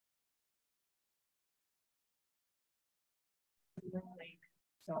So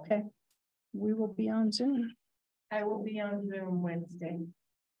Okay. We will be on Zoom. I will be on Zoom Wednesday.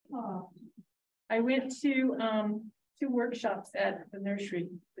 I went to 2 workshops at the nursery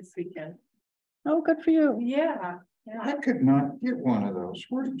this weekend. Oh, good for you. Yeah. I could not get one of those.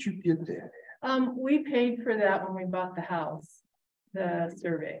 Where did you get that? We paid for that when we bought the house, the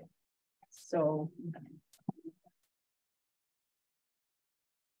survey. So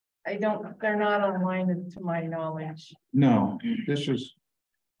they're not online to my knowledge. No, this was,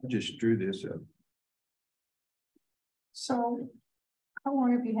 I just drew this up. So how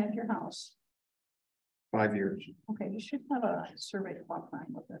long have you had your house? 5 years. Okay, you should have a survey plot line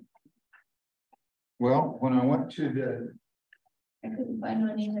with it. Well, when I went to the. I couldn't find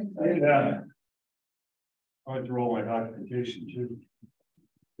one either. Yeah. I went through all my documentation too.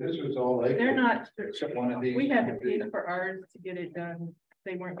 This was all they. They're not, Except one of these. we had to pay for ours to get it done.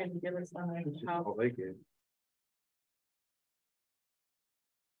 They weren't going to give us one in the house. All they get.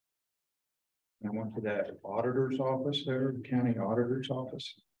 I went to that auditor's office there, the county auditor's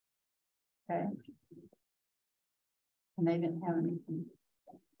office. Okay. And they didn't have anything.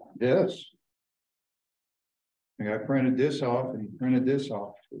 Yes. I printed this off and he printed this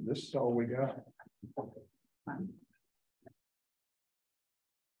off. So this is all we got.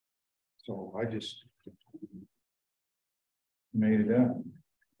 So I just made it up.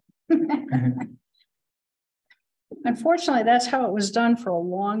 Unfortunately, that's how it was done for a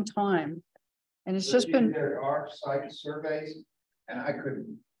long time. And it's just been. There are site surveys and I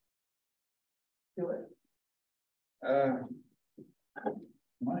couldn't do it.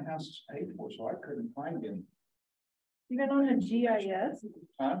 My house is paid for, so I couldn't find any. Even on a GIS,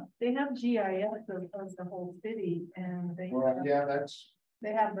 Huh? they have GIS of the whole city, and they Yeah, that's.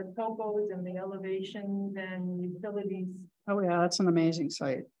 they have the topos and the elevations and utilities. Oh, yeah, that's an amazing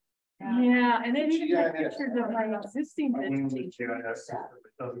site. Yeah, and then even have GIS. pictures of my existing I went with vegetation. GIS, it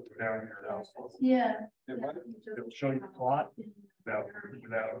doesn't go down here now. Yeah. It'll show you the plot without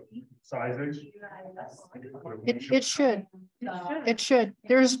sizing. It should. It should.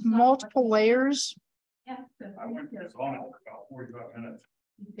 There's multiple layers. I went on it for about 45 minutes.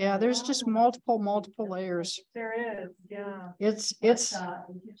 Yeah, there's just multiple layers. There is, yeah. It's And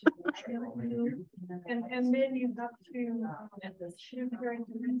then you have to choose very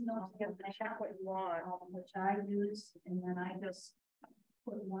different to get the check what you want. Which I use, and then I just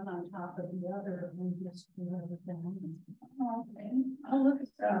put one on top of the other and just do everything. Okay, I'll look.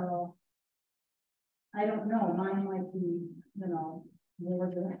 So I don't know, mine might be, more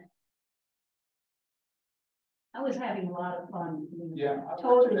than. I was having a lot of fun. Yeah,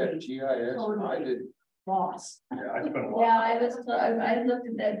 Totally. GIS. Totally. I did. Boss. Yeah, I spent a lot. Yeah, I looked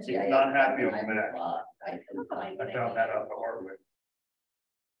at that. GIS. Not happy on that. I couldn't find I found that out the hard way.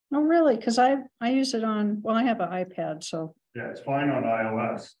 oh, really? Because I use it on, well, I have an iPad, so. Yeah, it's fine on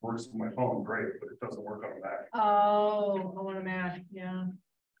iOS, works on my phone, great, but it doesn't work on a Mac. Oh, I want to Mac, yeah.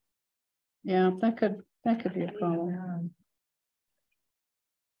 Yeah, that could be a problem.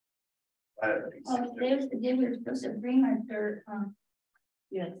 Oh, they were supposed to bring our dirt,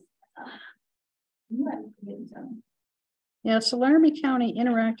 Yes. you might get some. Yeah, it's the Laramie County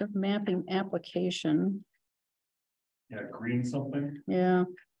Interactive Mapping Application. Yeah, green something. Yeah.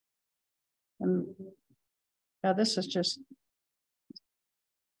 And yeah, this is just.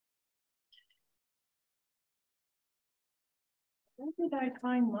 Where did I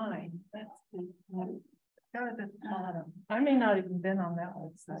find mine? That's the down at the bottom. I may not even been on that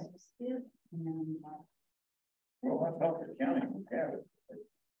website. Well, I thought the county would have it.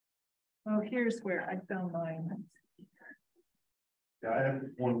 Oh, here's where I found mine. Yeah, I have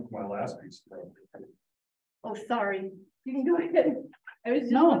one for my last piece. Oh, sorry. You can go ahead. I was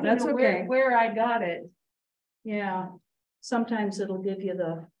just No, looking that's at okay. where I got it. Yeah, sometimes it'll give you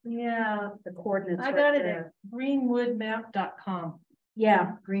the coordinates. I got it at greenwoodmap.com.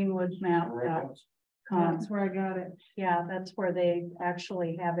 Yeah, greenwoodmap.com. That's where I got it. Yeah, that's where they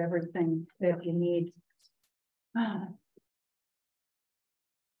actually have everything that you need.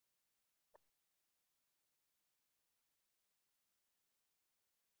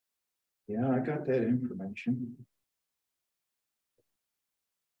 Yeah, I got that information.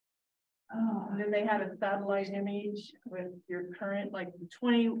 And then they had a satellite image with your current, like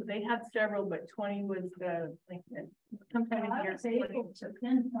 20, they had several, but 20 was the, like, sometime in I here. was able to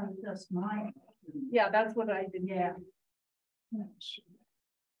pinpoint just mine. Yeah, that's what I did. Yeah.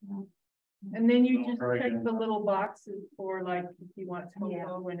 And then you just Very check good. the little boxes for like, if you want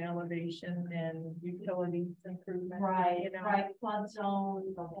topo and elevation and utilities improvement. Right, you know. right, flood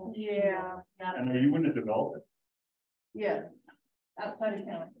zone, the whole. Yeah. Got it. And are you in the development, Yeah, outside of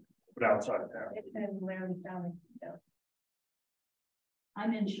town. but outside of town? It's in Laramie County. Yeah.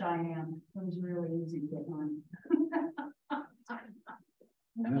 I'm in Cheyenne. It was really easy to get on.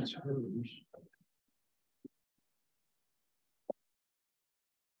 That's hers.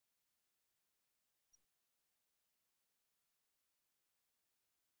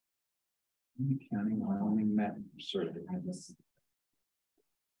 County, Wyoming map survey. I was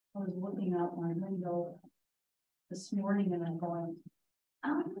looking out my window this morning and I'm going,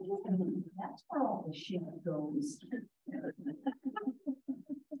 oh, that's where all the shit goes.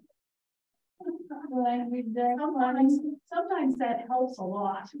 Sometimes that helps a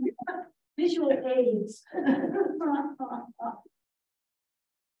lot. Visual aids.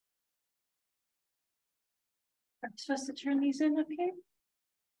 I'm supposed to turn these in up here?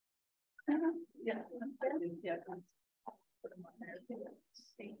 Yeah. Yeah. Put them on there.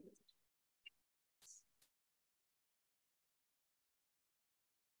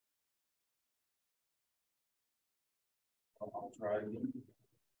 I'll try again.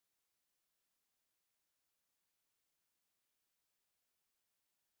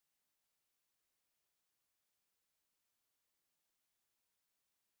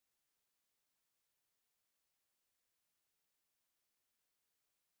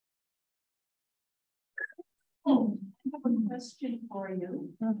 Oh, I have a question for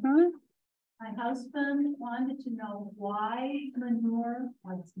you. My husband wanted to know why manure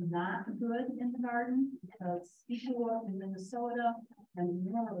was not good in the garden, because he grew up in Minnesota and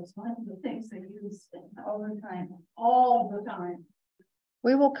manure was one of the things they used all the time.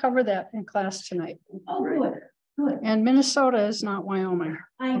 We will cover that in class tonight. Oh, good, good. And Minnesota is not Wyoming.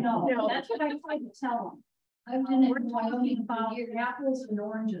 I know, No. that's what I tried to tell him. I've been in Wyoming about apples and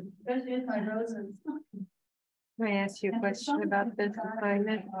oranges. There's my roses. Can I ask you a question about this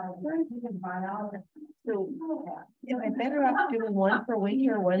assignment? So, am I better off doing one for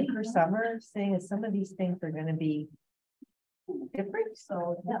winter, one for summer, seeing as some of these things are gonna be different,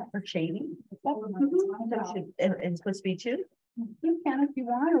 so for shading? And it's supposed to be two? You can if you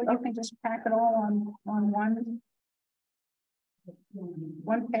want, or you can just pack it all on one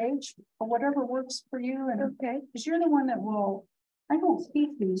page, or whatever works for you. And Okay. because you're the one that will, I don't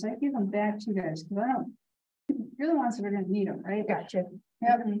speak these, I give them back to you guys, because I don't, you're the ones that are gonna need them, right? Gotcha.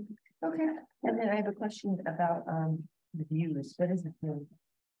 Yep. Okay. And then I have a question about the views. What is the view?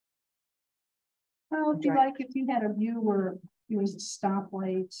 Well, if you like, if you had a view where it was a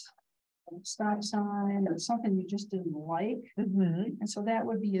stoplight, stop sign, or something you just didn't like, and so that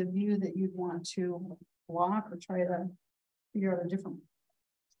would be a view that you'd want to block or try to figure out a different.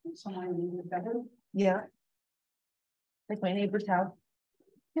 Someone need it better. Yeah. Like my neighbor's house.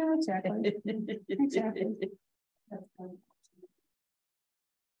 Yeah, exactly. Exactly.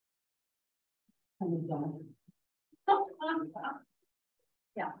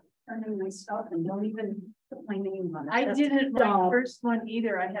 Yeah, turning my stuff and don't even put my name on it. I That's didn't, my dumb. first one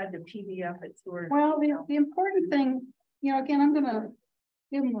either, I had to PDF it to her. Well, the important thing, you know, again, I'm gonna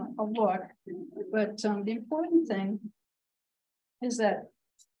give them a look, but the important thing is that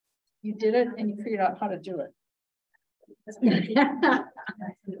you did it and you figured out how to do it.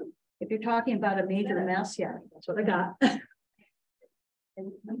 If you're talking about a major mess, yeah, that's what I got.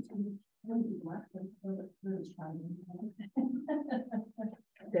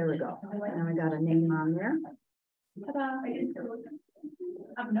 There we go. Now I got a name on there. Ta-da, I didn't go with them.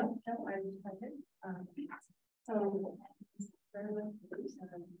 No, I just had it. So.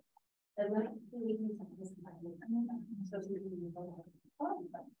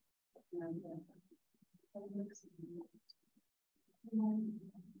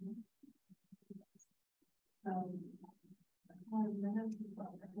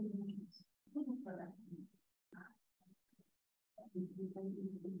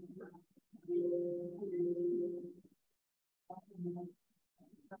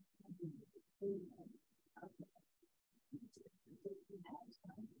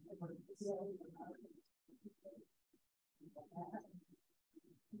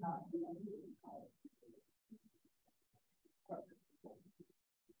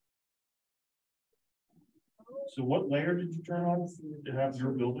 So what layer did you turn on to have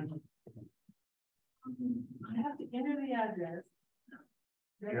your building? I have to enter the address.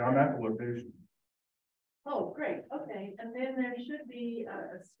 Yeah, I'm at the location. Oh, great, okay, and then there should be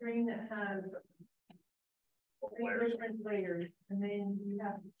a screen that has three Layers. different layers, and then you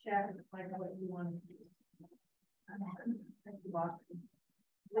have to check like what you want to do. At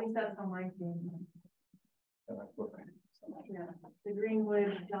least that's on my team. Yeah, the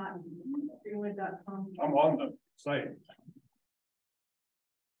greenwood.com. I'm on the site.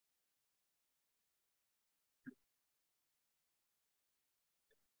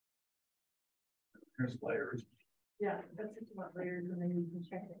 Here's layers. Yeah, that's just about layers and then you can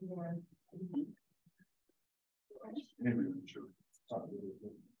check it more. Maybe we should.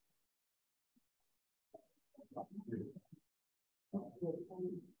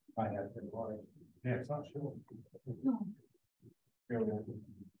 I have been wanting. Yeah, it's not sure.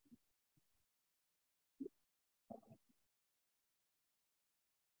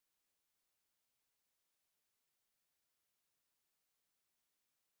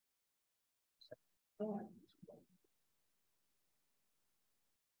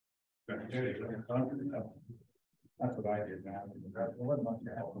 That's what I did now. What must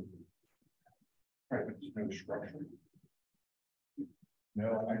have happened? Right, but there's no structure. No,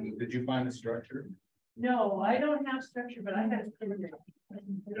 did you find the structure? No, I don't have structure, but I have survey. I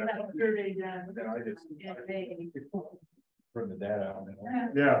have a survey done. Yeah, I just. in May. From the data on it.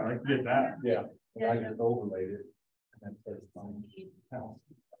 Yeah, I did that. Yeah, I just overlaid it. And then says house.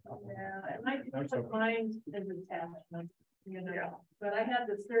 Yeah, I might put mine as attachment, you know, but I had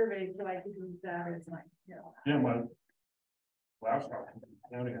the survey, so I could use that as my, you know. Yeah, my last house,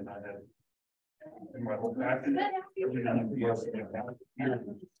 county and I had. In my whole package. Everything else,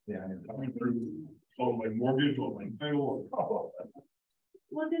 Yeah. coming through, all my mortgage, all my title.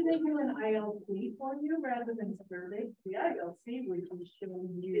 Well, did they do an ILC for you rather than survey? The ILC would be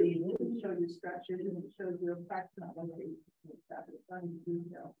showing you, show you structures and it shows you approximate location. I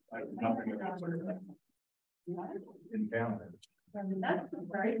have nothing else. In town. I mean, that's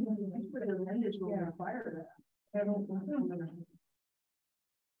right. The lenders will require that.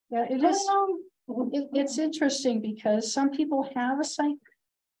 Yeah, it is, it's interesting because some people have a site,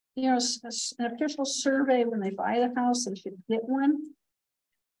 you know, an official survey when they buy the house, they should get one.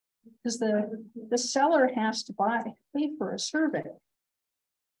 Because the seller has to pay for a survey.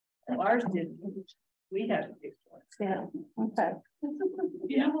 Ours did. We had to pay for it. Yeah, okay.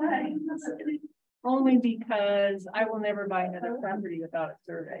 Yeah. Only because I will never buy another property without a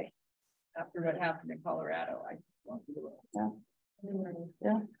survey. After what happened in Colorado, I want to do it.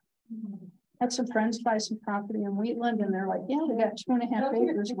 Yeah. Had some friends buy some property in Wheatland and they're like, yeah, we got 2.5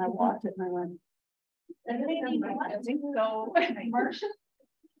 acres, and I walked it and I went. I think so.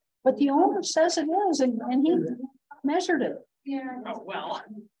 But the owner says it is, and he measured it. Yeah. Oh, well.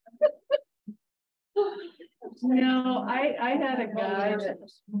 No, I had a guy that.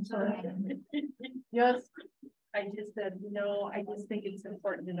 Yes. I just said, no, I just think it's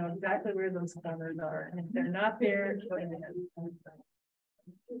important to know exactly where those corners are, and if they're not there,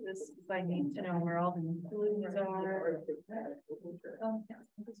 this is, I need to know where all the utilities are.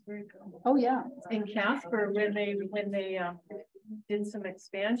 Oh, yeah. In Casper, when they did some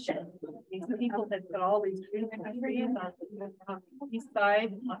expansion, these people had put all these trees on the east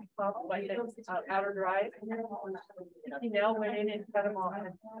side, on top like outer drive. He now went in and cut them all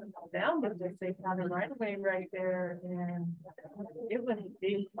down, but they found a right of way right there, and it was a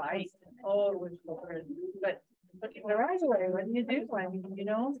big fight. Oh, it was hard, but the right of way, what do you do? I mean, you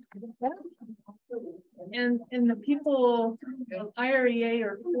know. And the people, IREA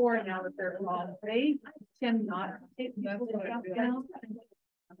or CORE now that they're called, they tend not to take people stuff down,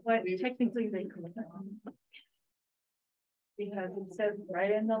 but technically they could. Because it says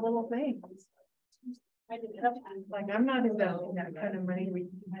right in the little things. Like, I'm not investing that kind of money, we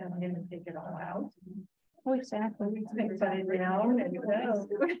can have him and take it all out. Oh, exactly. We can put it down and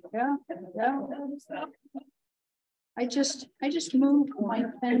Yeah, yeah. I just moved my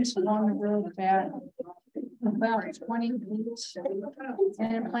fence along the road back about 20 feet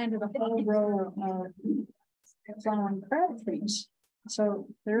and planted a whole row of flowering crab trees. So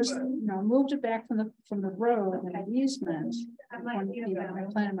there's, you know, moved it back from the road and the easement. I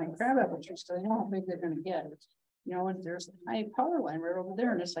planted my crab apple trees, so I know how big they're gonna get. You know, and there's a high power line right over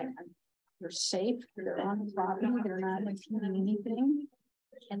there, and it's like they're safe, they're on the property, they're not impeding anything.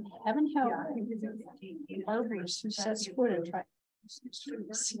 And heaven help arborists who sets foot and try.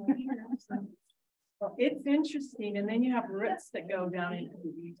 It's interesting, and then you have roots that go down into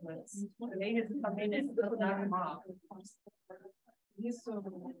the easements. And they just come in and knock them off.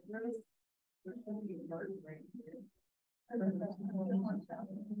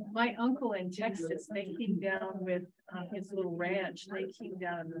 My uncle in Texas, they came down with his little ranch. They came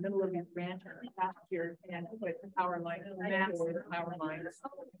down in the middle of his ranch pasture and put power lines, massive power lines.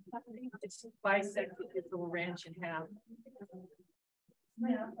 It's bisected his little ranch in half.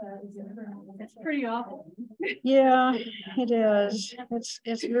 It's pretty awful. Yeah, it is.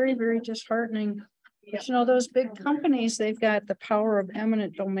 It's very, very disheartening. But, you know, those big companies, they've got the power of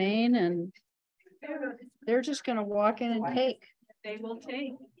eminent domain, and they're just gonna walk in and take. They will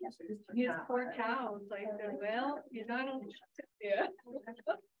take his poor cows. I said, well, you don't, yeah.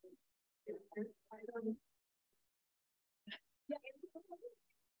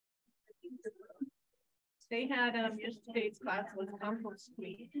 They had, yesterday's class was compost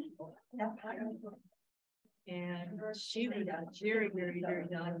week. And she was very, very, very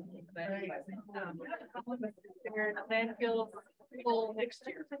young. But, their landfill full next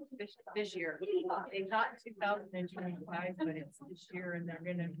year, this year. They thought 2025, but it's this year, and they're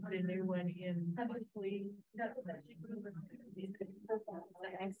gonna put a new one in. Hopefully. Yeah,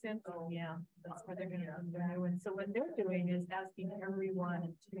 that's where they're gonna put the new one. So what they're doing is asking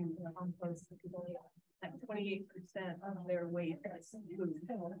everyone to compost like 28% of their waste is food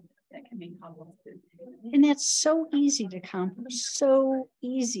that can be composted. And that's so easy to compost, so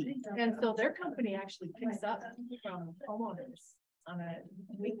easy. And so their company actually picks up from homeowners on a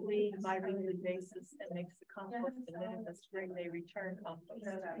weekly, bi-weekly basis and makes the compost, and then in the spring they return compost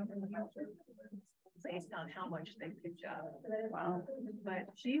based on how much they pick up. Wow. But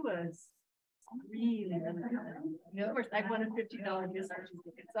she was really, of course, I won a $50 gift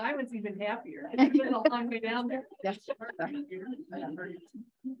certificate, so I was even happier. It's been a long way down there.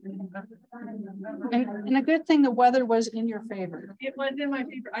 And a good thing the weather was in your favor. It was in my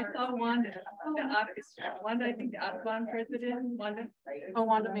favor. I saw Wanda, I think the Audubon president, Wanda. Oh,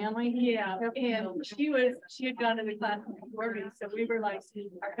 Wanda Manley? Yeah, and she had gone to the class before me, so we were like,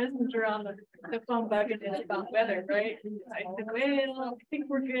 our husbands are on the phone bugging us about weather, right? I said, well, I think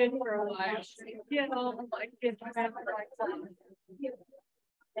we're good for a while. You know, like it's and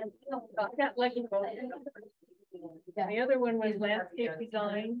that like the other one was landscape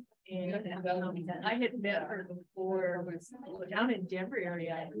design, and I had met her before, was down in Denver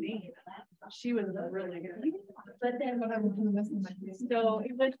area, I think. She was really good. But then so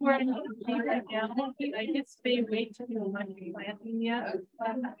it was where I need to be right now. I just stay way too much planting yet.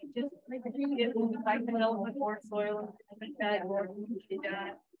 Just get like development more soil and that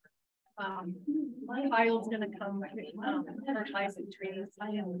Kyle's gonna come fertilizing trees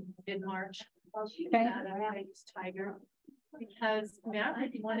in mid-March. Okay. Tiger, because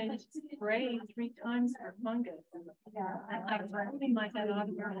Maverick wanted to spray 3 times for fungus. And I told him I had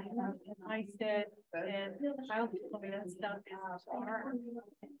Audubon, and I said, and Kyle told me that stuff is hard.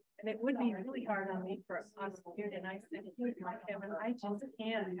 And it would be really hard on me for us to do it. And I said, Kevin, I just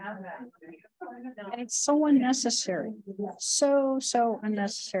can't have that. No. And it's so unnecessary. So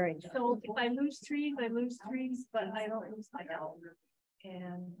unnecessary. So if I lose trees, but I don't lose my health.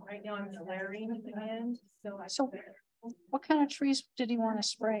 And right now I'm flaring again. So what kind of trees did he want to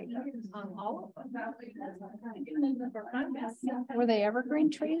spray? All of them. For fungus. Were they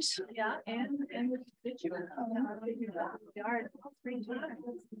evergreen trees? Yeah, and the constituent. Yard 3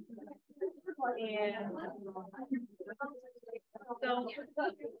 times. And so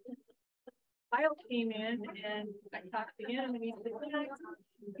Kyle came in and I talked to him, and he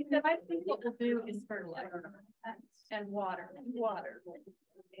said, I think what we'll do is fertilizer and water.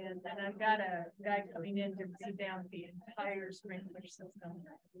 And then I've got a guy coming in to see down the entire sprinkler system.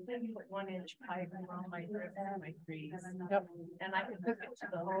 Then put 1-inch pipe around my roof and my trees. Yep. And I can hook it to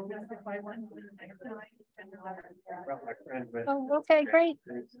the whole roof if I want. Oh, okay, great.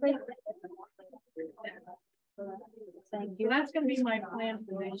 Thank you. That's going to be my plan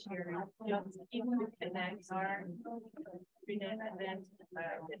for this year. Just keep the next are. And then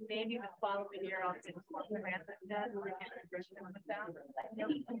maybe the following year I'll get the grant that we're going to brush them with that.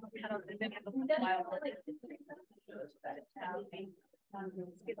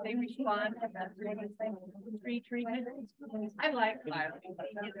 If they respond to tree treatment, I like Kyle. You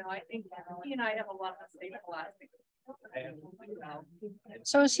know, I think he and I have a lot of the same philosophy.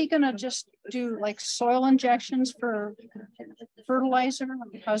 So is he gonna just do like soil injections for fertilizer?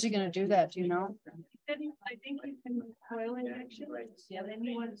 How's he gonna do that? Do you know? I think you can soil injection. Yeah, then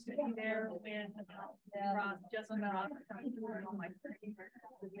he wants to be there when Ross, Justin Ross comes through on my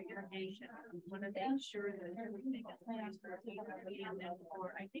irrigation. I want to make sure that everything is placed for me, and then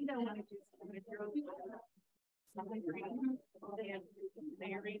for I think I want to do some with something green.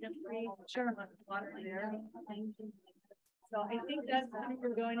 They are green. Sure. Water there. So I think that's where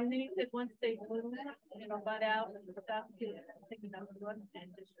we're going. And then he said once they bloom, bud out and stuff, take another look and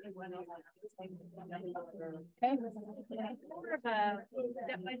just see what else. Okay. More of a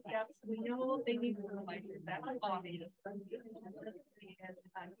step by step. We know they need fertilizer. That's obvious. And he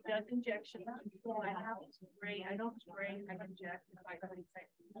does injections. I don't spray. I inject.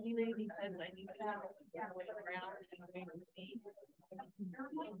 He lady says I need to wait around and see.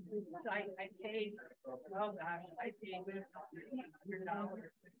 I paid, oh gosh, I paid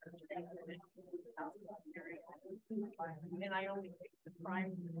And I only take the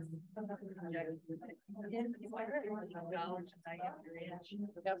prime.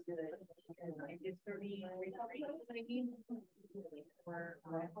 I did 30 maybe.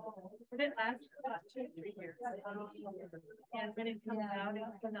 But it lasts about 2-3 years. And when it comes out,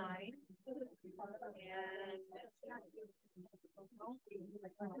 it's benign. And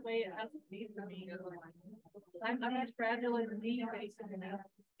the way it has to be for me. I'm as fragile as me, basically.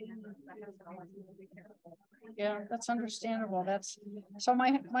 Yeah, that's understandable. That's, so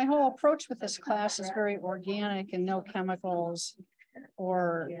my whole approach with this class is very organic and no chemicals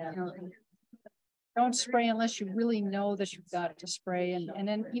or, you know, don't spray unless you really know that you've got to spray. And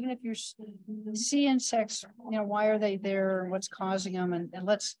then even if you see insects, you know, why are they there? What's causing them? And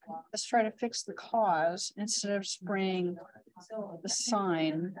let's try to fix the cause instead of spraying the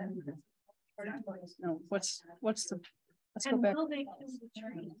sign. No, what's the, let's go back. Will they kill the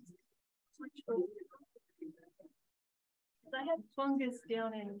trees? I have fungus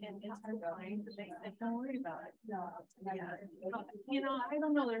down in Eastern Pines, and they said, don't worry about it. No, yeah. You know, I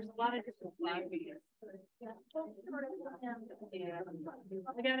don't know, there's a lot of different flags. Yeah,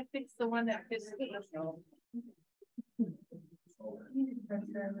 I gotta fix the one that fits me.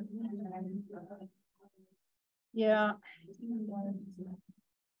 Yeah.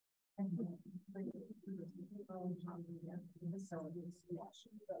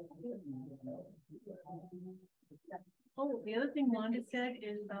 Oh, the other thing Wanda said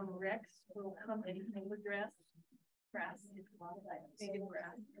is Rex will come and he will address grass, native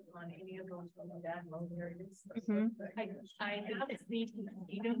grass on any of those bad low areas. I have to see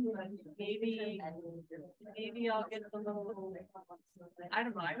maybe I'll get the little, I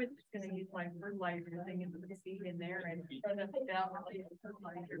don't know, I was just gonna use my fertilizer thing and put the seed in there and spread it down like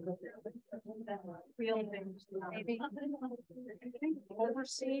fertilizer. Real things. Maybe I think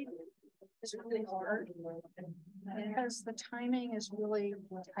overseed is really hard because the timing is really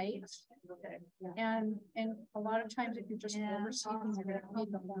tight. And a lot of times if you just overseed, you're gonna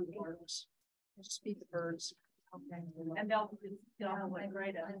feed the horned birds. Just feed the birds. Okay. And they'll like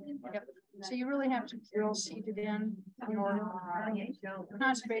right up. Yep. So you really have to drill seed it in. The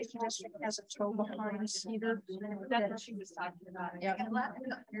conservation district has a toe behind seeder. That's what she was talking about. Yep. And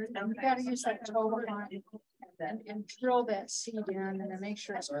you gotta use that toe behind and drill that seed in and then make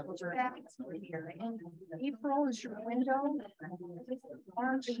sure it's covered. And April is your window.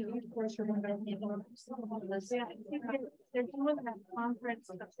 March and April is your window. Yeah, they're doing that conference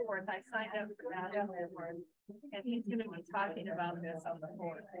the 4th. I signed up for that. And he's going to be talking about this on the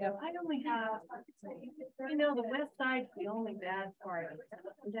 4th. Yep. I only have, you know, the west side's the only bad part.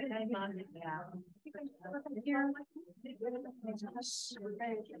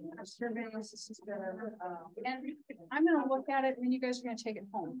 And I'm going to look at it and you guys are going to take it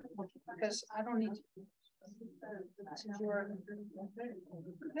home because I don't need to.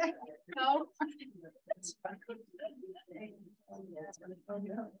 No.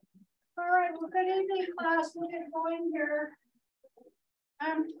 All right, well, good evening, class. We'll get going here.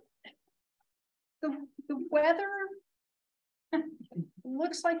 The weather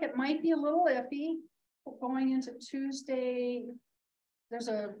looks like it might be a little iffy going into Tuesday. There's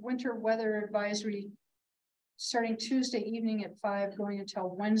a winter weather advisory starting Tuesday evening at 5, going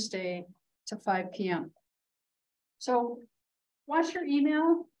until Wednesday to 5 p.m. So watch your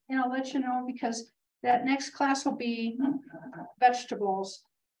email and I'll let you know because that next class will be vegetables.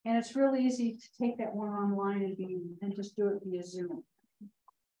 And it's really easy to take that one online and just do it via Zoom.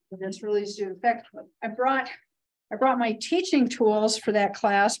 That's really easy. In fact, I brought my teaching tools for that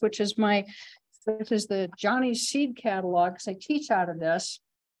class, which is the Johnny's Seed Catalog, because I teach out of this.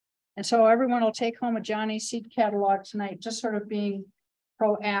 And so everyone will take home a Johnny's Seed Catalog tonight, just sort of being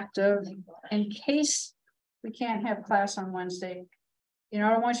proactive in case we can't have class on Wednesday. You know,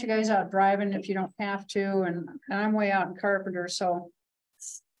 I don't want you guys out driving if you don't have to, and I'm way out in Carpenter, so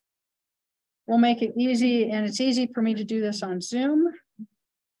we'll make it easy, and it's easy for me to do this on Zoom.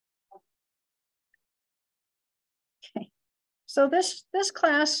 Okay, so this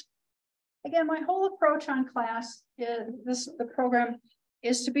class, again, my whole approach on class is the program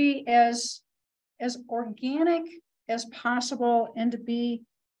is to be as organic as possible and to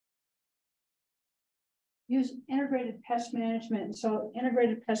use integrated pest management. So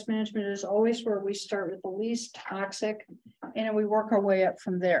integrated pest management is always where we start with the least toxic, and then we work our way up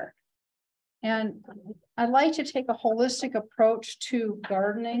from there. And I like to take a holistic approach to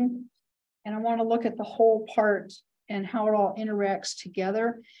gardening, and I want to look at the whole part and how it all interacts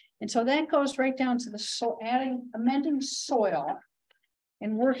together. And so that goes right down to the amending soil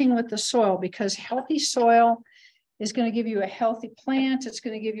and working with the soil, because healthy soil is going to give you a healthy plant. It's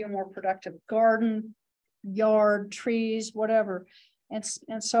going to give you a more productive garden, yard, trees, whatever. And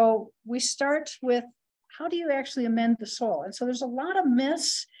so we start with, how do you actually amend the soil? And so there's a lot of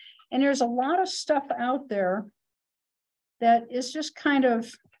myths, and there's a lot of stuff out there that is just kind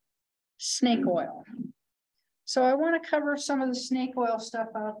of snake oil. So I want to cover some of the snake oil stuff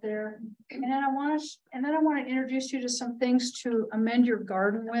out there. And then I want to introduce you to some things to amend your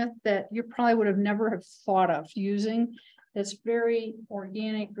garden with that you probably would have never have thought of using. That's very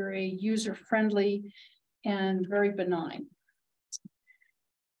organic, very user-friendly, and very benign.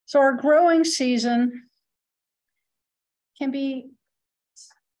 So our growing season can be,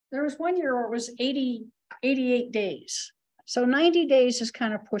 there was one year where it was 88 days. So 90 days is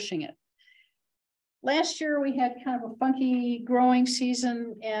kind of pushing it. Last year we had kind of a funky growing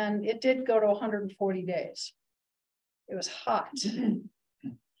season, and it did go to 140 days. It was hot.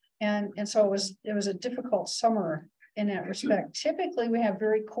 And so it was a difficult summer in that respect. Typically we have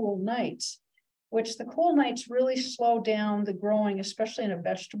very cool nights, which the cool nights really slow down the growing, especially in a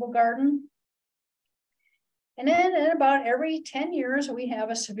vegetable garden. And then in about every 10 years, we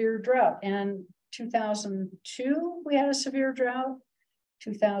have a severe drought. And 2002, we had a severe drought,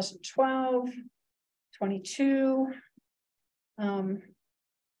 2012, 22.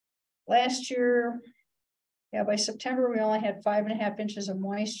 Last year, yeah, by September, we only had 5.5 inches of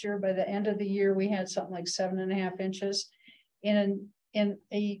moisture. By the end of the year, we had something like 7.5 inches. In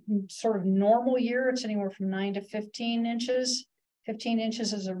a sort of normal year, it's anywhere from 9 to 15 inches. 15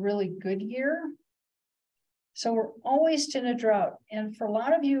 inches is a really good year. So we're always in a drought. And for a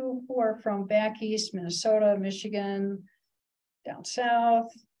lot of you who are from back east, Minnesota, Michigan, down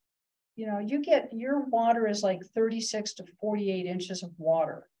south, you know, your water is like 36 to 48 inches of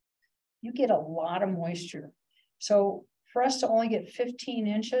water. You get a lot of moisture. So for us to only get 15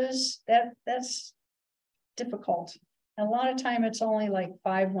 inches, that's difficult. And a lot of time it's only like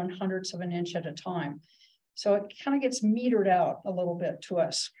 5/100ths of an inch at a time. So it kind of gets metered out a little bit to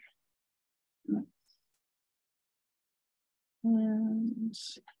us. And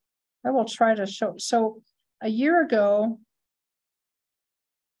I will try to show. So a year ago,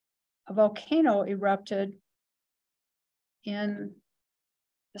 a volcano erupted in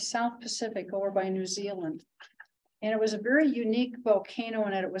the South Pacific over by New Zealand. And it was a very unique volcano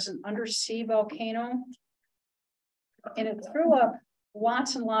in that it was an undersea volcano. And it threw up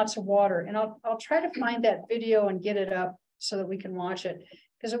lots and lots of water. And I'll try to find that video and get it up so that we can watch it,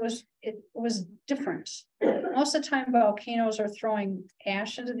 because it was different. Most of the time volcanoes are throwing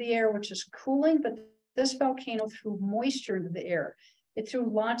ash into the air, which is cooling, but this volcano threw moisture into the air. It threw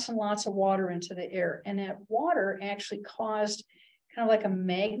lots and lots of water into the air, and that water actually caused kind of like a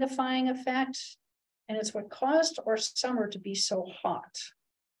magnifying effect. And it's what caused our summer to be so hot.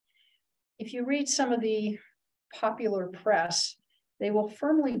 If you read some of the popular press, they will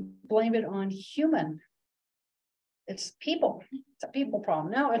firmly blame it on human. It's people. It's a people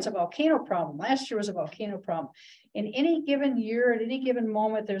problem. No, it's a volcano problem. Last year was a volcano problem. In any given year, at any given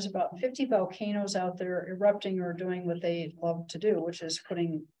moment, there's about 50 volcanoes out there erupting or doing what they love to do, which is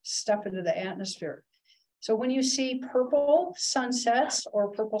putting stuff into the atmosphere. So when you see purple sunsets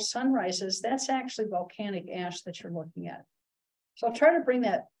or purple sunrises, that's actually volcanic ash that you're looking at. So I'll try to bring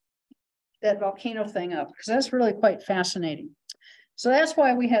that volcano thing up, because that's really quite fascinating. So that's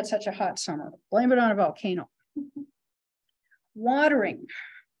why we had such a hot summer. Blame it on a volcano. Watering.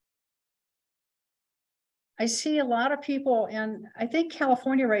 I see a lot of people, and I think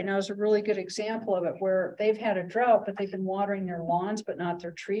California right now is a really good example of it, where they've had a drought, but they've been watering their lawns, but not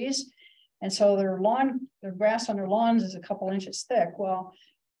their trees. And so their grass on their lawns is a couple inches thick. Well,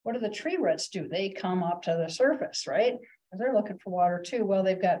 what do the tree roots do? They come up to the surface, right? Because they're looking for water too. Well,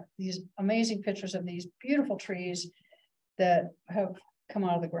 they've got these amazing pictures of these beautiful trees that have come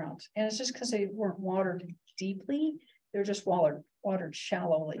out of the ground. And it's just because they weren't watered deeply. They're just watered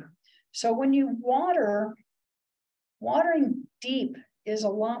shallowly. So when you watering deep is a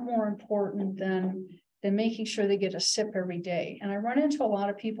lot more important than making sure they get a sip every day. And I run into a lot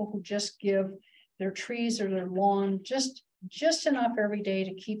of people who just give their trees or their lawn just enough every day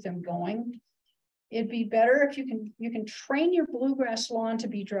to keep them going. It'd be better if you can train your bluegrass lawn to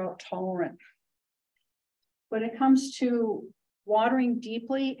be drought tolerant. When it comes to watering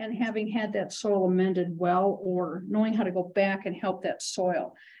deeply and having had that soil amended well, or knowing how to go back and help that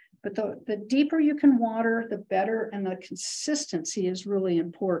soil. But the deeper you can water, the better, and the consistency is really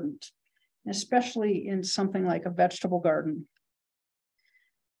important, especially in something like a vegetable garden.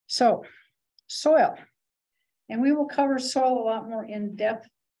 So, soil. And we will cover soil a lot more in depth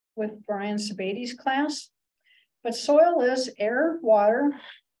with Brian Sabady's class. But soil is air, water,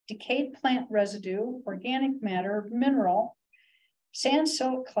 decayed plant residue, organic matter, mineral, sand,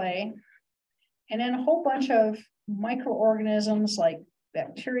 silt, clay, and then a whole bunch of microorganisms like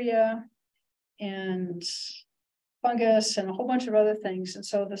bacteria and fungus and a whole bunch of other things. And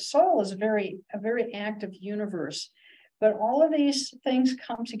so the soil is a very active universe, but all of these things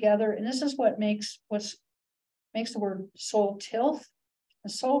come together. And this is what makes the word soil tilth.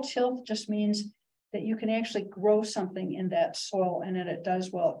 And soil tilth just means that you can actually grow something in that soil, and that it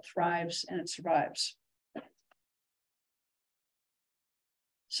does well, it thrives and it survives.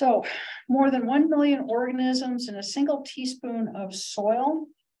 So more than 1 million organisms in a single teaspoon of soil.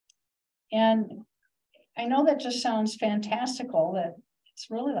 And I know that just sounds fantastical, that it's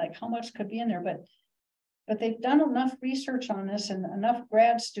really like how much could be in there, but they've done enough research on this, and enough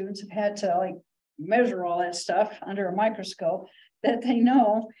grad students have had to like measure all that stuff under a microscope that they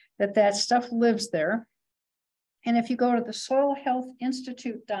know that that stuff lives there. And if you go to the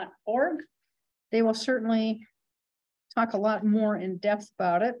soilhealthinstitute.org, they will certainly talk a lot more in depth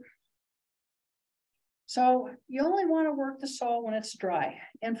about it. So you only want to work the soil when it's dry.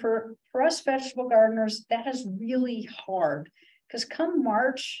 And for us vegetable gardeners, that is really hard, because come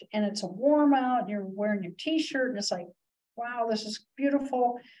March and it's a warm out and you're wearing your t-shirt and it's like, wow, this is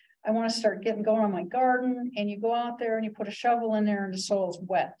beautiful. I want to start getting going on my garden. And you go out there and you put a shovel in there and the soil's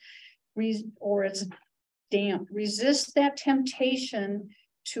wet or it's damp. Resist that temptation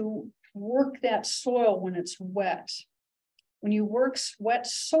to work that soil when it's wet. When you work wet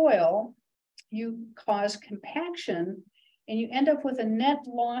soil, you cause compaction and you end up with a net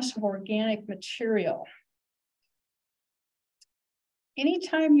loss of organic material.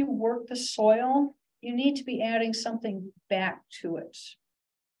 Anytime you work the soil, you need to be adding something back to it.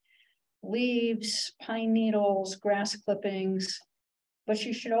 Leaves, pine needles, grass clippings, but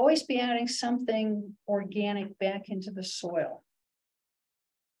you should always be adding something organic back into the soil.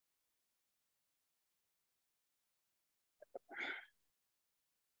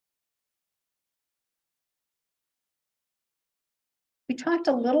 We talked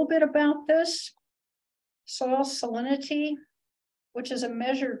a little bit about this, soil salinity, which is a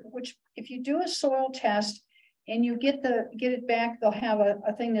measure, which if you do a soil test and you get it back, they'll have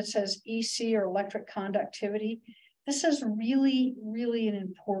a thing that says EC, or electric conductivity. This is really, really an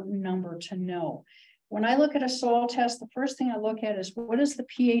important number to know. When I look at a soil test, the first thing I look at is what is the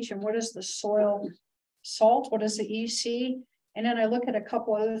pH and what is the soil salt, what is the EC? And then I look at a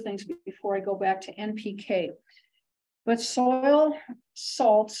couple other things before I go back to NPK. But soil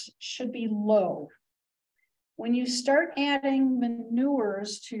salts should be low. When you start adding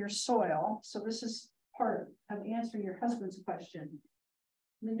manures to your soil, so this is part of answering your husband's question.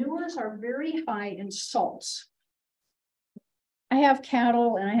 Manures are very high in salts. I have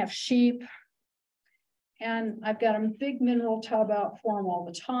cattle and I have sheep, and I've got a big mineral tub out for them all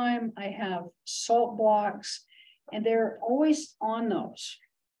the time. I have salt blocks, and they're always on those.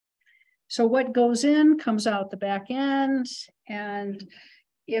 So what goes in comes out the back end, and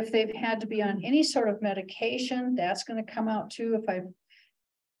if they've had to be on any sort of medication, that's going to come out too. If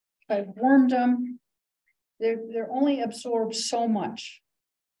I've wormed them, they're only absorbed so much,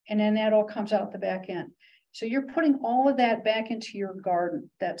 and then that all comes out the back end. So you're putting all of that back into your garden,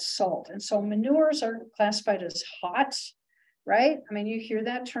 that salt. And so manures are classified as hot, right? I mean, you hear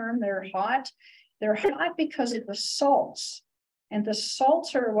that term, they're hot. They're hot because of the salts. And the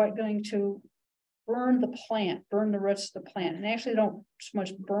salts are what going to burn the plant, burn the roots of the plant. And actually don't so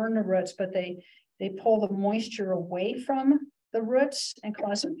much burn the roots, but they pull the moisture away from the roots and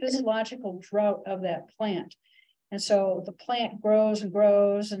cause a physiological drought of that plant. And so the plant grows and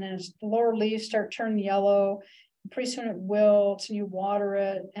grows, and then as the lower leaves start turning yellow, pretty soon it wilts and you water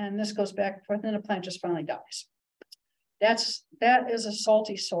it, and this goes back and forth, and then the plant just finally dies. That is a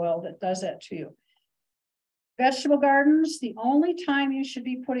salty soil that does that to you. Vegetable gardens, the only time you should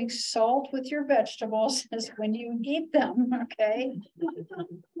be putting salt with your vegetables is when you eat them, okay?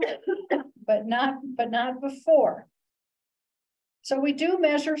 but not before. So we do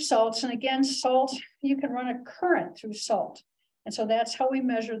measure salts, and again, salt, you can run a current through salt. And so that's how we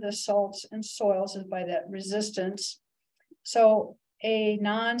measure the salts in soils, is by that resistance. So a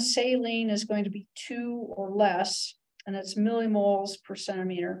non-saline is going to be 2 or less, and it's millimoles per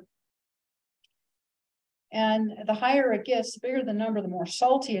centimeter. And the higher it gets, the bigger the number, the more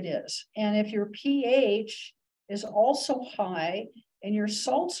salty it is. And if your pH is also high and your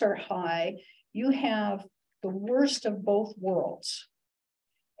salts are high, you have the worst of both worlds.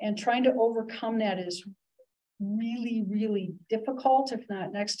 And trying to overcome that is really, really difficult, if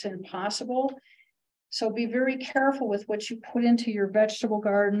not next to impossible. So be very careful with what you put into your vegetable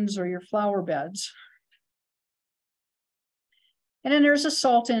gardens or your flower beds. And then there's a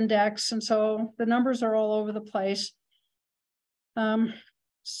salt index, and so the numbers are all over the place.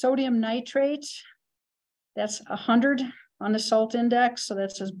 Sodium nitrate, that's 100 on the salt index, so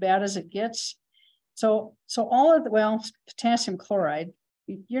that's as bad as it gets. So all of the, well, potassium chloride,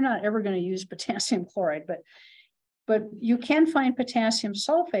 you're not ever going to use potassium chloride, but you can find potassium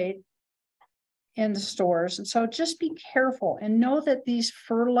sulfate in the stores. And so just be careful and know that these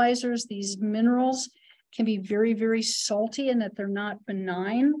fertilizers, these minerals can be very, very salty and that they're not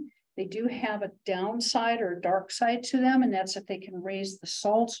benign. They do have a downside or a dark side to them, and that's if they can raise the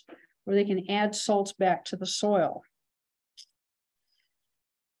salts or they can add salts back to the soil.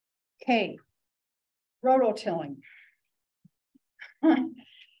 Okay, rototilling.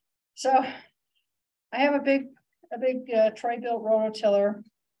 So I have a big Troy-Bilt rototiller,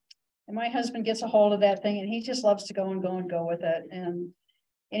 and my husband gets a hold of that thing and he just loves to go with it. And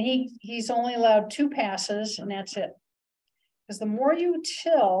he's only allowed 2 passes, and that's it. Because the more you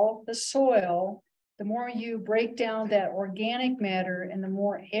till the soil, the more you break down that organic matter and the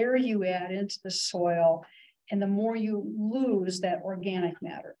more air you add into the soil, and the more you lose that organic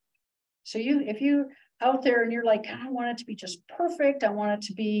matter. So if you out there and you're like, I want it to be just perfect, I want it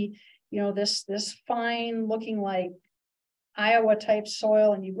to be, this fine looking like Iowa type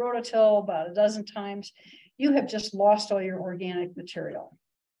soil, and you rototill about a dozen times, you have just lost all your organic material.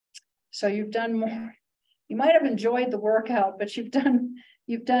 So you've done more. You might have enjoyed the workout, but you've done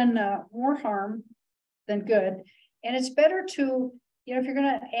more harm than good. And it's better to, if you're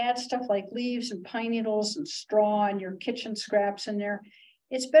going to add stuff like leaves and pine needles and straw and your kitchen scraps in there,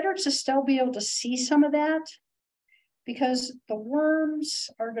 it's better to still be able to see some of that, because the worms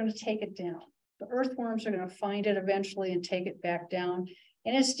are going to take it down. The earthworms are going to find it eventually and take it back down,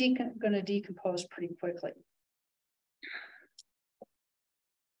 and it's going to decompose pretty quickly.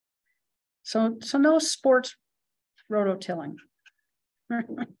 So no sports rototilling.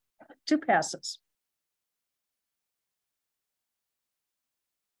 2 passes.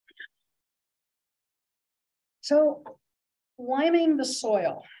 So liming the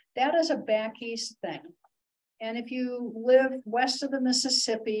soil, that is a back east thing. And if you live west of the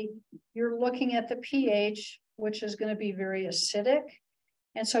Mississippi, you're looking at the pH, which is going to be very acidic.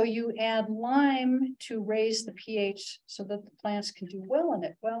 And so you add lime to raise the pH so that the plants can do well in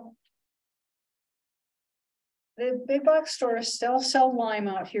it. Well, the big box stores still sell lime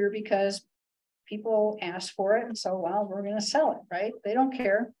out here because people ask for it. And so, well, we're going to sell it, right? They don't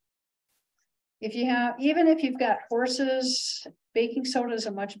care. Even if you've got horses, baking soda is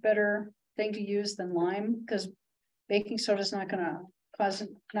a much better thing to use than lime, because baking soda is not going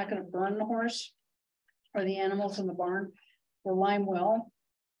to burn the horse or the animals in the barn, or lime will.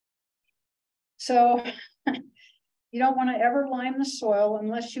 So you don't want to ever lime the soil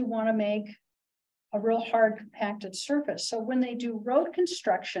unless you want to make a real hard compacted surface. So when they do road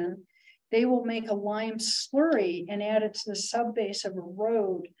construction, they will make a lime slurry and add it to the sub base of a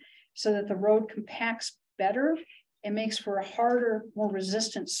road so that the road compacts better and makes for a harder, more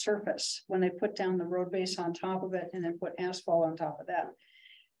resistant surface when they put down the road base on top of it and then put asphalt on top of that.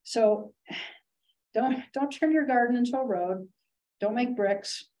 So don't turn your garden into a road. Don't make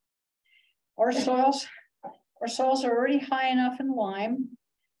bricks. Our soils are already high enough in lime,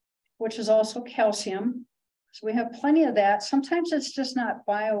 which is also calcium. So we have plenty of that. Sometimes it's just not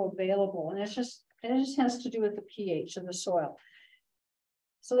bioavailable, and it just has to do with the pH of the soil.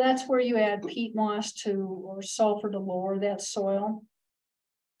 So that's where you add peat moss or sulfur to lower that soil.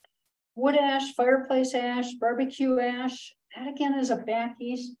 Wood ash, fireplace ash, barbecue ash, that again is a back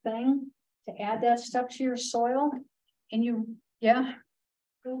east thing to add that stuff to your soil. And yeah.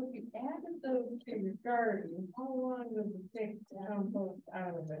 So if you added those to your garden, how long would it take to compost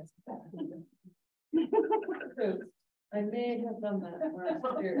out of it? I may have done that last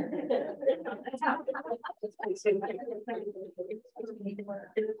year.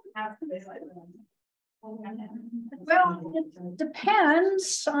 Well, it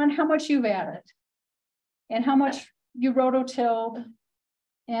depends on how much you've added and how much you rototilled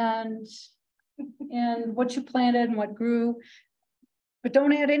and what you planted and what grew, but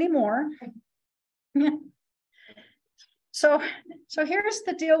don't add any more. So here's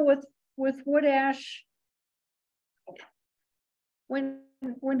the deal with wood ash. When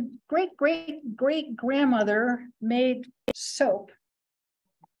great grandmother made soap,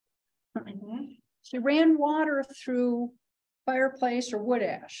 she ran water through fireplace or wood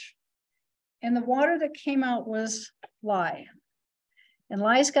ash, and the water that came out was lye, and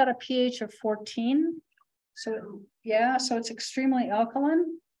lye's got a pH of 14. So yeah, so it's extremely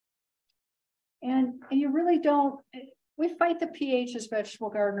alkaline, and you really don't. We fight the pH as vegetable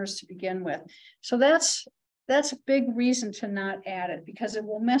gardeners to begin with, so that's that's a big reason to not add it because it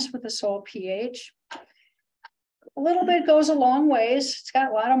will mess with the soil pH. A little bit goes a long ways. It's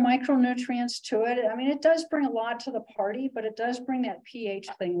got a lot of micronutrients to it. I mean, it does bring a lot to the party, but it does bring that pH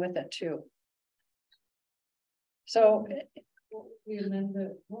thing with it too. So we amend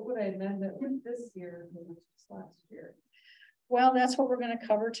it. What would I amend it with this year? Last year. Well, that's what we're going to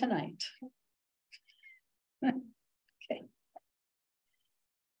cover tonight. Okay.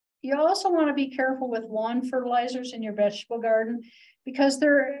 You also want to be careful with lawn fertilizers in your vegetable garden because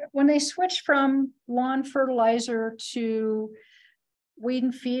when they switch from lawn fertilizer to weed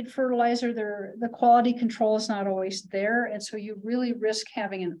and feed fertilizer, the quality control is not always there. And so you really risk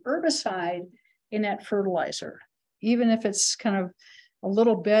having an herbicide in that fertilizer, even if it's kind of a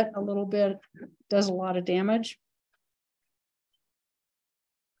little bit does a lot of damage.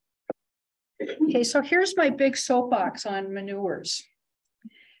 Okay, so here's my big soapbox on manures.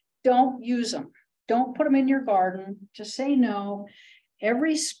 Don't use them. Don't put them in your garden. Just say no.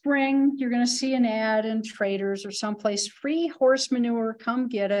 Every spring, you're going to see an ad in Traders or someplace, free horse manure, come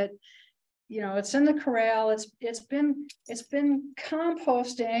get it. You know, it's in the corral. It's been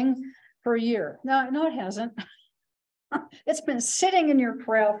composting for a year. No, it hasn't. It's been sitting in your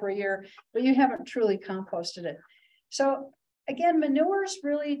corral for a year, but you haven't truly composted it. So again, manures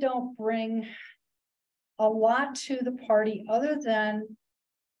really don't bring a lot to the party other than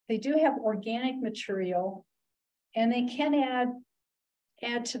they do have organic material and they can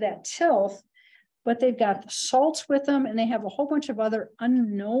add to that tilth, but they've got the salts with them and they have a whole bunch of other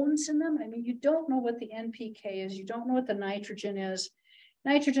unknowns in them. I mean, you don't know what the NPK is. You don't know what the nitrogen is.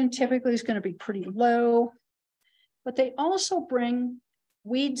 Nitrogen typically is going to be pretty low, but they also bring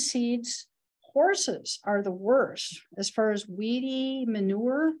weed seeds. Horses are the worst as far as weedy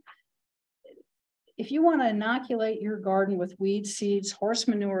manure. If you want to inoculate your garden with weed seeds, horse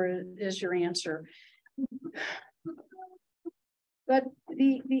manure is your answer. But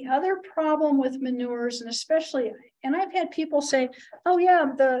the other problem with manures, and especially, and I've had people say, oh yeah,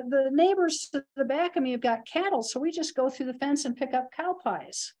 the neighbors to the back of me have got cattle, so we just go through the fence and pick up cow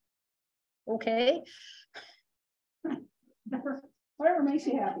pies. Okay. Whatever makes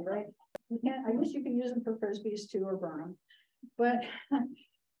you happy, right? I wish you could use them for frisbees too or burn them. But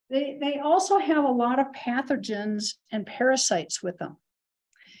they also have a lot of pathogens and parasites with them.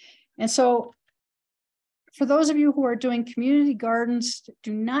 And so for those of you who are doing community gardens,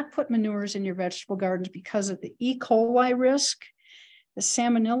 do not put manures in your vegetable gardens because of the E. coli risk, the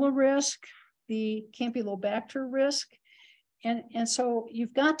salmonella risk, the Campylobacter risk. And so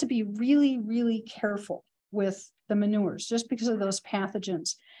you've got to be really, really careful with the manures just because of those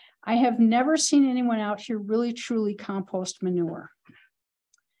pathogens. I have never seen anyone out here really truly compost manure.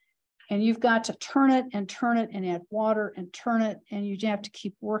 And you've got to turn it and add water and turn it, and you have to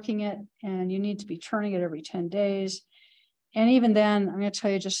keep working it, and you need to be turning it every 10 days. And even then, I'm going to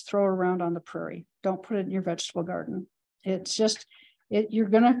tell you, just throw it around on the prairie. Don't put it in your vegetable garden. It's just, you're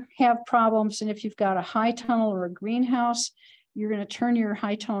going to have problems. And if you've got a high tunnel or a greenhouse, you're going to turn your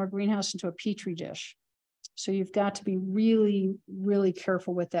high tunnel or greenhouse into a petri dish. So you've got to be really, really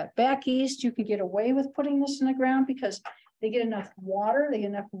careful with that. Back east, you can get away with putting this in the ground because they get enough water, they get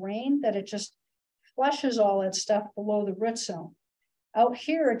enough rain that it just flushes all that stuff below the root zone. Out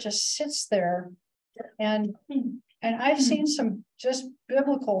here, it just sits there. And I've seen some just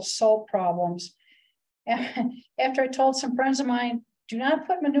biblical salt problems. And after I told some friends of mine, do not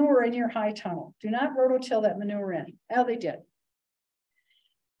put manure in your high tunnel. Do not rototill that manure in. Well, they did.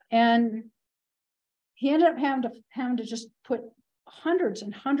 And he ended up having to just put hundreds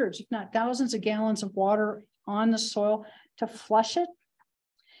and hundreds, if not thousands of gallons of water on the soil to flush it.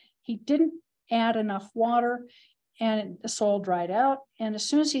 He didn't add enough water and the soil dried out. And as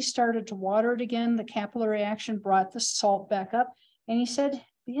soon as he started to water it again, the capillary action brought the salt back up. And he said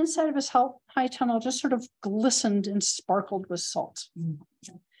the inside of his high tunnel just sort of glistened and sparkled with salt.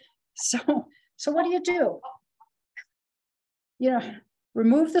 So what do? You know,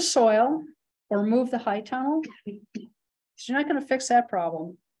 remove the soil or remove the high tunnel. You're not going to fix that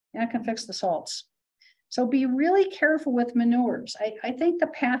problem. You're not going to fix the salts. So be really careful with manures. I think the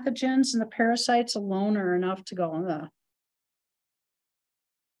pathogens and the parasites alone are enough to go on the.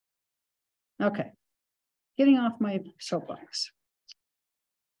 Okay, getting off my soapbox.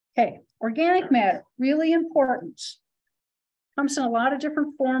 Okay, organic matter, really important. Comes in a lot of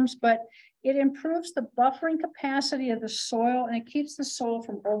different forms, but it improves the buffering capacity of the soil and it keeps the soil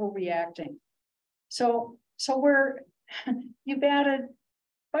from overreacting. So where you've added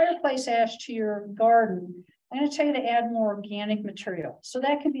fireplace ash to your garden, I'm going to tell you to add more organic material. So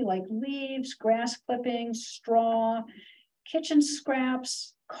that can be like leaves, grass clippings, straw, kitchen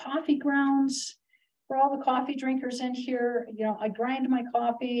scraps, coffee grounds, For all the coffee drinkers in here, you know, I grind my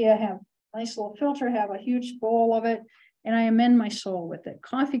coffee, I have a nice little filter, have a huge bowl of it, and I amend my soil with it.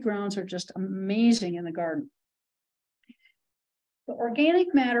 Coffee grounds are just amazing in the garden. The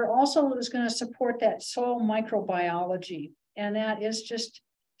organic matter also is going to support that soil microbiology, and that is just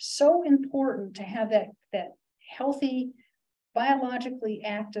so important to have that healthy, biologically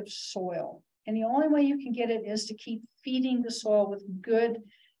active soil. And the only way you can get it is to keep feeding the soil with good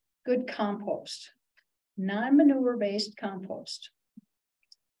compost, non-manure based compost.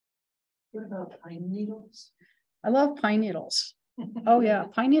 What about pine needles? I love pine needles. Oh yeah,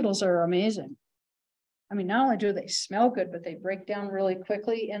 pine needles are amazing. I mean, not only do they smell good, but they break down really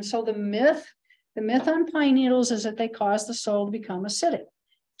quickly. And so the myth on pine needles is that they cause the soil to become acidic.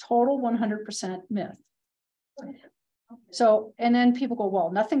 Total 100% myth. So, and then people go,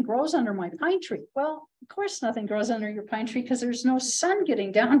 well, nothing grows under my pine tree. Well, of course, nothing grows under your pine tree because there's no sun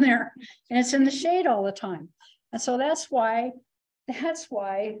getting down there and it's in the shade all the time. And so that's why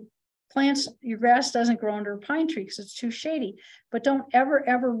plants, your grass doesn't grow under a pine tree because it's too shady. But don't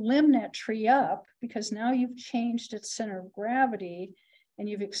ever limb that tree up, because now you've changed its center of gravity and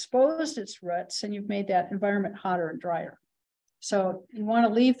you've exposed its roots and you've made that environment hotter and drier. So you want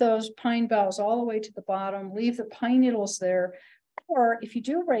to leave those pine boughs all the way to the bottom, leave the pine needles there. Or if you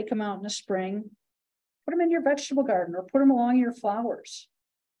do rake them out in the spring, put them in your vegetable garden or put them along your flowers.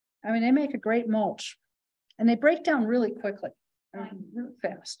 I mean, they make a great mulch and they break down really quickly. I mean, really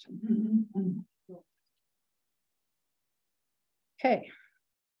fast. Okay.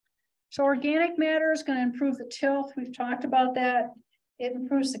 So organic matter is going to improve the tilth. We've talked about that. It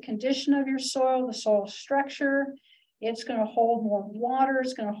improves the condition of your soil, the soil structure. It's going to hold more water.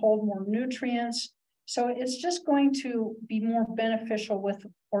 It's going to hold more nutrients. So it's just going to be more beneficial with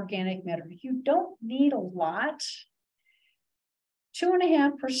organic matter. You don't need a lot.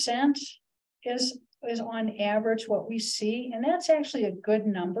 2.5% is on average what we see, and that's actually a good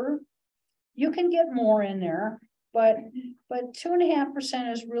number. You can get more in there, but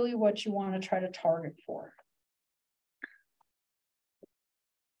 2.5% is really what you want to try to target for.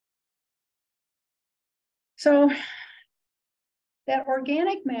 So that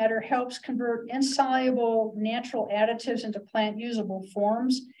organic matter helps convert insoluble natural additives into plant usable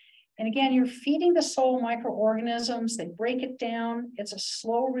forms. And again, you're feeding the soil microorganisms, they break it down, it's a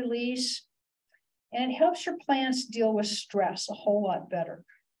slow release, and it helps your plants deal with stress a whole lot better.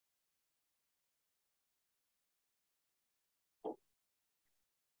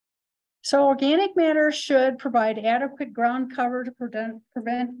 So organic matter should provide adequate ground cover to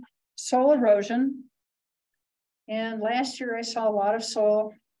prevent soil erosion. And last year I saw a lot of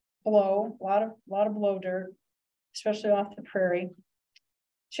soil blow, a lot of blow dirt, especially off the prairie.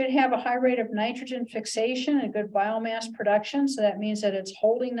 Should have a high rate of nitrogen fixation and good biomass production. So that means that it's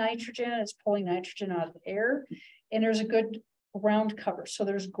holding nitrogen, it's pulling nitrogen out of the air, and there's a good ground cover. So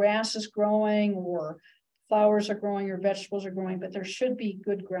there's grasses growing or flowers are growing or vegetables are growing, but there should be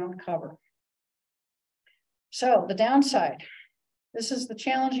good ground cover. So the downside, this is the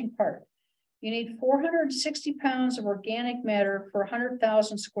challenging part. You need 460 pounds of organic matter for a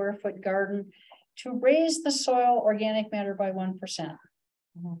 100,000 square foot garden to raise the soil organic matter by 1%.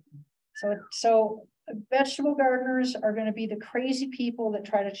 So vegetable gardeners are going to be the crazy people that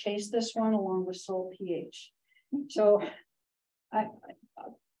try to chase this one along with soil pH. So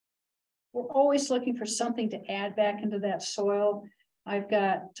we're always looking for something to add back into that soil. I've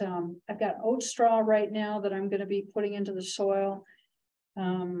got oat straw right now that I'm going to be putting into the soil.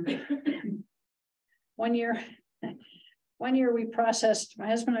 One year my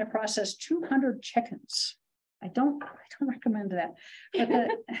husband and I processed 200 chickens. I don't recommend that,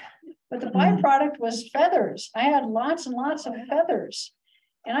 but the byproduct was feathers. I had lots and lots of feathers,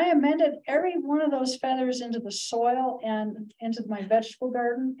 and I amended every one of those feathers into the soil and into my vegetable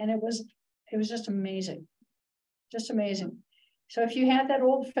garden, and it was just amazing, just amazing. So if you had that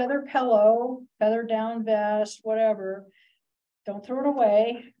old feather pillow, feather down vest, whatever, don't throw it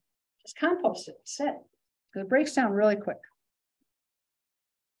away. Just compost it. That's it. It breaks down really quick.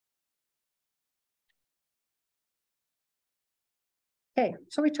 Okay,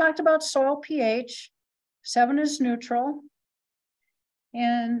 so we talked about soil pH. 7 is neutral.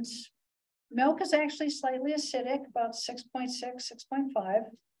 And milk is actually slightly acidic, about 6.6, 6.5.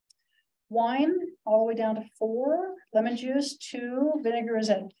 Wine, all the way down to 4. Lemon juice, 2. Vinegar is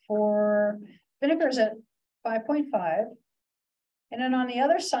at 4. Vinegar is at 5.5. And then on the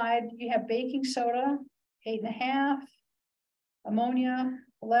other side, you have baking soda, 8.5. Ammonia,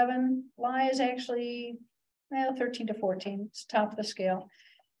 11. Lye is actually 13 to 14. It's top of the scale.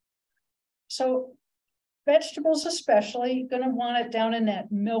 So vegetables especially, going to want it down in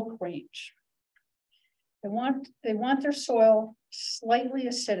that milk range. They want their soil slightly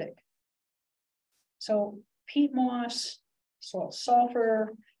acidic. So peat moss, soil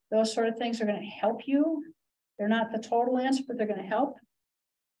sulfur, those sort of things are going to help you. They're not the total answer, but they're going to help.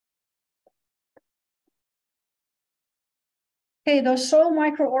 Okay, those soil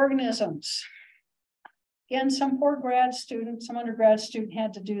microorganisms. Again, some poor grad student, some undergrad student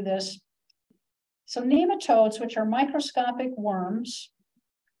had to do this. So nematodes, which are microscopic worms,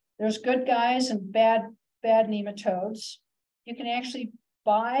 there's good guys and bad nematodes. You can actually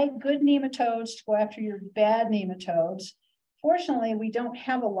buy good nematodes to go after your bad nematodes. Fortunately, we don't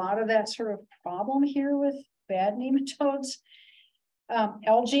have a lot of that sort of problem here with bad nematodes.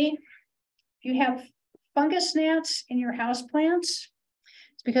 Algae, if you have fungus gnats in your houseplants,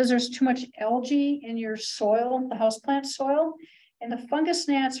 it's because there's too much algae in your soil, the houseplant soil, and the fungus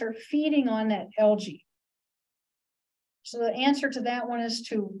gnats are feeding on that algae. So the answer to that one is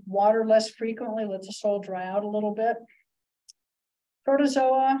to water less frequently, let the soil dry out a little bit.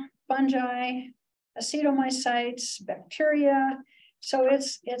 Protozoa, fungi, acetomycetes, bacteria. So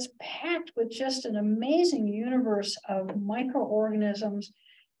it's packed with just an amazing universe of microorganisms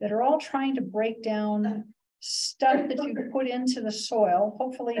that are all trying to break down stuff that you put into the soil,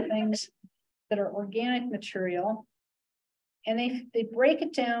 hopefully things that are organic material. And they break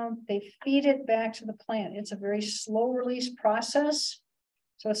it down, they feed it back to the plant. It's a very slow release process.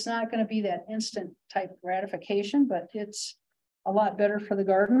 So it's not going to be that instant type gratification, but it's a lot better for the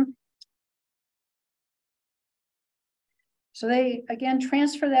garden. So they, again,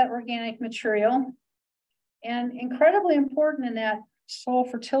 transfer that organic material. And incredibly important in that soil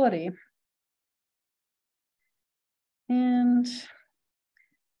fertility. And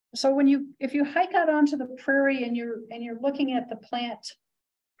so if you hike out onto the prairie and you're looking at the plant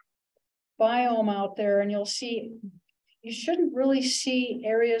biome out there, and you'll see, you shouldn't really see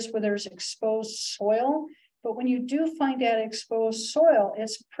areas where there's exposed soil, but when you do find that exposed soil,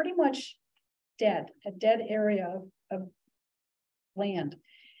 it's pretty much dead, a dead area of land.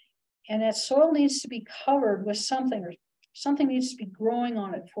 And that soil needs to be covered with something, or something needs to be growing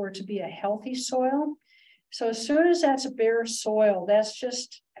on it for it to be a healthy soil. So as soon as that's a bare soil, that's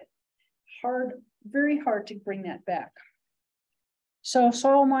just hard, very hard to bring that back. So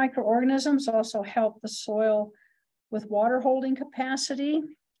soil microorganisms also help the soil with water holding capacity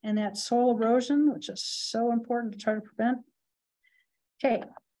and that soil erosion, which is so important to try to prevent. Okay,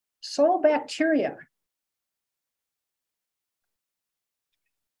 soil bacteria.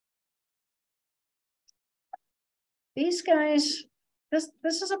 These guys,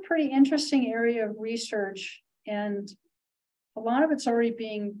 this is a pretty interesting area of research, and a lot of it's already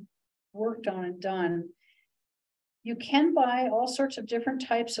being worked on and done. You can buy all sorts of different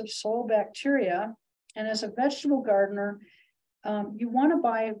types of soil bacteria, and as a vegetable gardener, you want to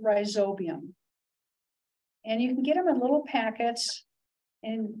buy rhizobium. And you can get them in little packets,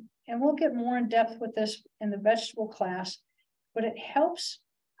 and we'll get more in depth with this in the vegetable class, but it helps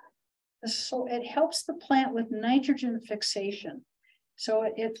the plant with nitrogen fixation. So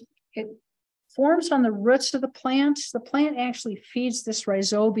it forms on the roots of the plants. The plant actually feeds this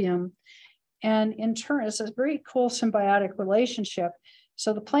rhizobium, and in turn, it's a very cool symbiotic relationship.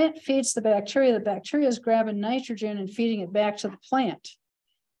 So the plant feeds the bacteria is grabbing nitrogen and feeding it back to the plant.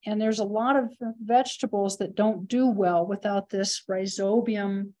 And there's a lot of vegetables that don't do well without this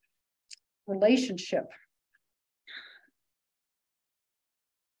rhizobium relationship.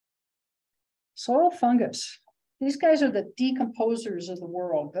 Soil fungus. These guys are the decomposers of the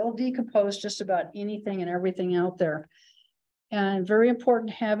world. They'll decompose just about anything and everything out there. And very important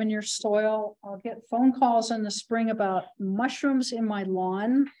to have in your soil. I'll get phone calls in the spring about mushrooms in my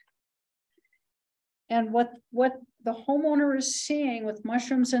lawn. And what the homeowner is seeing with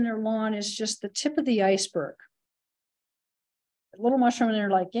mushrooms in their lawn is just the tip of the iceberg. A little mushroom, and they're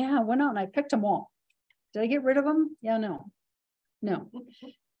like, yeah, I went out and I picked them all. Did I get rid of them? Yeah, no.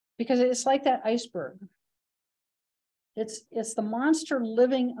 Because it's like that iceberg. It's the monster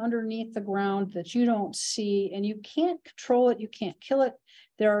living underneath the ground that you don't see, and you can't control it, you can't kill it.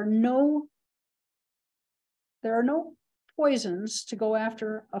 There are no poisons to go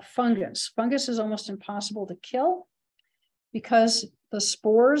after a fungus. Fungus is almost impossible to kill because the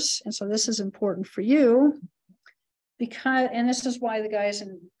spores, and so this is important for you, because, and this is why the guys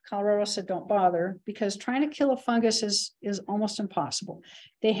in Colorado said don't bother, because trying to kill a fungus is almost impossible.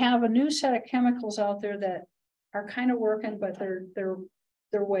 They have a new set of chemicals out there that are kind of working, but they're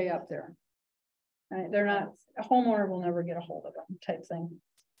way up there. Right? They're not, a homeowner will never get a hold of them type thing.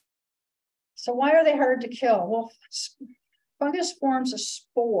 So why are they hard to kill? Well, fungus forms a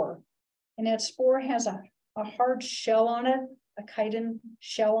spore, and that spore has a hard shell on it, a chitin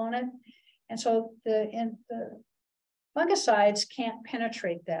shell on it. And so the fungicides can't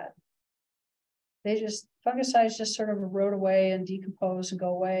penetrate that. Fungicides just sort of erode away and decompose and go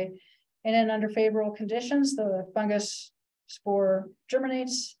away. And then under favorable conditions, the fungus spore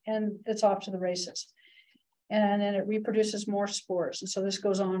germinates and it's off to the races. And then it reproduces more spores. And so this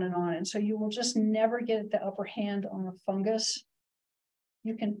goes on. And so you will just never get the upper hand on a fungus.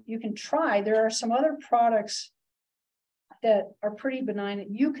 You can try. There are some other products that are pretty benign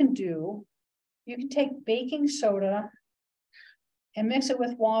that you can do. You can take baking soda and mix it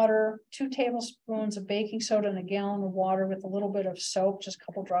with water, 2 tablespoons of baking soda in a gallon of water with a little bit of soap, just a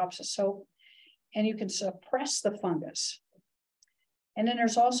couple drops of soap, and you can suppress the fungus. And then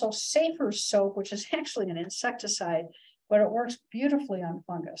there's also safer soap, which is actually an insecticide, but it works beautifully on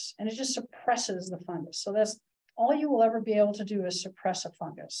fungus and it just suppresses the fungus. So that's all you will ever be able to do is suppress a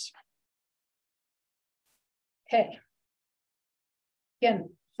fungus. Okay. Again,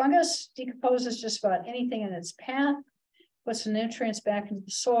 fungus decomposes just about anything in its path, puts the nutrients back into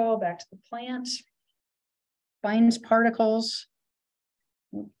the soil, back to the plant, binds particles.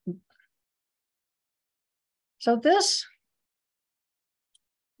 So these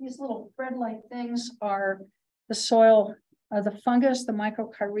little thread-like things are the soil, the fungus, the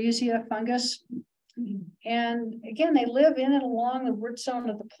Mycorrhizae fungus. And again, they live in and along the root zone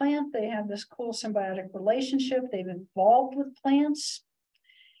of the plant. They have this cool symbiotic relationship. They've evolved with plants.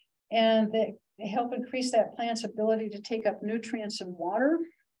 And they help increase that plant's ability to take up nutrients and water.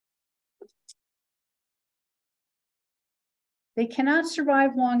 They cannot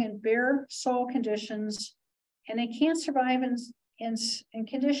survive long in bare soil conditions, and they can't survive in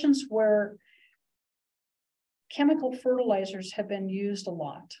conditions where chemical fertilizers have been used a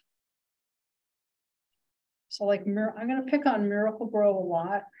lot. So like, I'm going to pick on Miracle-Gro a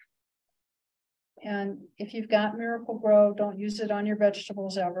lot. And if you've got Miracle-Gro, don't use it on your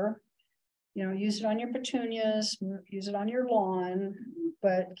vegetables ever. You know, use it on your petunias, use it on your lawn,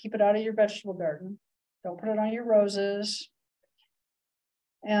 but keep it out of your vegetable garden. Don't put it on your roses.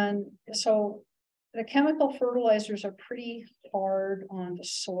 And so the chemical fertilizers are pretty hard on the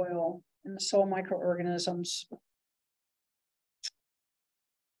soil and the soil microorganisms.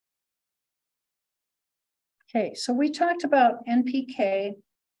 Okay, so we talked about NPK,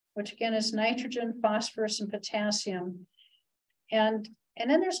 which again is nitrogen, phosphorus, and potassium. And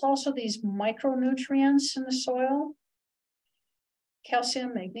then there's also these micronutrients in the soil: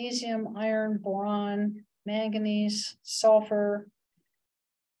 calcium, magnesium, iron, boron, manganese, sulfur.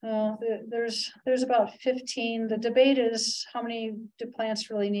 There's about 15. The debate is how many do plants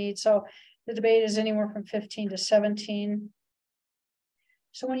really need? So the debate is anywhere from 15 to 17.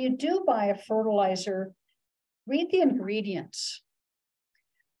 So when you do buy a fertilizer, read the ingredients.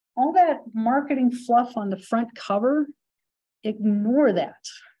 All that marketing fluff on the front cover, ignore that.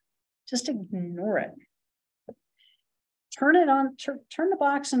 Just ignore it. Turn it on, turn the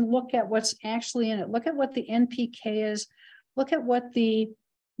box and look at what's actually in it. Look at what the NPK is. Look at what the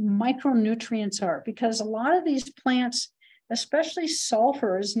micronutrients are, because a lot of these plants, especially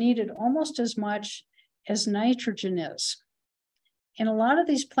sulfur, is needed almost as much as nitrogen is. And a lot of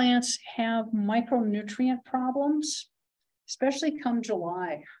these plants have micronutrient problems, especially come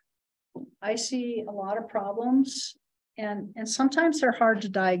July. I see a lot of problems, and sometimes they're hard to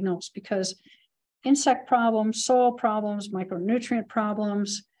diagnose because insect problems, soil problems, micronutrient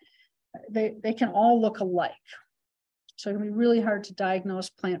problems, they can all look alike. So it can be really hard to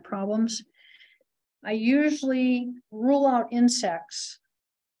diagnose plant problems. I usually rule out insects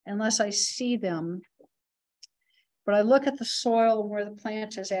unless I see them, but I look at the soil where the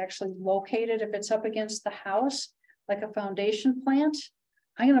plant is actually located. If it's up against the house, like a foundation plant,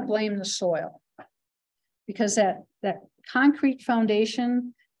 I'm going to blame the soil, because that concrete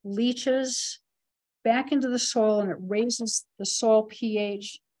foundation leaches back into the soil and it raises the soil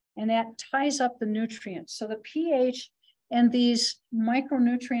pH, and that ties up the nutrients. So the pH and these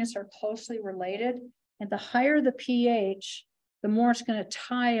micronutrients are closely related, and the higher the pH, the more it's going to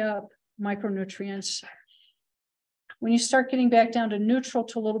tie up micronutrients. When you start getting back down to neutral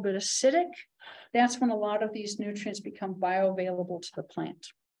to a little bit acidic, that's when a lot of these nutrients become bioavailable to the plant.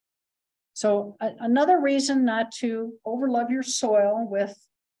 So another reason not to overlove your soil with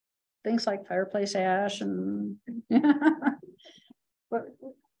things like fireplace ash and but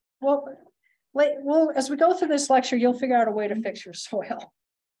well, as we go through this lecture, you'll figure out a way to fix your soil.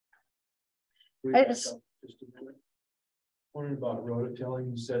 Just a minute. Wondering about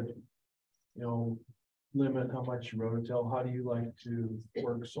rototilling. You said, you know, limit how much you rototill. How do you like to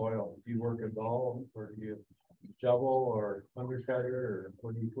work soil? Do you work a doll, or do you shovel or undercutter, or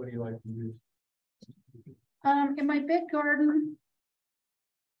what do you like to use? In my big garden,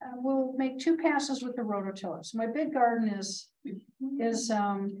 we'll make 2 passes with the rototiller. So my big garden is it's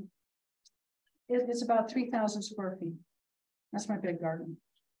about 3,000 square feet. That's my big garden.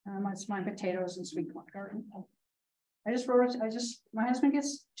 It's my potatoes and sweet corn garden. My husband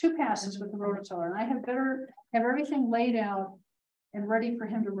gets 2 passes with the rototiller, and I have everything laid out and ready for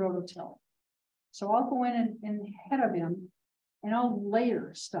him to rototill. So I'll go in and ahead of him, and I'll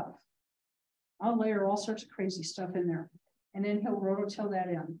layer stuff. I'll layer all sorts of crazy stuff in there, and then he'll rototill that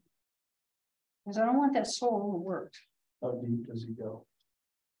in. Because I don't want that soil overworked. How deep does he go?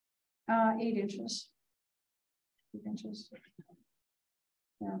 8 inches. 8 inches.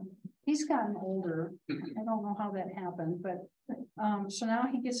 Yeah, he's gotten older. I don't know how that happened, but so now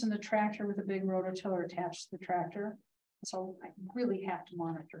he gets in the tractor with a big rototiller attached to the tractor. So I really have to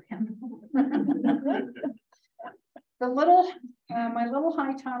monitor him. My little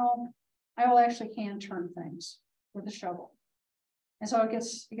high tunnel, I will actually hand turn things with a shovel. And so it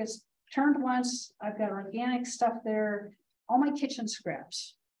gets turned once. I've got organic stuff there. All my kitchen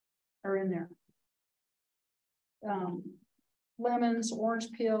scraps are in there. Lemons,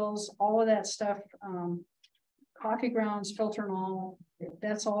 orange peels, all of that stuff, coffee grounds, filter and all,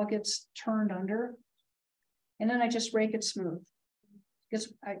 that's all gets turned under. And then I just rake it smooth.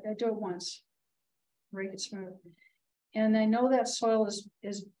 Because I do it once, rake it smooth. And I know that soil is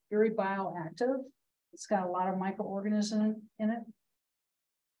very bioactive. It's got a lot of microorganisms in it.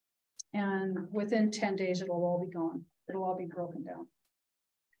 And within 10 days, it'll all be gone. It'll all be broken down.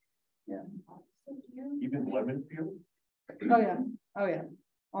 Yeah. Even lemon peel? Oh yeah,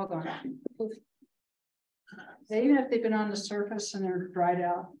 all gone. Poof. Even if they've been on the surface and they're dried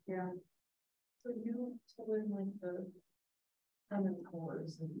out, yeah. So you still in like the lemon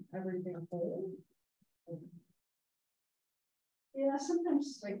cores and everything whole? Yeah,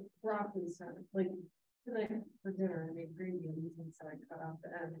 sometimes Like broccoli salad, like today for dinner, I made green beans and so I cut off the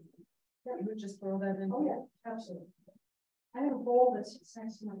end. You would just throw that in? oh yeah, absolutely. I have a bowl that's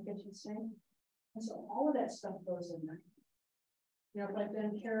next to my kitchen sink. And so all of that stuff goes in there. You know, like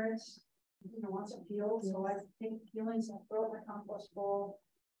then carrots, once it peels, so I take peelings and throw it in my compost bowl.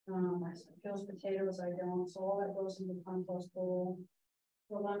 I peels potatoes, I don't, so all that goes in the compost bowl.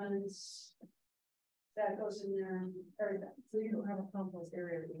 The lemons, that goes in there, everything. So you don't have a compost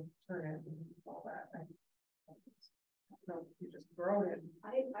area to turn it and all that, right? No, you just throw it in.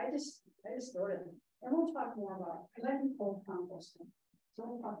 I just throw it in. And we'll talk more about it, because I do cold composting. So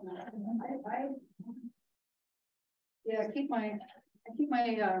we'll talk about it. I keep my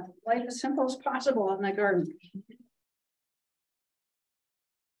life as simple as possible in my garden.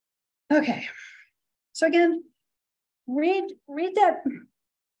 Okay, so again, read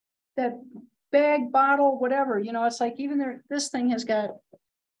that bag, bottle, whatever. It's like even there. This thing has got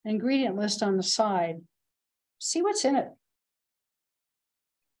an ingredient list on the side. See what's in it.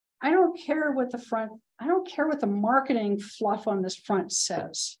 I don't care what the marketing fluff on this front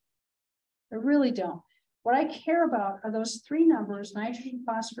says. I really don't. What I care about are those 3 numbers: nitrogen,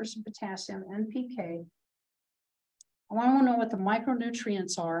 phosphorus, and potassium, NPK. I want to know what the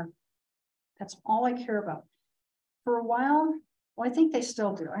micronutrients are. That's all I care about. For a while, well, I think they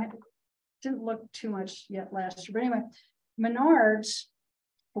still do. I didn't look too much yet last year, but anyway, Menards,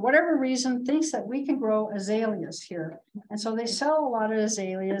 for whatever reason, thinks that we can grow azaleas here. And so they sell a lot of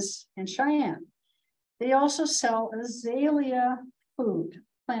azaleas in Cheyenne. They also sell azalea food,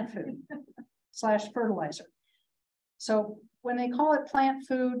 plant food / fertilizer. So when they call it plant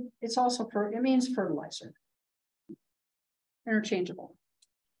food, it means fertilizer. Interchangeable.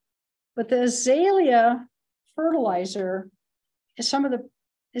 But the azalea fertilizer is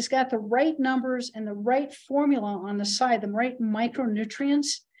it's got the right numbers and the right formula on the side, the right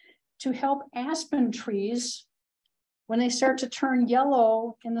micronutrients to help aspen trees when they start to turn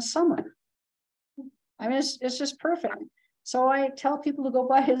yellow in the summer. I mean, it's just perfect. So I tell people to go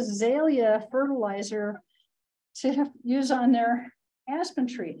buy azalea fertilizer to use on their aspen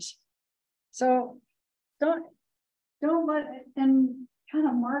trees. So don't let it, and kind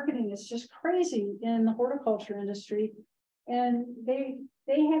of marketing is just crazy in the horticulture industry. And they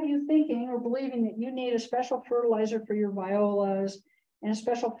have you thinking or believing that you need a special fertilizer for your violas and a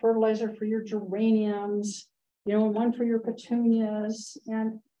special fertilizer for your geraniums, one for your petunias.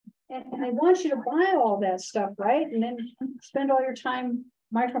 And I want you to buy all that stuff, right? And then spend all your time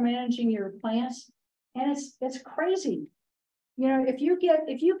micromanaging your plants. And it's crazy. If you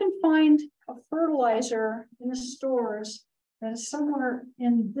can find a fertilizer in the stores that is somewhere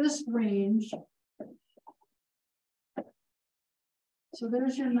in this range. So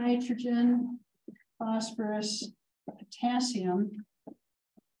there's your nitrogen, phosphorus, potassium.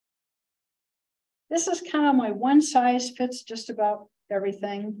 This is kind of my one size fits just about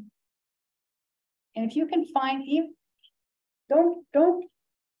everything. And if you can find, even, don't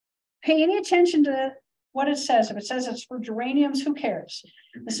pay any attention to what it says. If it says it's for geraniums, who cares?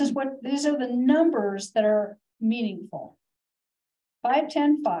 These are the numbers that are meaningful. 5,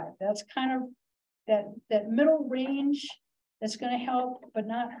 10, 5, that's kind of that middle range that's going to help, but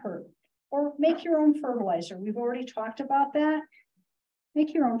not hurt. Or make your own fertilizer. We've already talked about that.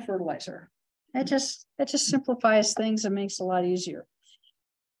 Make your own fertilizer. That just simplifies things and makes it a lot easier.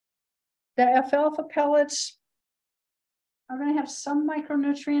 The alfalfa pellets are going to have some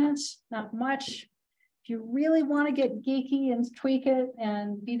micronutrients, not much. If you really want to get geeky and tweak it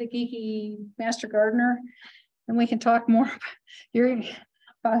and be the geeky master gardener, then we can talk more.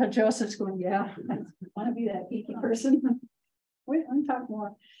 Father Joseph's going, yeah, I want to be that geeky person. We can talk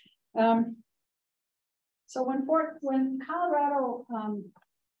more. So when Colorado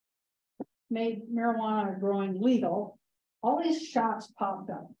made marijuana growing legal, all these shops popped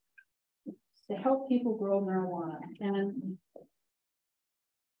up to help people grow marijuana,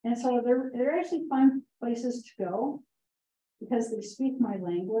 and so they're actually fun places to go because they speak my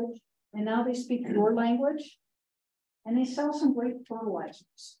language, and now they speak your language, and they sell some great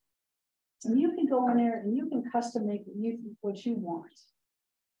fertilizers. And you can go in there and you can custom make what you want.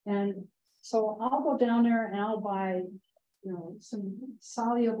 And so I'll go down there and I'll buy, some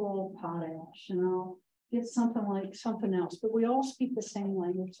soluble potash, and I'll get something else, but we all speak the same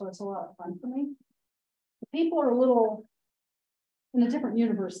language, so it's a lot of fun for me. The people are a little in a different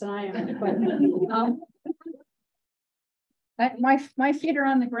universe than I am, but my feet are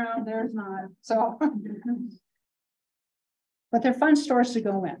on the ground, theirs not. So, but they're fun stores to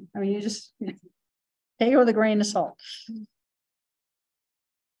go in. I mean, you just take it with a grain of salt.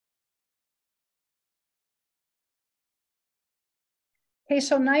 Okay,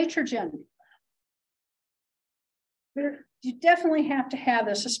 so nitrogen. You definitely have to have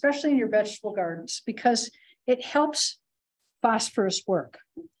this, especially in your vegetable gardens, because it helps phosphorus work.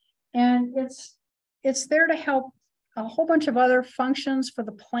 And it's there to help a whole bunch of other functions for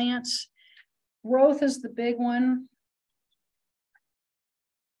the plants. Growth is the big one.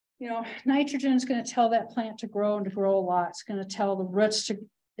 Nitrogen is going to tell that plant to grow and to grow a lot. It's going to tell the roots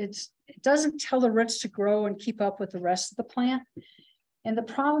it doesn't tell the roots to grow and keep up with the rest of the plant. And the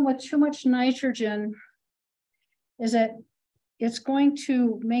problem with too much nitrogen is that it's going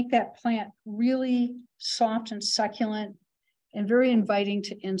to make that plant really soft and succulent and very inviting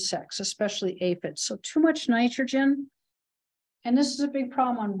to insects, especially aphids. So too much nitrogen, and this is a big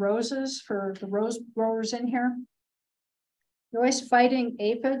problem on roses for the rose growers in here. You're always fighting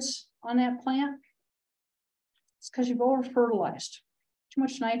aphids on that plant. It's because you've over-fertilized, too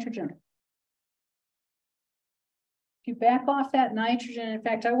much nitrogen. If you back off that nitrogen, in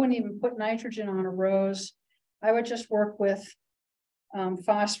fact, I wouldn't even put nitrogen on a rose. I would just work with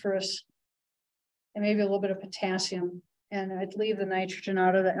phosphorus and maybe a little bit of potassium, and I'd leave the nitrogen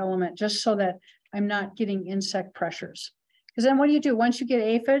out of the element just so that I'm not getting insect pressures. Because then what do you do? Once you get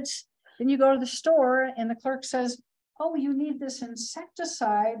aphids, then you go to the store and the clerk says, oh, you need this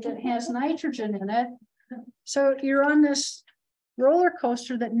insecticide that has nitrogen in it. So you're on this roller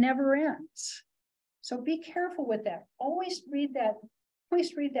coaster that never ends. So be careful with that. Always read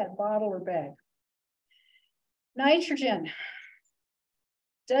that bottle or bag. Nitrogen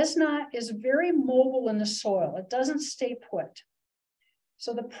is very mobile in the soil. It doesn't stay put.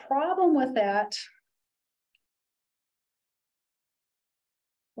 So the problem with that,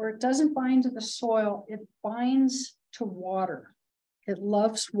 where it doesn't bind to the soil, it binds to water. It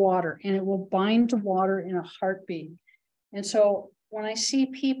loves water, and it will bind to water in a heartbeat. And so when I see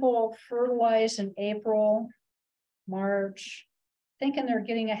people fertilize in April, March, thinking they're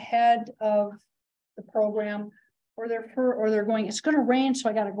getting ahead of the program, or they're going, it's going to rain, so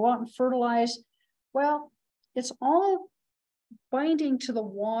I got to go out and fertilize. Well, it's all binding to the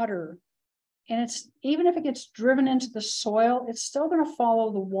water, and even if it gets driven into the soil, it's still going to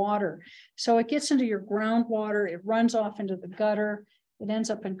follow the water. So it gets into your groundwater, it runs off into the gutter, it ends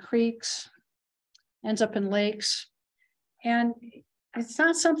up in creeks, ends up in lakes. And it's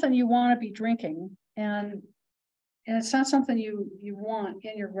not something you want to be drinking, and it's not something you want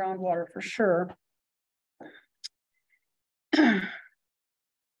in your groundwater for sure.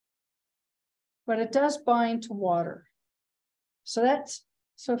 But it does bind to water. So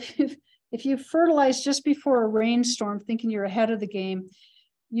if you fertilize just before a rainstorm, thinking you're ahead of the game,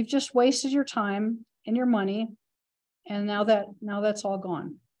 you've just wasted your time and your money, and now that's all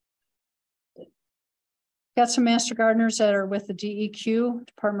gone. Got some master gardeners that are with the DEQ,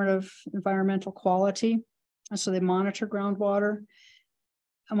 Department of Environmental Quality. And so they monitor groundwater,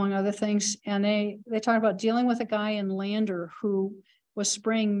 among other things. And they talk about dealing with a guy in Lander who was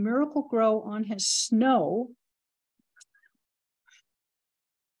spraying Miracle Grow on his snow.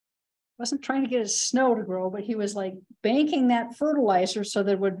 Wasn't trying to get his snow to grow, but he was like banking that fertilizer so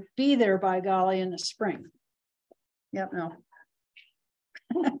that it would be there by golly in the spring. Yep, no.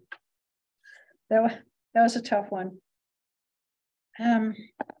 That was a tough one. And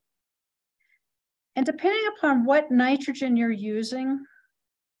depending upon what nitrogen you're using,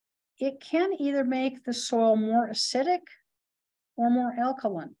 it can either make the soil more acidic or more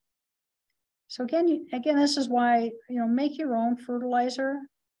alkaline. So again, this is why, make your own fertilizer,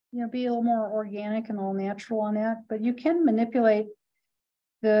 be a little more organic and all natural on that, but you can manipulate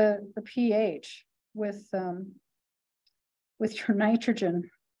the pH with your nitrogen.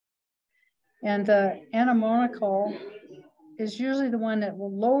 And the ammoniacal is usually the one that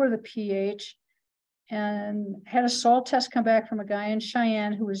will lower the pH, and had a soil test come back from a guy in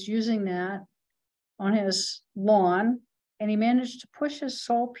Cheyenne who was using that on his lawn, and he managed to push his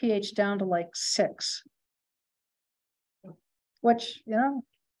soil pH down to like 6, which,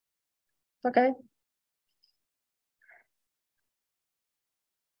 it's okay.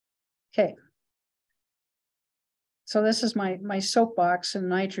 Okay. So this is my soapbox in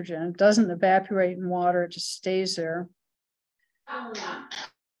nitrogen. It doesn't evaporate in water, it just stays there.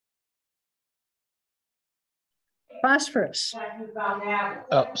 Phosphorus.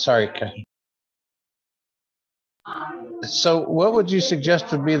 Oh, sorry. So what would you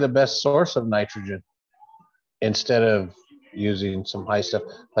suggest would be the best source of nitrogen instead of using some high stuff,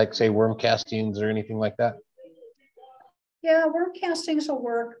 like say worm castings or anything like that? Yeah, worm castings will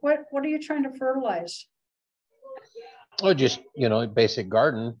work. What are you trying to fertilize? Oh, just, basic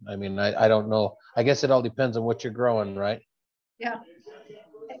garden. I mean, I don't know. I guess it all depends on what you're growing, right? Yeah.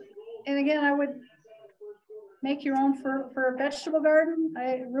 And again, I would make your own for a vegetable garden.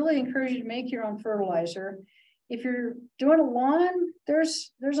 I really encourage you to make your own fertilizer. If you're doing a lawn,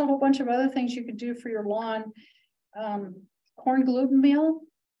 there's a whole bunch of other things you could do for your lawn. Corn gluten meal,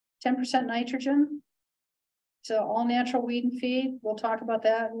 10% nitrogen. It's all natural weed and feed. We'll talk about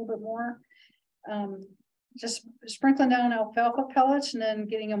that a little bit more. Just sprinkling down alfalfa pellets and then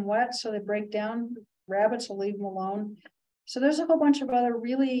getting them wet so they break down. Rabbits will leave them alone. So there's a whole bunch of other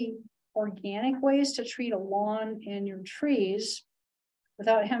really organic ways to treat a lawn and your trees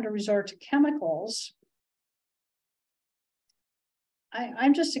without having to resort to chemicals.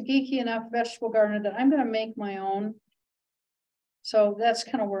 I'm just a geeky enough vegetable gardener that I'm going to make my own. So that's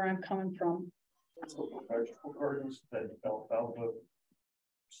kind of where I'm coming from. So vegetable gardens, that alfalfa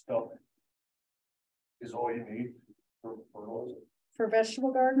stuff is all you need for fertilizer? For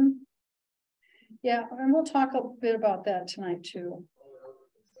vegetable garden? Yeah, and we'll talk a bit about that tonight too.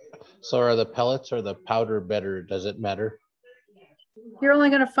 So are the pellets or the powder better? Does it matter? You're only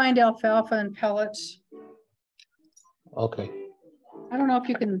going to find alfalfa and pellets. Okay. I don't know if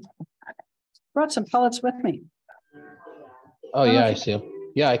you can, brought some pellets with me. Oh yeah, I see them.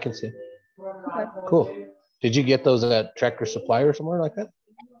 Yeah, I can see them. Okay. Cool. Did you get those at Tractor Supply or somewhere like that?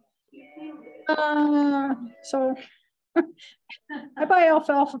 So I buy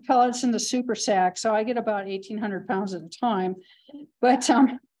alfalfa pellets in the super sack, so I get about 1,800 pounds at a time. But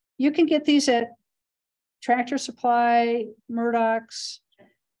you can get these at Tractor Supply, Murdoch's,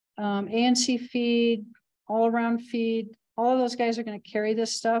 ANC Feed, All Around Feed. All of those guys are going to carry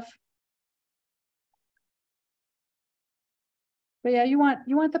this stuff. But yeah, you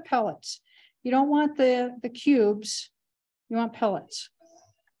want the pellets. You don't want the cubes. You want pellets.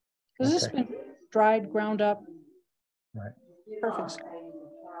 Because this has been dried, ground up. Right. Perfect.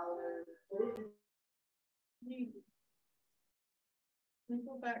 Can we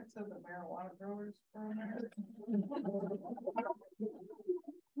go back to the marijuana growers for a minute?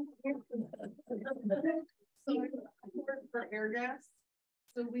 So I work for Air Gas,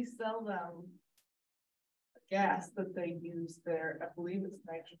 so we sell them gas that they use there. I believe it's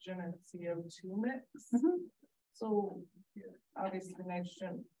nitrogen and CO2 mix. Mm-hmm. So obviously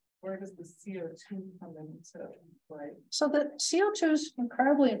nitrogen, where does the CO2 come into play? So the CO2 is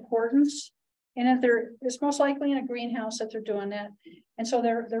incredibly important. And if it's most likely in a greenhouse that they're doing that. And so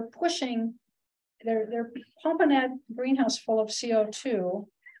they're pushing, they're pumping that greenhouse full of CO2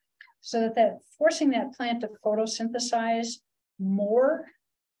 so that forcing that plant to photosynthesize more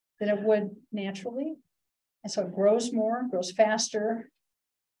than it would naturally. And so it grows more, grows faster.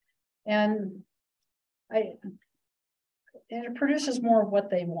 And it produces more of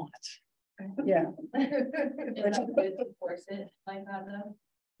what they want. Yeah. Is that good to force it like that though?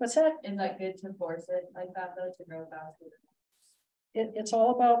 What's that? Is that good to force it like that though to grow faster? It's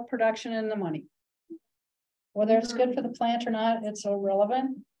all about production and the money. Whether it's good for the plant or not, it's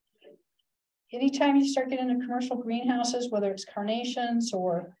irrelevant. anytime you start getting into commercial greenhouses, whether it's carnations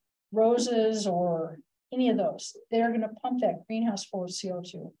or roses or any of those, they're gonna pump that greenhouse full of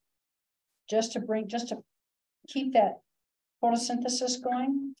CO2. Just to keep that photosynthesis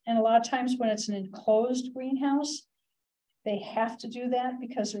going. And a lot of times when it's an enclosed greenhouse, they have to do that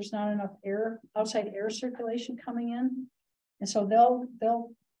because there's not enough air, outside air circulation coming in. And so they'll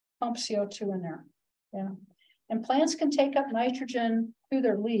pump CO2 in there. Yeah. And plants can take up nitrogen through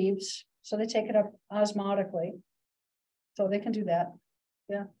their leaves. So they take it up osmotically. So they can do that.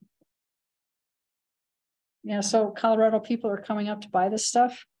 Yeah. Yeah, so Colorado people are coming up to buy this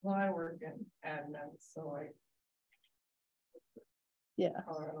stuff. Well, I work in admin, so Yeah.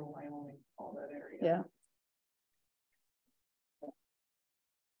 Colorado, Wyoming, all that area. Yeah.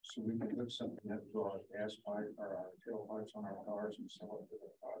 So we can put something into our gas pipe or our tailpipes on our cars and sell it to the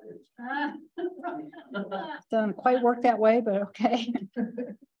audience. Doesn't quite work that way, but okay.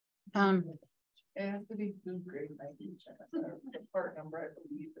 It has to be food grade nitrogen. The part number, I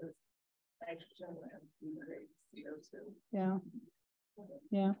believe, is nitrogen and food grade CO2. Yeah.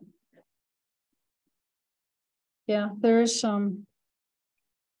 Yeah. Yeah, there is some.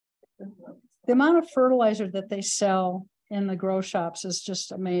 The amount of fertilizer that they sell in the grow shops is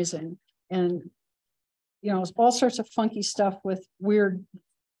just amazing. And, you know, it's all sorts of funky stuff with weird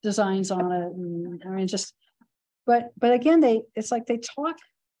designs on it. And I mean, just, but again, it's like they talk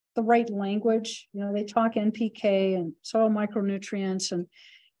the right language, you know, they talk NPK and soil micronutrients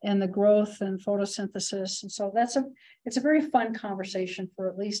and the growth and photosynthesis. And so it's a very fun conversation for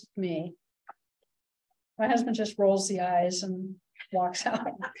at least me. My husband just rolls the eyes and walks out,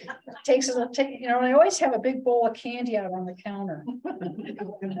 takes it, you know, and I always have a big bowl of candy out on the counter.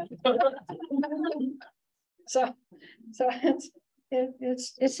 so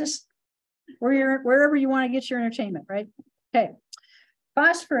it's just wherever you want to get your entertainment, right? Okay,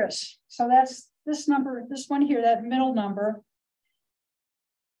 phosphorus. So that's this number, this one here, that middle number.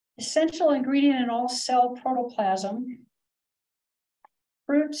 Essential ingredient in all cell protoplasm.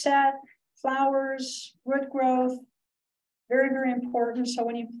 Fruit set, flowers, root growth. Very, very important. So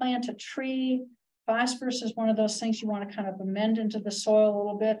when you plant a tree, phosphorus is one of those things you want to kind of amend into the soil a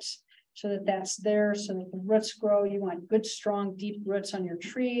little bit so that that's there, so that the roots grow. You want good, strong, deep roots on your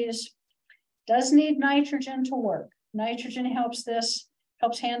trees. Does need nitrogen to work. Nitrogen helps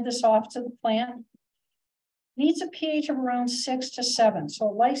hand this off to the plant. Needs a pH of around 6 to 7. So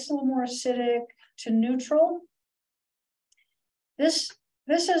it likes a little more acidic to neutral. This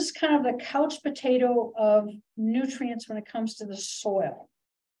is kind of the couch potato of nutrients when it comes to the soil.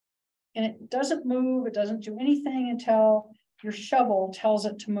 And it doesn't move, it doesn't do anything until your shovel tells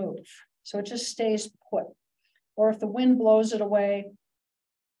it to move. So it just stays put. Or if the wind blows it away,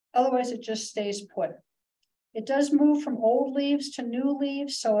 otherwise it just stays put. It does move from old leaves to new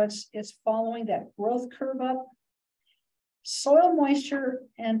leaves, so it's following that growth curve up. Soil moisture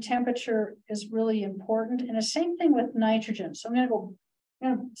and temperature is really important. And the same thing with nitrogen. So I'm going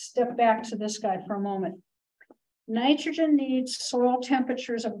to step back to this guy for a moment. Nitrogen needs soil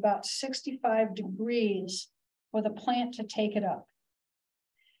temperatures of about 65 degrees for the plant to take it up.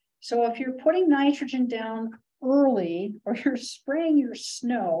 So if you're putting nitrogen down early or you're spraying your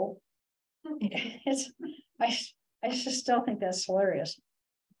snow, I just still think that's hilarious.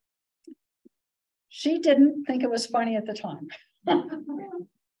 She didn't think it was funny at the time.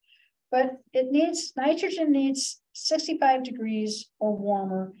 But nitrogen needs 65 degrees or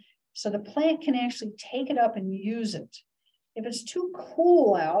warmer so the plant can actually take it up and use it. If it's too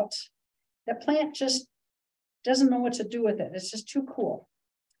cool out, the plant just doesn't know what to do with it. It's just too cool.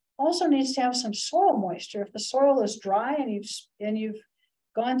 Also needs to have some soil moisture. If the soil is dry and you've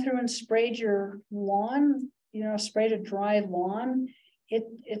gone through and sprayed your lawn, you know, sprayed a dry lawn,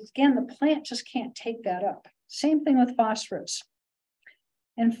 again, the plant just can't take that up. Same thing with phosphorus.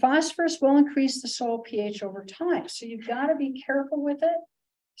 And phosphorus will increase the soil pH over time. So you've got to be careful with it.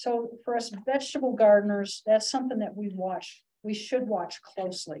 So for us vegetable gardeners, that's something that we should watch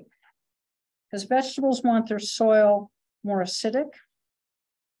closely. Because vegetables want their soil more acidic.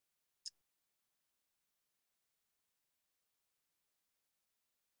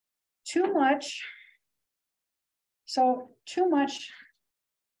 Too much. So too much,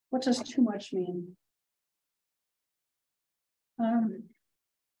 what does too much mean?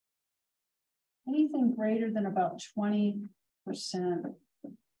 Anything greater than about 20%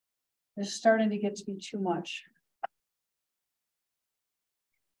 is starting to get to be too much.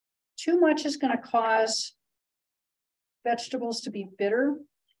 Too much is going to cause vegetables to be bitter.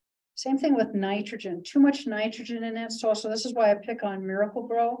 Same thing with nitrogen. Too much nitrogen in that soil. So this is why I pick on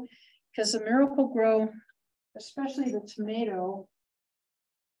Miracle-Gro, because the Miracle-Gro, especially the tomato,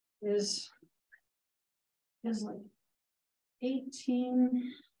 is is like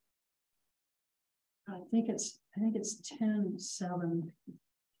 18. I think it's 10.7.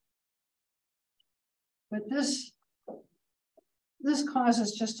 But this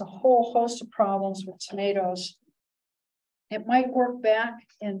causes just a whole host of problems with tomatoes. It might work back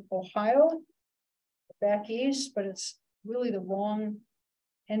in Ohio, back east, but it's really the wrong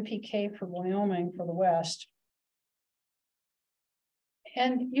NPK for Wyoming for the West.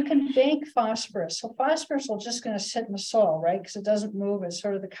 And you can bank phosphorus. So phosphorus will just going to sit in the soil, right? Because it doesn't move. It's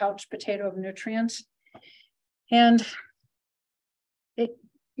sort of the couch potato of nutrients. And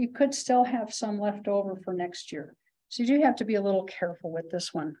you could still have some left over for next year. So you do have to be a little careful with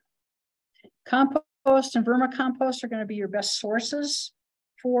this one. Compost and vermicompost are going to be your best sources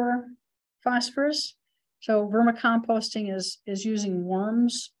for phosphorus. So vermicomposting is using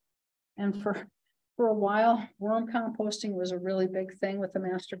worms. And for a while, worm composting was a really big thing with the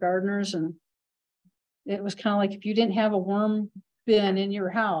master gardeners. And it was kind of like if you didn't have a worm bin in your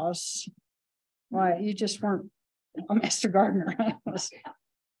house, why, you just weren't a master gardener.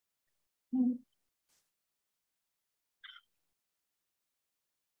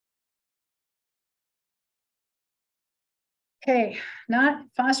 Okay,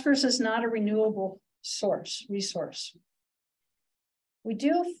 phosphorus is not a renewable resource. We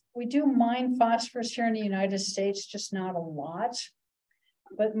do mine phosphorus here in the United States, just not a lot,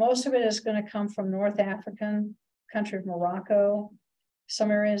 but most of it is going to come from North African country of Morocco,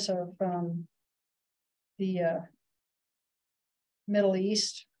 some areas of the Middle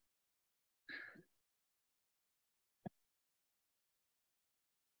East.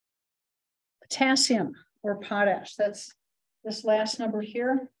 Potassium or potash, that's this last number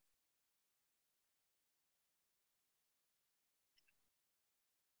here.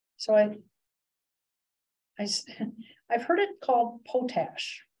 So I've heard it called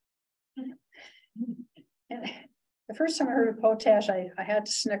potash. And the first time I heard of potash, I had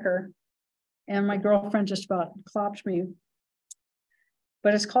to snicker, and my girlfriend just about clopped me.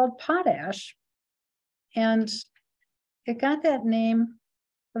 But it's called potash, and it got that name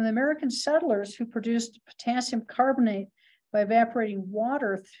from the American settlers who produced potassium carbonate by evaporating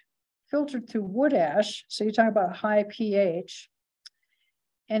water filtered through wood ash. So you're talking about high pH.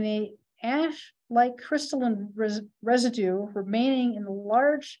 And the ash-like crystalline residue remaining in the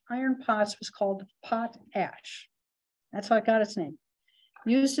large iron pots was called potash. That's how it got its name.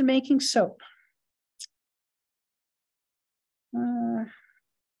 Used in making soap.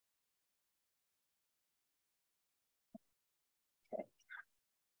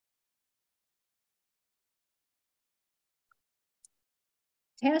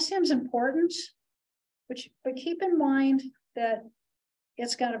 Potassium is important, but keep in mind that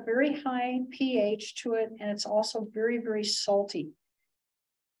it's got a very high pH to it, and it's also very, very salty.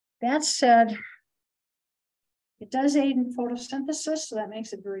 That said, it does aid in photosynthesis, so that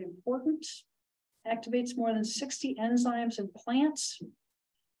makes it very important. Activates more than 60 enzymes in plants,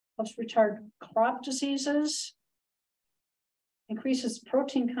 helps retard crop diseases, increases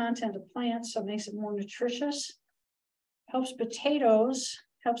protein content of plants, so it makes it more nutritious, helps potatoes,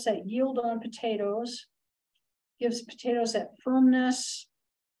 helps that yield on potatoes, gives potatoes that firmness,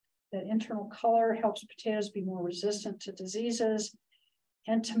 that internal color, helps potatoes be more resistant to diseases.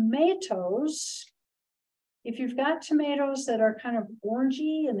 And tomatoes, if you've got tomatoes that are kind of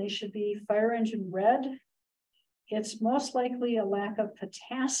orangey and they should be fire engine red, it's most likely a lack of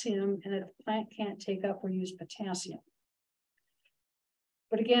potassium, and a plant can't take up or use potassium.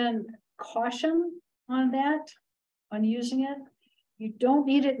 But again, caution on that, on using it. You don't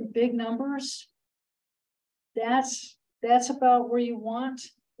need it in big numbers. That's about where you want.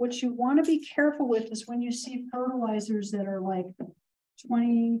 What you want to be careful with is when you see fertilizers that are like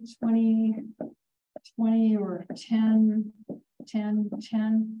 20, 20, 20 or 10, 10,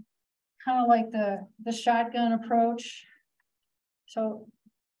 10, kind of like the shotgun approach. So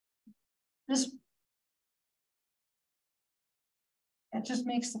it just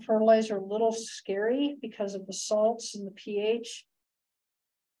makes the fertilizer a little scary because of the salts and the pH.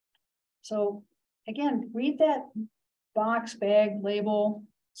 So again, read that box, bag, label,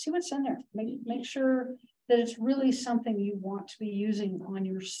 see what's in there. Make sure that it's really something you want to be using on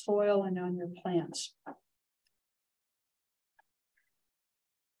your soil and on your plants.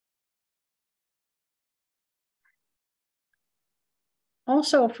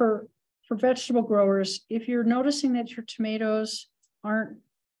 Also for vegetable growers, if you're noticing that your tomatoes aren't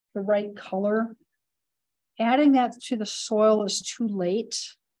the right color, adding that to the soil is too late.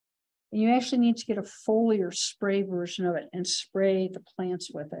 And you actually need to get a foliar spray version of it and spray the plants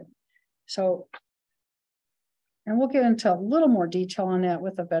with it. So, and we'll get into a little more detail on that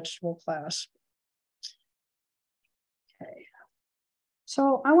with the vegetable class.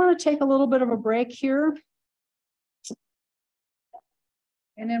 So I want to take a little bit of a break here.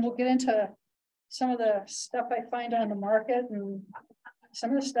 And then we'll get into some of the stuff I find on the market and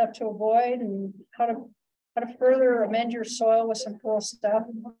some of the stuff to avoid and how to further amend your soil with some cool stuff.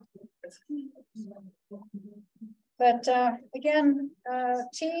 But again,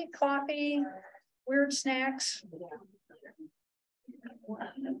 tea, coffee, weird snacks.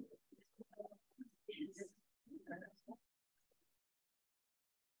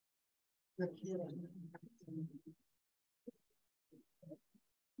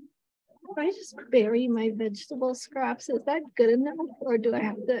 If I just bury my vegetable scraps, is that good enough, or do I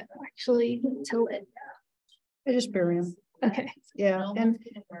have to actually till it? I just bury them. Okay, Yeah, and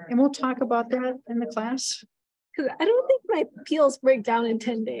we'll talk about that in the class. because I don't think my peels break down in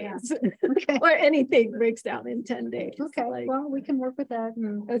 10 days, Okay. or anything breaks down in 10 days. Okay, Like, well, we can work with that.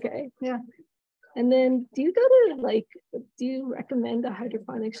 okay. Yeah. And then do you recommend a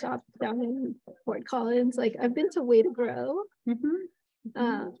hydroponic shop down in Fort Collins? Like, I've been to Way to Grow.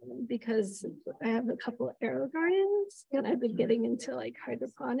 Because I have a couple of aero gardens and I've been getting into like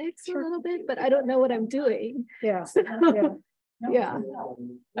hydroponics a little bit, but I don't know what I'm doing. Yeah. So, Yeah.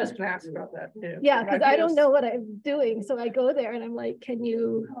 I was gonna ask about that too. yeah, because I don't know what I'm doing. So I go there and I'm like, can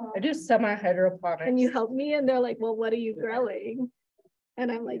you I do semi-hydroponics. can you help me? And they're like, well, what are you growing?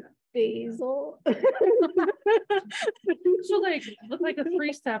 And I'm like, basil. So like, with like a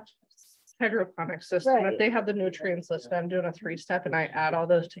 3-step hydroponic system, Right. if they have the nutrients listed, I'm doing a 3-step and I add all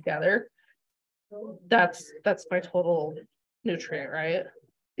those together. That's my total nutrient, right?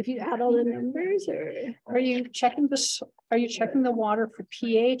 If you add all the numbers, or Are you checking this? Are you checking the water for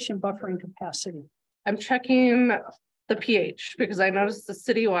pH and buffering capacity? I'm checking the pH because I noticed the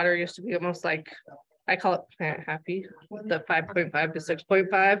city water used to be almost like, I call it plant happy, the 5.5 to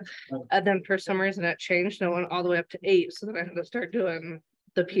 6.5. And then for some reason it changed and it went all the way up to 8. So then I had to start doing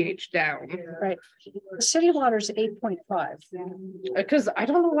the pH down. Right. The city water is 8.5. Because I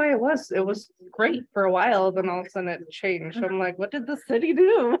don't know why it was great for a while, then all of a sudden it changed. I'm like, what did the city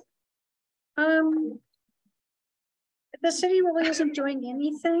do? The city really isn't doing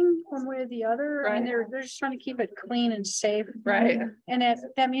anything one way or the other. Right. And they're just trying to keep it clean and safe. Right. And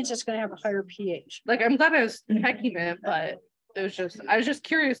that means it's going to have a higher pH. Like, I'm glad I was checking it, but it was just, I was just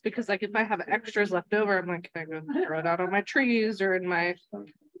curious because like if I have extras left over, I'm like, can I go throw it out on my trees or in my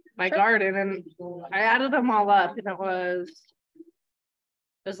garden? And I added them all up and it was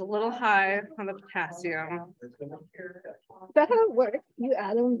a little high on the potassium. is that how it works? You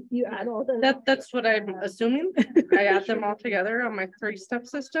add them, you add all the That's what I'm assuming. I add them all together on my 3-step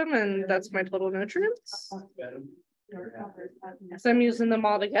system and that's my total nutrients. So I'm using them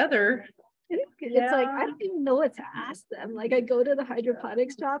all together. It's like I don't even know what to ask them. Like I go to the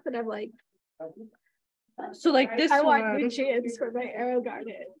hydroponics shop and I'm like, So like this I want one, nutrients for my aero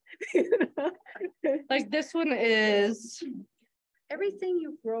garden. like this one is, Everything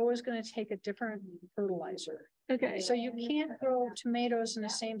you grow is going to take a different fertilizer. Okay, So you can't grow tomatoes in the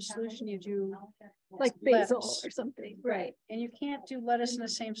same solution you do like basil lettuce. or something, Right. And you can't do lettuce in the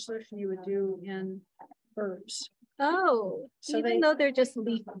same solution you would do in herbs. Oh, So even they- though they're just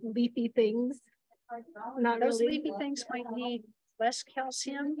leafy things, not Those really. leafy things might need less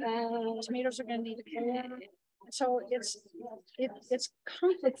calcium. Tomatoes are going to need more. So it's It's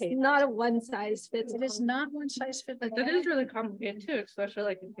complicated. not a one size fits. It is not one size fits like all. that is really complicated too, especially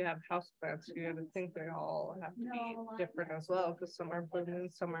like if you have houseplants, you gotta think they all have to be different as well, because some are blooming,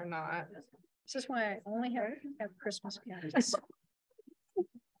 some are not. This is why I only have Christmas candles.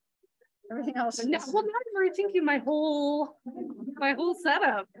 Everything else. No, is- well, now I'm rethinking my whole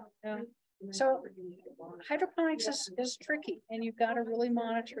setup. Yeah. So hydroponics is tricky and you've got to really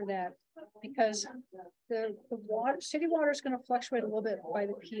monitor that because the water, city water is going to fluctuate a little bit by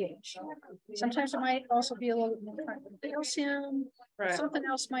the pH. Sometimes it might also be a little calcium. Right. Something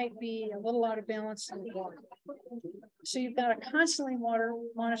else might be a little out of balance in the water. So you've got to constantly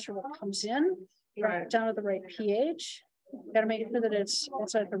monitor what comes in, drop Right. it down to the right pH. Got to make sure that it's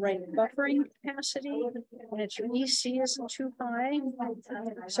at the right buffering capacity and its your EC isn't too high.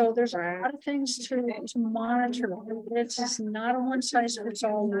 So there's a lot of things to monitor. It's just not a one size fits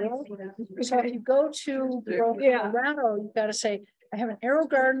all world. So if you go to Colorado, you've got to say, I have an aero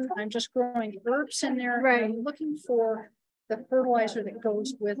garden. I'm just growing herbs in there. Right. I'm looking for the fertilizer that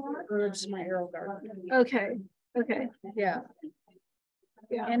goes with the herbs in my aero garden. Okay, okay, Yeah.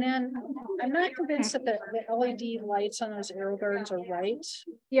 yeah. And then I'm not convinced that the LED lights on those aero gardens are right.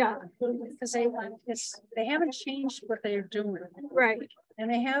 Yeah, Because they haven't changed what they're doing. right. And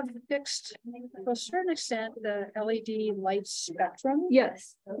they have fixed, to a certain extent, the LED light spectrum.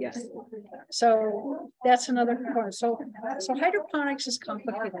 Yes, yes. So that's another component. So hydroponics is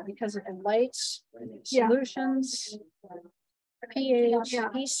complicated because of the lights, Yeah. solutions, pH, Yeah.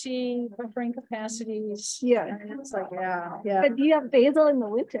 EC, buffering capacities. Yeah. And it's like, yeah. But do you have basil in the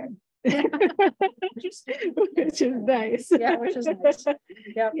winter? Which is nice. Yeah, which is nice.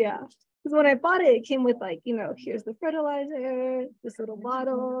 Yep. Yeah. Because when I bought it, it came with like, you know, here's the fertilizer, this little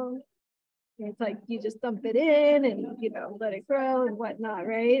bottle. And it's like you just dump it in and, you know, let it grow and whatnot,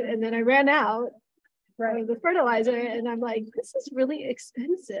 right? And then I ran out of the fertilizer and I'm like, this is really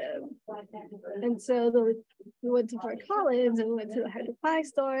expensive. And so we went to Fort Collins and we went to the hydroponic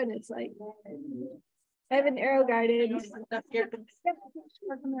store and it's like, I have an arrow garden.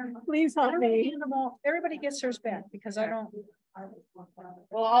 Please help me. Everybody gets theirs back because I don't.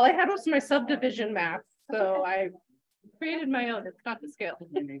 Well, all I had was my subdivision map, so I created my own. It's not the scale.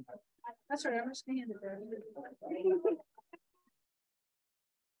 That's right. I'm just gonna hand it there.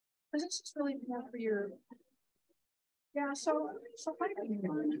 Because this is really more for your. Yeah. So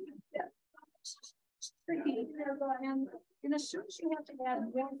yeah. Tricky. And as soon as you have to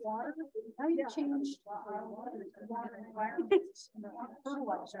add more water, now you change water environments,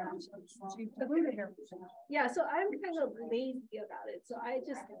 fertilizer. So you dilute it here. Yeah, so I'm kind of lazy about it. So I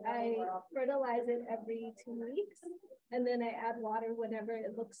fertilize it every 2 weeks and then I add water whenever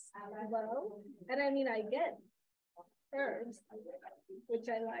it looks low. And I mean, I get herbs, which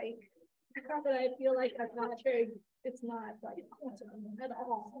I like, but I feel like I'm not very, it's not like awesome at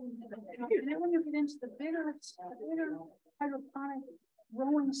all. And then when you get into the bigger hydroponic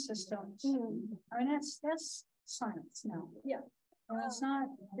growing systems, I mean, that's science now. Yeah. And it's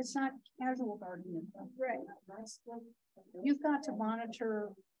not casual gardening. Right. You've got to monitor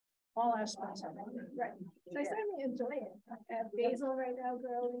all aspects of it. Right. So I certainly enjoy it. I have basil right now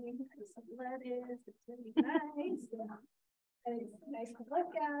growing, some lettuce, it's really nice. And it's nice to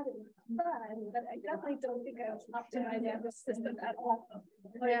look at and fun, but I definitely don't think I was optimizing the system at all.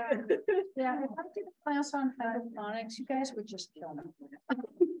 Yeah. Yeah. If I did a class on hydroponics, you guys would just kill me.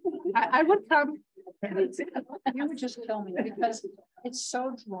 I would come. You would just kill me because it's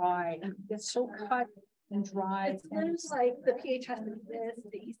so dry. It's so cut and dry. It's like the pH has to be this,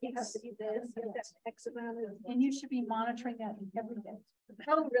 the EC has to be this, and that's X amount of. And you should be monitoring that every day.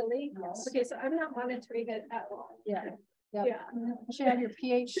 Oh, really? Yes. Okay, so I'm not monitoring it at all. Yeah. Yep. Yeah. You should have your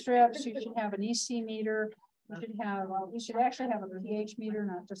pH strips. You should have an EC meter. You should actually have a pH meter,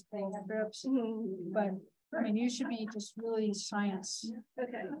 not just pH strips. But I mean, you should be just really science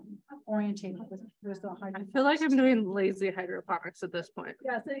oriented with the hydroponics. I feel like I'm doing lazy hydroponics at this point.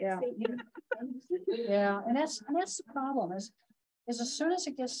 Yeah. So Yeah. Yeah, and that's the problem is as soon as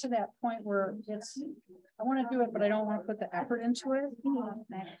it gets to that point where I want to do it, but I don't want to put the effort into it.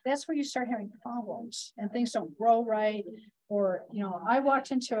 That's where you start having problems and things don't grow right. Or, you know, I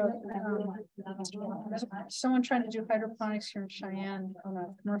walked into someone trying to do hydroponics here in Cheyenne on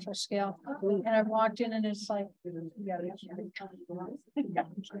a commercial scale. And I walked in and it's like,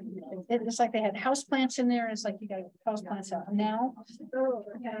 it's like they had house plants in there. And it's like, you got to house plants out now.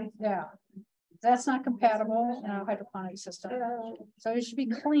 Yeah. That's not compatible in a hydroponic system. So it should be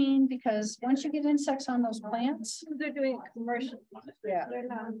clean because once you get insects on those plants, they're doing commercial. Yeah. They're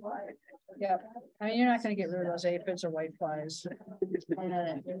not. Yeah. I mean, you're not going to get rid of those aphids or whiteflies.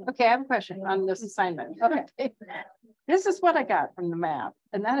 Okay, I have a question on this assignment. Okay. This is what I got from the map,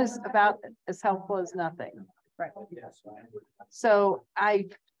 and that is about as helpful as nothing. Right. So I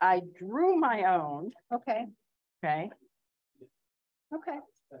drew my own. Okay. Okay. Okay.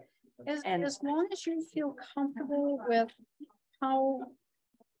 As long as you feel comfortable with how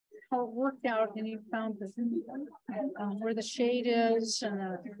it worked out and you found the, where the shade is and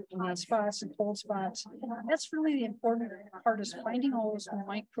the spots and cold spots, that's really the important part is finding all those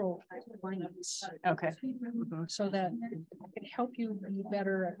micro lines. Okay. So that it can help you be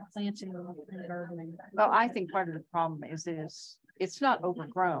better at planting and gardening. Well, I think part of the problem is it's not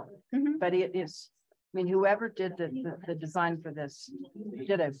overgrown, but it is. I mean, whoever did the design for this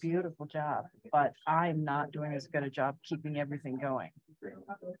did a beautiful job, but I'm not doing as good a job keeping everything going.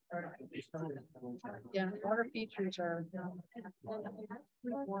 Yeah, water features are.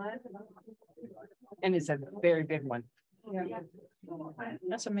 And it's a very big one. Yeah.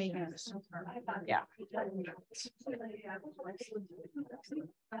 That's amazing. Yeah.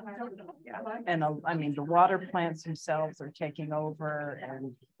 And I mean, the water plants themselves are taking over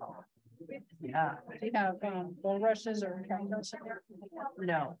and yeah. Do you have bulrushes or cattails?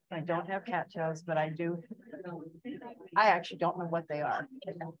 No, I don't have cattails, but I do. I actually don't know what they are.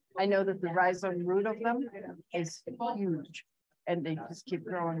 I know that the rhizome root of them is huge. and they just keep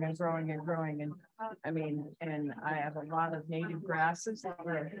growing and growing and growing. And I mean, and I have a lot of native grasses that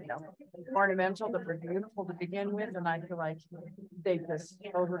were, you know, ornamental, that were beautiful to begin with. And I feel like they've just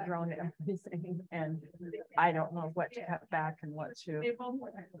overgrown everything. And I don't know what to cut back and what to.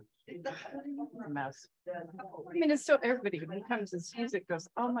 It's a mess. I mean, it's so everybody who comes and sees it goes,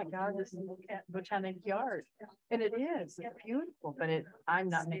 oh my God, this is a botanic yard. And it is, it's beautiful, but I'm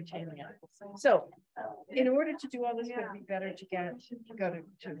not maintaining it. So in order to do all this, it would be better to go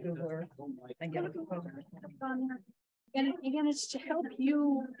to Google Earth and get a proposal. And again, it's to help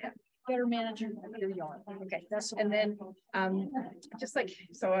you better manage your yard. Okay, and then just like,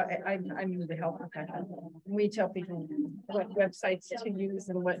 so I'm the health professional. We tell people what websites to use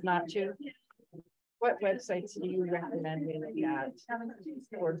and what not to. What websites do you recommend we look at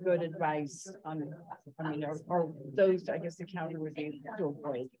for good advice on, I mean, or those, I guess the counter would be to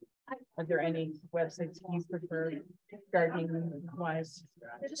avoid? Are there any websites you prefer gardening wise?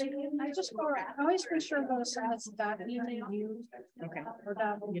 I always make sure go to science.edu. Okay. Or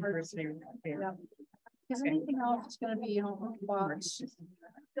that University. yeah. Because anything else is going to be on the box.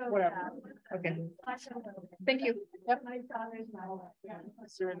 Whatever. Okay. Thank you. Yep.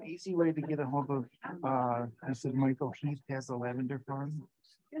 Is there an easy way to get a hold of, Mr. Michael Heath has a lavender farm?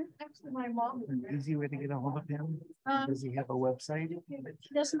 Actually, my mom. An easy way to get a hold of him? Does he have a website?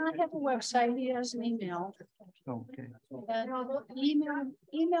 He does not have a website. He has an email. Okay. And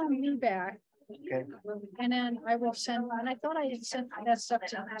email me back. Okay. And then I will send, and I thought I had sent that stuff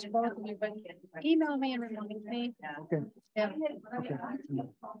to both of you, but email me and remind me. Okay. Yeah. Okay.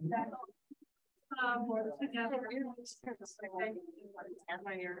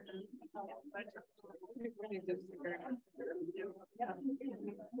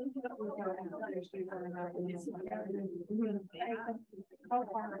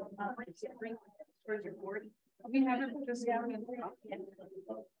 We haven't just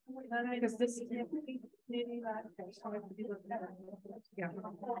because this is yeah.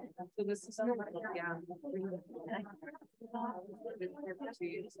 So this is yeah.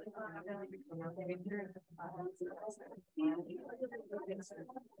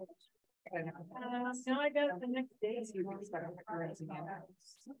 Now I got the next day.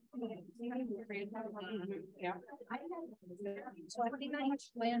 Yeah. So I think I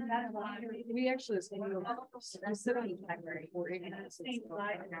much land that we actually specifically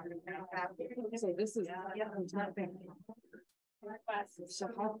so this is nothing. So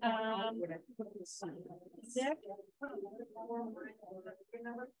how would I put this on?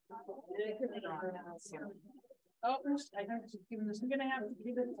 Oh, I have to give this. I'm gonna have to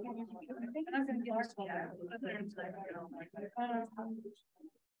give it. I think I'm gonna give this one. I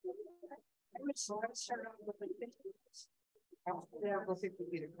would start off with the yeah, we'll see if we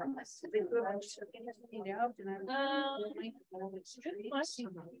get across.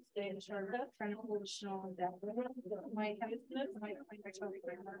 Trying to hold snow that might have in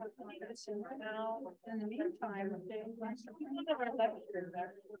the meantime,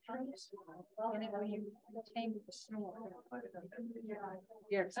 when you tame the snow.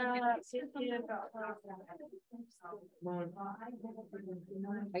 Yeah.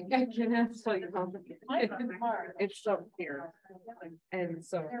 I cannot tell you how it's so here. And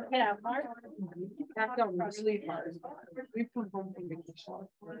so yeah, that's really hard. We put home from vacation.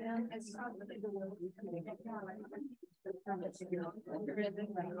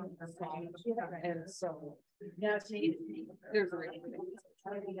 And so yeah, there's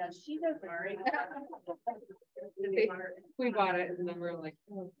she does already. We bought it and then we're like,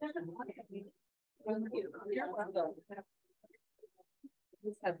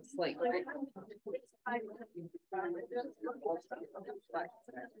 this has a slate, right?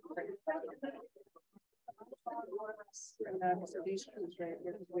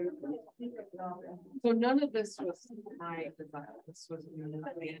 So none of this was my design. This was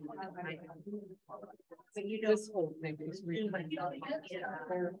this whole thing was really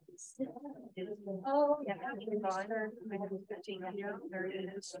oh yeah,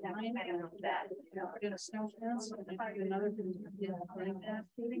 in a snow fence, another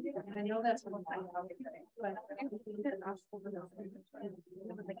I know that's one thing, but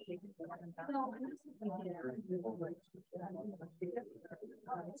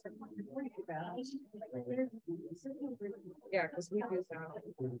yeah, because we do that.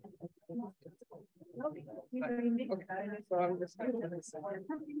 Okay, so I'm just going to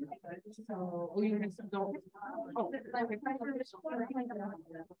so we don't. Oh,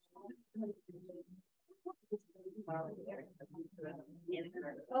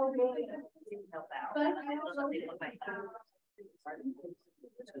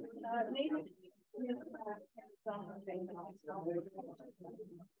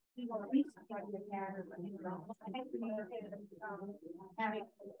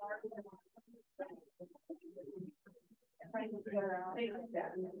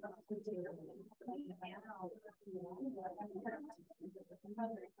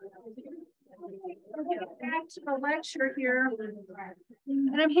 Back to the lecture here,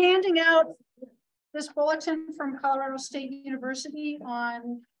 and I'm handing out this bulletin from Colorado State University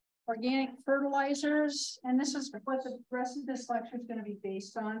on organic fertilizers, and this is what the rest of this lecture is going to be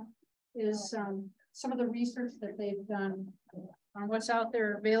based on, is some of the research that they've done on what's out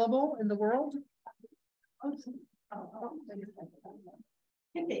there available in the world.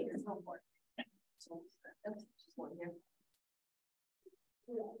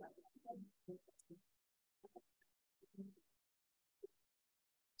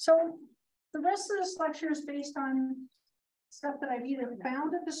 So the rest of this lecture is based on stuff that I've either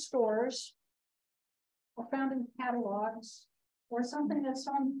found at the stores or found in catalogs, or something that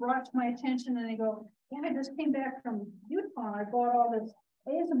someone brought to my attention and they go, yeah, I just came back from Utah. I bought all this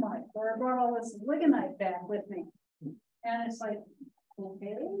azomite, or I brought all this ligonite back with me. And it's like,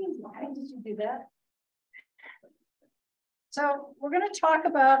 okay, why did you do that? So we're going to talk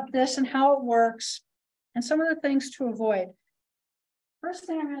about this and how it works and some of the things to avoid. First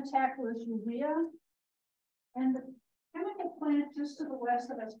thing I'm going to tackle is urea. And the chemical plant just to the west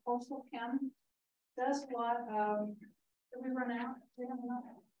of us, Coastal Chem, does what? Did we run out? Do we have enough?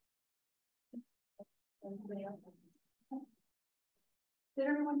 Did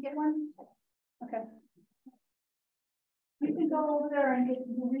everyone get one? Okay. You can go over there and get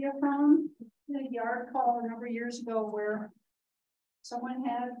urea from a yard call a number of years ago where someone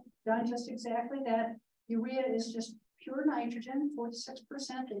had done just exactly that. Urea is just pure nitrogen, 46%.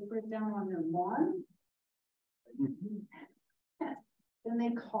 They put it down on their lawn. Then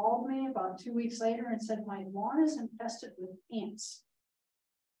they called me about 2 weeks later and said, my lawn is infested with ants.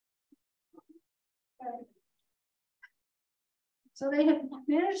 Okay. So they had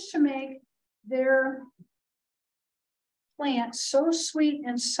managed to make their plant so sweet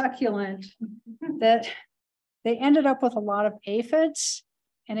and succulent that they ended up with a lot of aphids,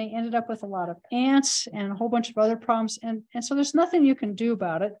 and they ended up with a lot of ants and a whole bunch of other problems. And so there's nothing you can do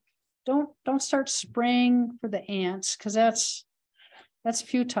about it. Don't start spraying for the ants, because that's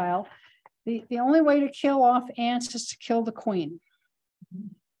futile. The only way to kill off ants is to kill the queen.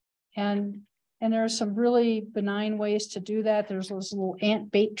 And there are some really benign ways to do that. There's those little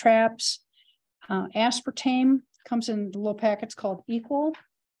ant bait traps. Aspartame comes in little packets called Equal.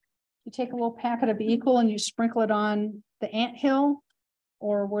 You take a little packet of Equal and you sprinkle it on the ant hill,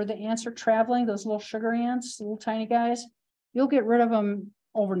 or where the ants are traveling, those little sugar ants, little tiny guys. You'll get rid of them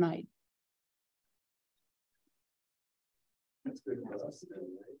overnight. That's good for us.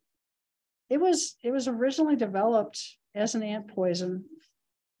 It was originally developed as an ant poison.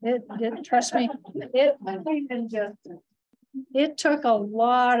 It trust me, it took a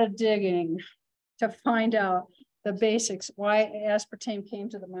lot of digging to find out the basics, why aspartame came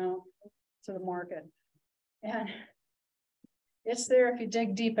to the market. And it's there if you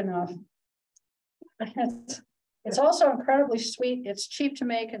dig deep enough. It's also incredibly sweet. It's cheap to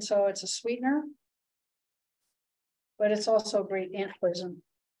make, and so it's a sweetener. But it's also a great ant poison.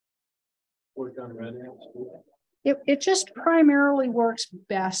 Work on red ants. It just primarily works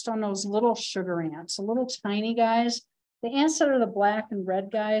best on those little sugar ants, the little tiny guys. The ants that are the black and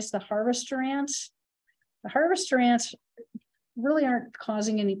red guys, the harvester ants. The harvester ants really aren't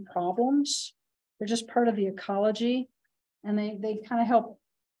causing any problems. They're just part of the ecology, and they kind of help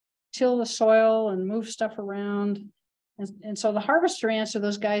till the soil and move stuff around. And so the harvester ants are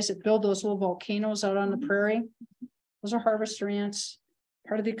those guys that build those little volcanoes out on the prairie. Those are harvester ants,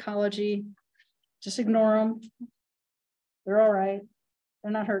 part of the ecology. Just ignore them. They're all right.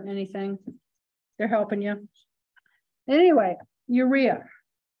 They're not hurting anything. They're helping you. Anyway, urea.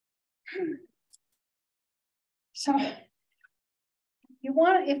 So you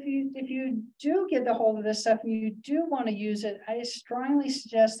want, if you do get the hold of this stuff and you do want to use it, I strongly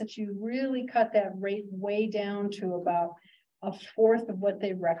suggest that you really cut that rate way down to about 1/4 of what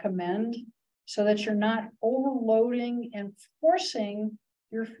they recommend, so that you're not overloading and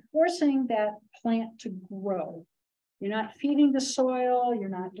you're forcing that plant to grow. You're not feeding the soil, you're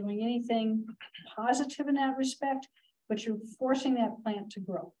not doing anything positive in that respect, but you're forcing that plant to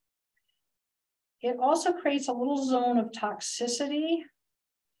grow. It also creates a little zone of toxicity.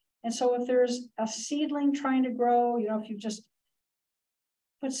 And so if there's a seedling trying to grow, if you just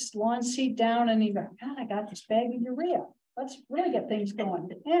put lawn seed down and you go, God, I got this bag of urea. Let's really get things going.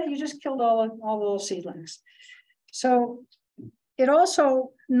 Yeah, you just killed all those seedlings. So it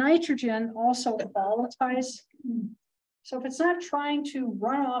also, nitrogen also volatilizes So if it's not trying to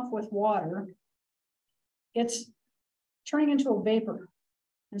run off with water, it's turning into a vapor.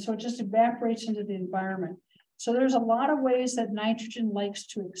 And so it just evaporates into the environment. So there's a lot of ways that nitrogen likes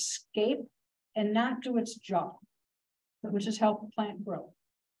to escape and not do its job, which is help the plant grow.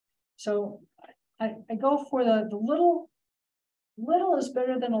 So I go for the little is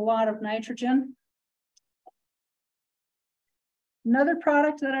better than a lot of nitrogen. Another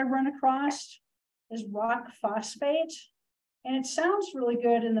product that I run across is rock phosphate. And it sounds really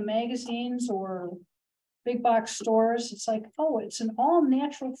good in the magazines or big box stores. It's like, oh, it's an all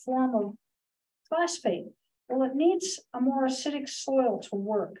natural form of phosphate. Well, it needs a more acidic soil to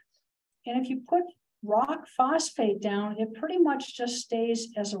work. And if you put rock phosphate down, it pretty much just stays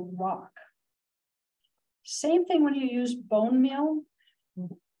as a rock. Same thing when you use bone meal.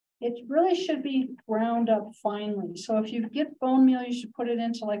 It really should be ground up finely. So if you get bone meal, you should put it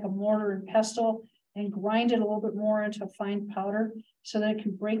into like a mortar and pestle and grind it a little bit more into a fine powder so that it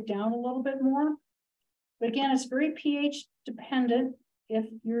can break down a little bit more. But again, it's very pH dependent. If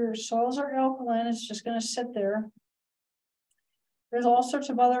your soils are alkaline, it's just going to sit there. There's all sorts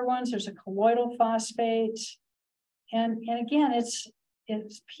of other ones. There's a colloidal phosphate. And again, it's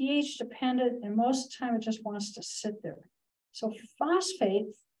pH dependent, and most of the time it just wants to sit there. So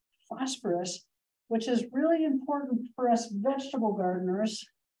phosphorus, which is really important for us vegetable gardeners,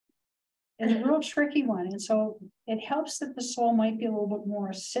 is a real tricky one. And so it helps that the soil might be a little bit more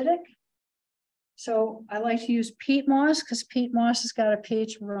acidic. So I like to use peat moss because peat moss has got a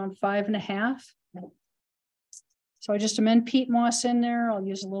pH of around 5.5. So I just amend peat moss in there. I'll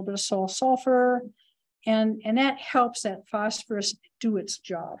use a little bit of soil sulfur, and that helps that phosphorus do its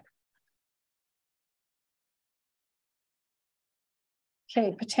job.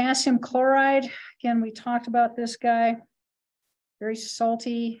 Okay, potassium chloride. Again, we talked about this guy. Very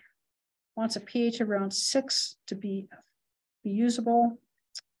salty. Wants a pH of around 6 to be usable.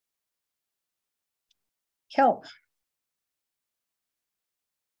 Kelp.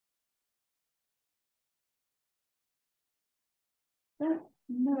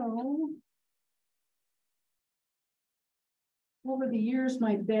 No. Over the years,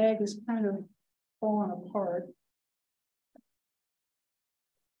 my bag has kind of fallen apart.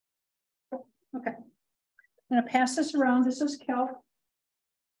 Okay. I'm going to pass this around. This is kelp.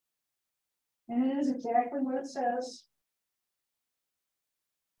 And it is exactly what it says.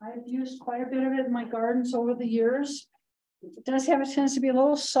 I've used quite a bit of it in my gardens over the years. It does have a tendency to be a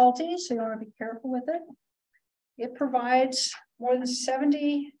little salty, so you want to be careful with it. It provides more than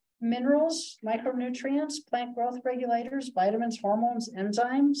 70 minerals, micronutrients, plant growth regulators, vitamins, hormones,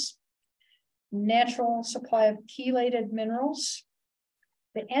 enzymes, natural supply of chelated minerals.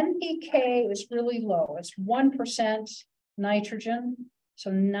 The NPK is really low. It's 1% nitrogen. So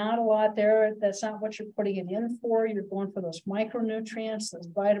not a lot there. That's not what you're putting it in for. You're going for those micronutrients, those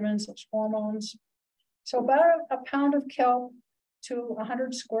vitamins, those hormones. So about a pound of kelp to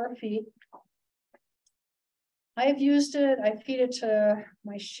 100 square feet. I've used it. I feed it to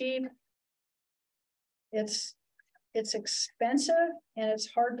my sheep. It's expensive and it's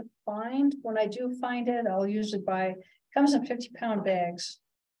hard to find. When I do find it, I'll usually buy, it comes in 50-pound bags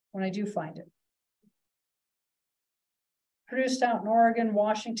when I do find it. Produced out in Oregon,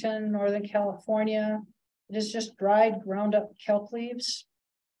 Washington, Northern California. It is just dried, ground up kelp leaves.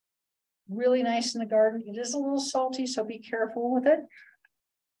 Really nice in the garden. It is a little salty, so be careful with it.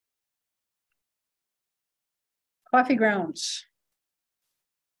 Coffee grounds.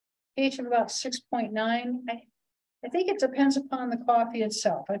 pH of about 6.9. I think it depends upon the coffee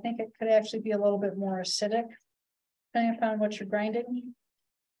itself. I think it could actually be a little bit more acidic, depending upon what you're grinding.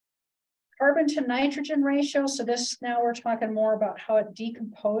 Carbon to nitrogen ratio. So this, now we're talking more about how it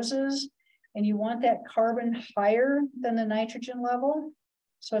decomposes, and you want that carbon higher than the nitrogen level.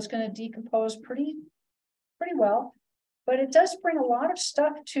 So it's going to decompose pretty well, but it does bring a lot of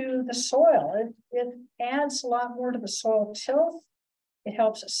stuff to the soil. It adds a lot more to the soil tilth. It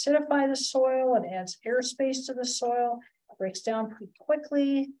helps acidify the soil. It adds airspace to the soil. It breaks down pretty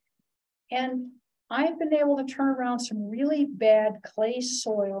quickly. And I've been able to turn around some really bad clay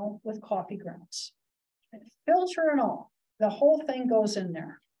soil with coffee grounds. And filter and all, the whole thing goes in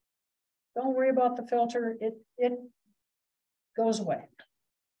there. Don't worry about the filter. It goes away.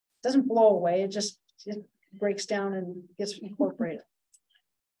 It doesn't blow away. It breaks down and gets incorporated.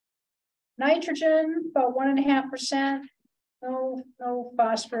 Nitrogen, about 1.5%. No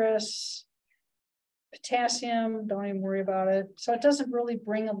phosphorus. Potassium, don't even worry about it. So it doesn't really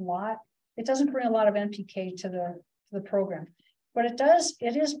bring a lot. It doesn't bring a lot of NPK to the program, but it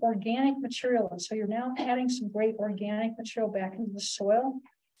is organic material. And so you're now adding some great organic material back into the soil.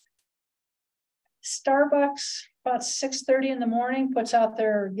 Starbucks, about 6:30 in the morning, puts out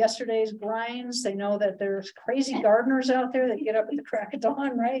their yesterday's grinds. They know that there's crazy gardeners out there that get up at the crack of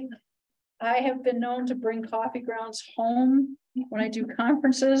dawn, right? I have been known to bring coffee grounds home when I do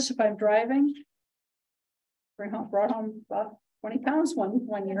conferences, if I'm driving. Brought home about 20 pounds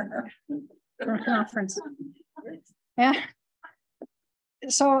one year for a conference. Yeah.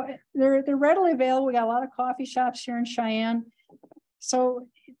 So they're readily available. We got a lot of coffee shops here in Cheyenne. So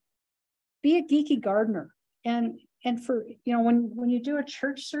be a geeky gardener. And for, you know, when you do a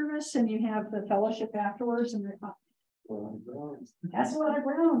church service and you have the fellowship afterwards and that's a lot of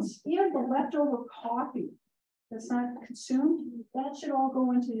grounds. Even the leftover coffee that's not consumed, that should all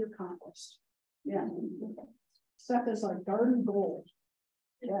go into your compost. Yeah. Stuff is like garden gold.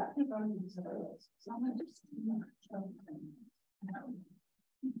 Yeah.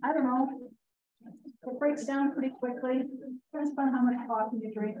 I don't know. It breaks down pretty quickly. Depends on how much coffee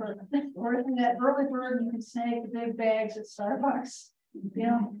you drink, or that early bird, you can snag the big bags at Starbucks. You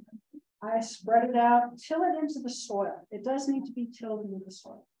know, I spread it out, till it into the soil. It does need to be tilled into the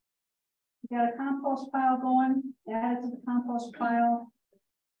soil. You got a compost pile going, add it to the compost pile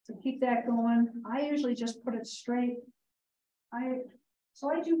to keep that going. I usually just put it straight. So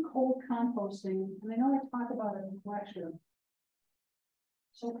I do cold composting, and I know I talk about it in the lecture.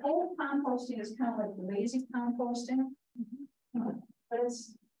 So cold composting is kind of like lazy composting, but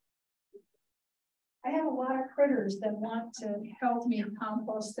I have a lot of critters that want to help me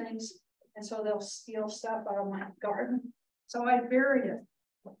compost things, and so they'll steal stuff out of my garden. So I buried it.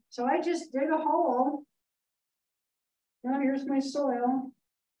 So I just dig a hole. Now here's my soil.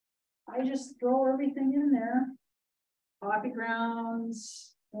 I just throw everything in there. Coffee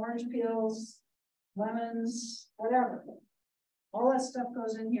grounds, orange peels, lemons, whatever. All that stuff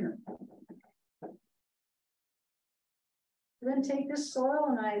goes in here. Then take this soil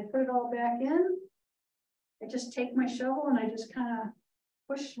and I put it all back in. I just take my shovel and I just kind of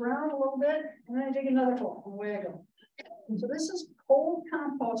push around a little bit, and then I dig another hole, and away I go. So this is cold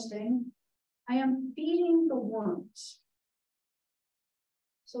composting. I am feeding the worms.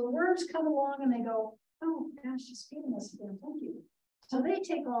 So the worms come along and they go, oh gosh, she's feeding us again, thank you. So they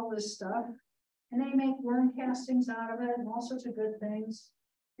take all this stuff and they make worm castings out of it and all sorts of good things.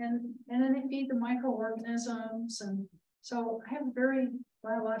 And then they feed the microorganisms. And so I have a very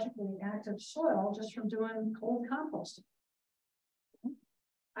biologically active soil just from doing cold composting.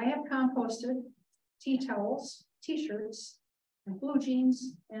 I have composted tea towels, t-shirts, and blue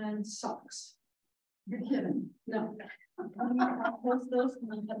jeans, and socks. You're kidding? No. Compost those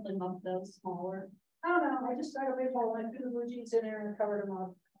and cut them up those smaller. I don't know. I just dug a big hole and I threw the blue jeans in there and covered them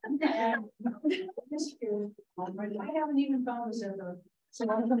up. And this year, I haven't even found a zipper. So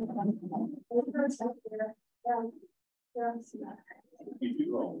one of them birds up there. You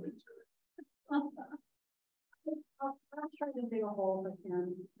do all winter. I'll try to dig a hole if I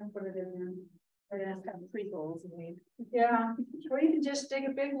can and put it in there. But it has kind of 3 holes in it. Yeah, or you can just dig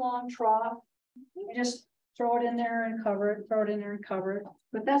a big long trough. You just throw it in there and cover it, throw it in there and cover it.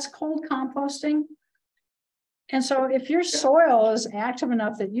 But that's cold composting. And so if your soil is active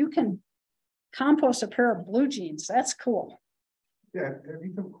enough that you can compost a pair of blue jeans, that's cool. Yeah, have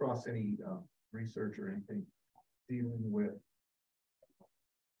you come across any research or anything dealing with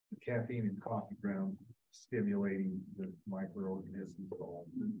the caffeine and coffee grounds stimulating the microorganisms?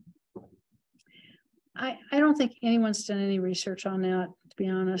 I don't think anyone's done any research on that, to be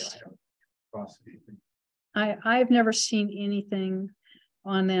honest. I've never seen anything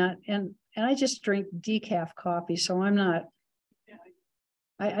on that, and I just drink decaf coffee, so I'm not.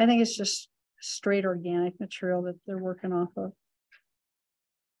 I think it's just straight organic material that they're working off of.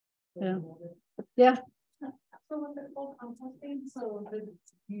 Yeah. Yeah. So with the cold composting, so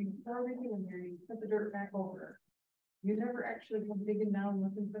you throw everything in there, you put the dirt back over. You never actually go digging down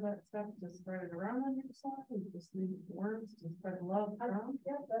looking for that stuff to spread it around on your soil. You just leave the worms to spread love around.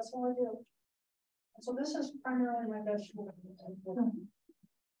 Yeah, that's what I do. So this is primarily my vegetable.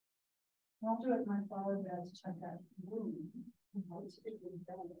 I'll do it in my flower beds. Check that.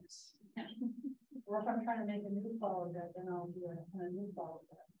 Or if I'm trying to make a new flower bed, then I'll do it in a new flower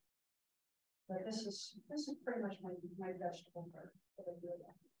bed. But this is pretty much my vegetable garden that I do it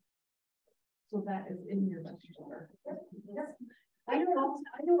in. So that is in your vegetable garden. Yep. I do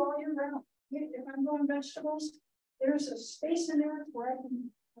all year round. If I'm growing vegetables, there's a space in there where I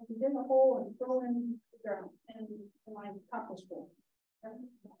can dig a hole and throw in the ground and my compost bowl.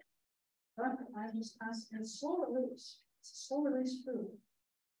 I'm just constantly slow release. It's a slow release food.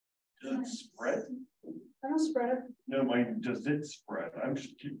 Does it spread? I don't spread it. No, does it spread? I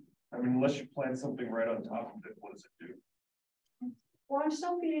mean, unless you plant something right on top of it, what does it do? Well, I'm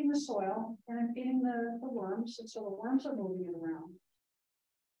still feeding the soil and I'm feeding the worms, and so the worms are moving it around.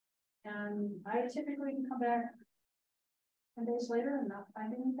 And I typically can come back 10 days later and not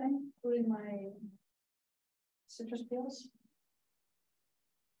find anything, including my citrus peels.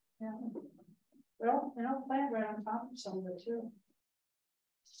 Yeah. Well, and I'll plant right on top of some of it too.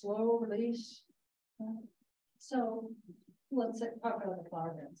 Slow release. Yeah. So let's say, talk about the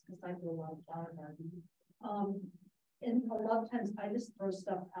flower beds, because I do a lot of flower gardening. And a lot of times I just throw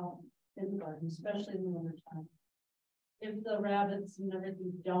stuff out in the garden, especially in the winter time. If the rabbits and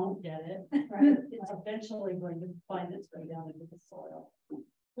everything don't get it, right, it's eventually going to find its way down into the soil.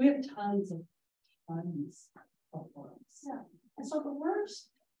 We have tons of worms. Yeah. And so the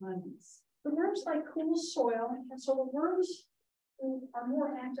worms like cool soil, and so the worms are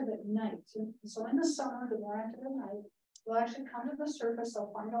more active at night. So in the summer, they're more active at night. They'll actually come to the surface,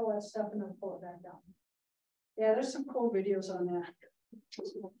 they'll find all that stuff, and they'll pull it back down. Yeah, there's some cool videos on that.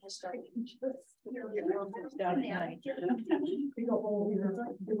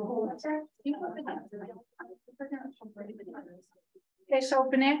 Okay, so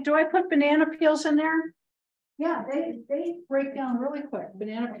banana, do I put banana peels in there? Yeah, they break down really quick,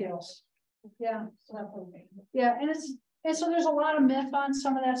 banana peels. Yeah. Yeah, and so there's a lot of myth on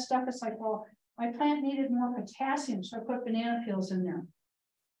some of that stuff. It's like, well, my plant needed more potassium, so I put banana peels in there.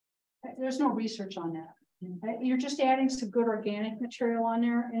 There's no research on that. You're just adding some good organic material on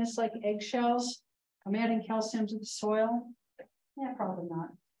there, and it's like eggshells. I'm adding calcium to the soil. Yeah, probably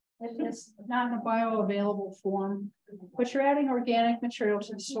not. It's not in a bioavailable form, but you're adding organic material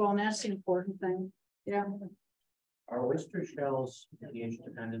to the soil, and that's the important thing. Yeah. Are oyster shells pH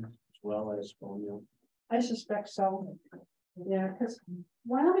dependent as well as colonial? I suspect so. Yeah, because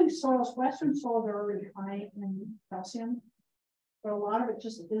Wyoming soils, Western soils are already high in calcium, but a lot of it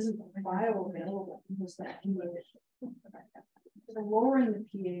just isn't bioavailable because that pH. So lowering the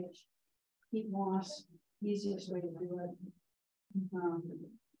pH, peat moss, easiest way to do it.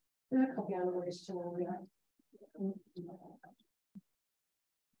 There are a couple other ways to lower that.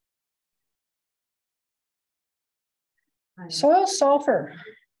 Soil sulfur.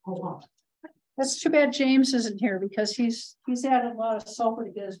 That's too bad James isn't here because he's added a lot of sulfur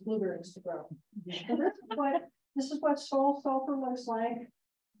to get his blueberries to grow. This is what soil sulfur looks like.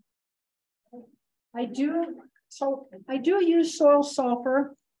 I do use soil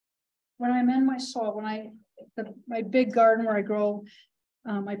sulfur when I'm in my soil, my big garden where I grow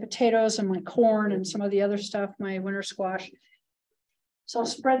my potatoes and my corn and some of the other stuff, my winter squash. So I'll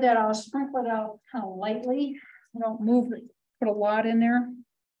spread that out, sprinkle it out kind of lightly. I don't move it, put a lot in there.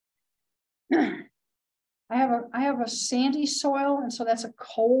 I have a sandy soil, and so that's a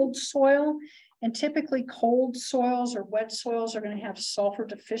cold soil. And typically cold soils or wet soils are going to have sulfur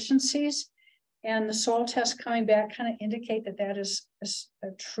deficiencies. And the soil tests coming back kind of indicate that that is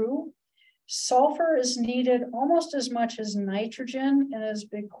true. Sulfur is needed almost as much as nitrogen in as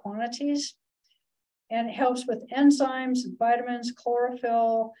big quantities. And it helps with enzymes, vitamins,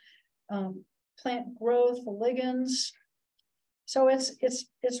 chlorophyll, plant growth, ligands. So it's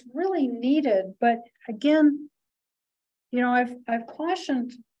really needed. But again, you know, I've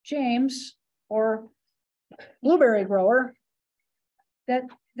cautioned James or blueberry grower that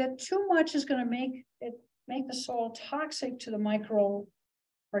too much is going to make the soil toxic to the microbial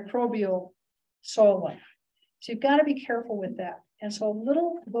soil life. So you've got to be careful with that. And so a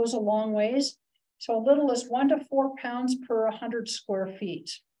little goes a long ways. So a little is 1 to 4 pounds per 100 square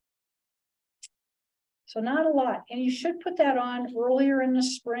feet. So not a lot. And you should put that on earlier in the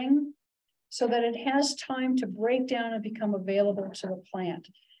spring so that it has time to break down and become available to the plant.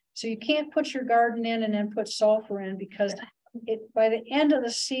 So you can't put your garden in and then put sulfur in because by the end of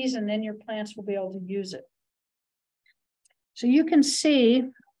the season, then your plants will be able to use it. So you can see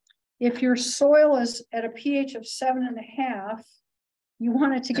if your soil is at a pH of 7.5, you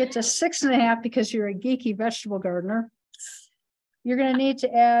want it to get to 6.5 because you're a geeky vegetable gardener. You're going to need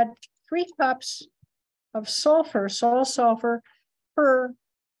to add 3 cups of sulfur, soil sulfur, per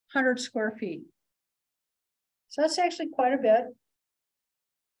 100 square feet. So that's actually quite a bit.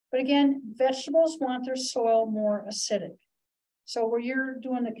 But again, vegetables want their soil more acidic. So where you're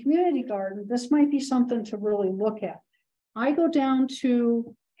doing the community garden, this might be something to really look at. I go down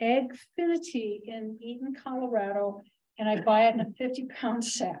to Agfinity in Eaton, Colorado, and I buy it in a 50-pound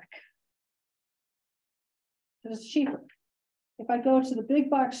sack. It's cheaper. If I go to the big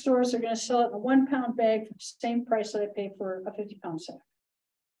box stores, they're going to sell it in a 1-pound bag for the same price that I pay for a 50-pound sack.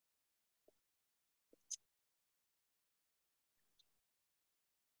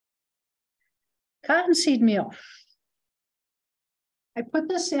 Cottonseed meal. I put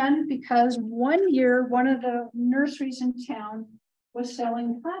this in because one year, one of the nurseries in town was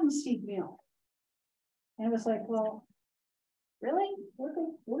selling cottonseed meal. And it was like, well, really?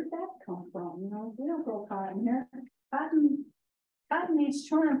 Where'd that come from? You know, we don't grow cotton here. Cotton needs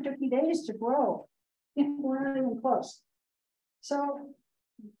 250 days to grow. We're not even close. So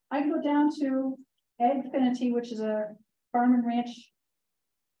I go down to Agfinity, which is a farm and ranch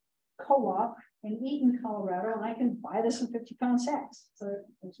co-op in Eaton, Colorado, and I can buy this in 50-pound sacks. So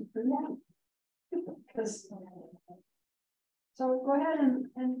it's pretty happy. Because so go ahead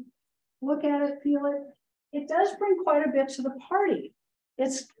and look at it, feel it. It does bring quite a bit to the party.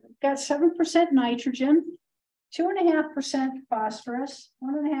 It's got 7% nitrogen, 2.5% phosphorus,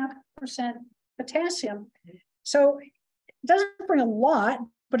 1.5% potassium. So it doesn't bring a lot,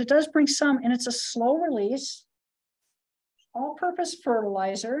 but it does bring some, and it's a slow release, all-purpose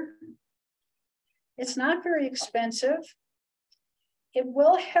fertilizer. It's not very expensive. It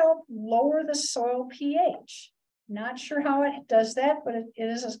will help lower the soil pH. Not sure how it does that, but it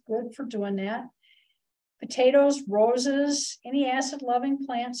is good for doing that. Potatoes, roses, any acid-loving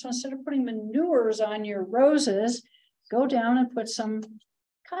plants. So instead of putting manures on your roses, go down and put some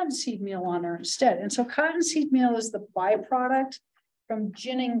cottonseed meal on there instead. And so cottonseed meal is the byproduct from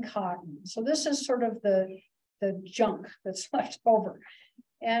ginning cotton. So this is sort of the junk that's left over.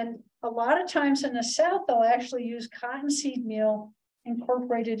 And a lot of times in the South, they'll actually use cottonseed meal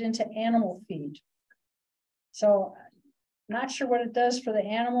incorporated into animal feed. So not sure what it does for the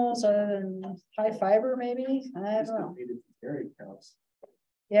animals other than high fiber, maybe. I don't know.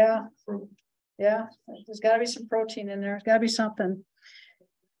 Yeah. Yeah. There's got to be some protein in there. There's got to be something.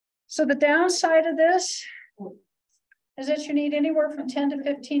 So the downside of this is that you need anywhere from 10 to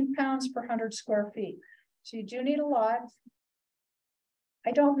 15 pounds per 100 square feet. So you do need a lot.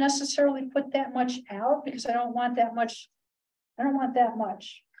 I don't necessarily put that much out because I don't want that much. I don't want that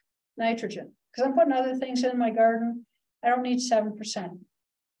much nitrogen because I'm putting other things in my garden. I don't need 7%.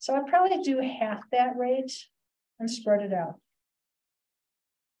 So I'd probably do half that rate and spread it out.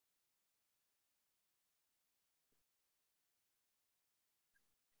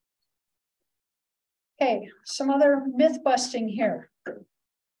 Okay, some other myth busting here.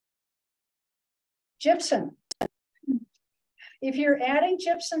 Gypsum. If you're adding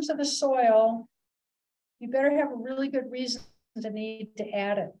gypsum to the soil, you better have a really good reason to need to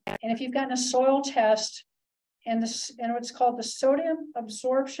add it. And if you've gotten a soil test and what's called the sodium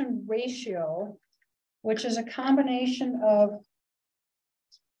absorption ratio, which is a combination of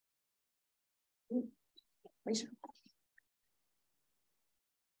the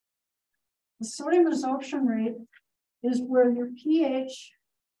sodium absorption rate is where your pH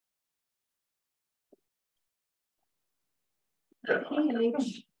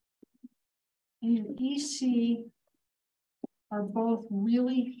and your EC are both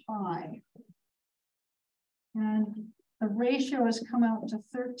really high. And the ratio has come out to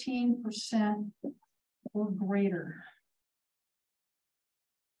 13% or greater.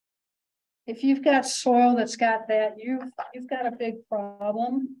 If you've got soil that's got that, you've got a big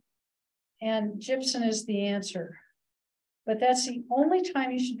problem. And gypsum is the answer. But that's the only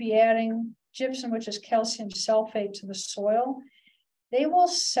time you should be adding gypsum, which is calcium sulfate, to the soil. They will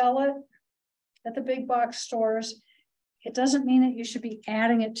sell it at the big box stores. It doesn't mean that you should be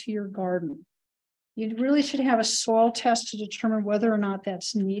adding it to your garden. You really should have a soil test to determine whether or not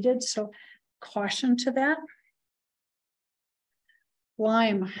that's needed. So caution to that.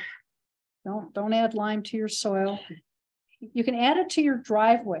 Lime. Don't add lime to your soil. You can add it to your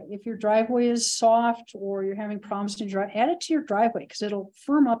driveway. If your driveway is soft or you're having problems in your driveway, add it to your driveway because it'll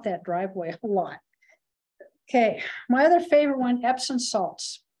firm up that driveway a lot. Okay, my other favorite one, Epsom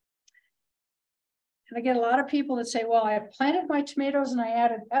salts. And I get a lot of people that say, well, I planted my tomatoes and I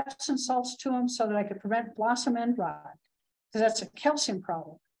added Epsom salts to them so that I could prevent blossom end rot, because that's a calcium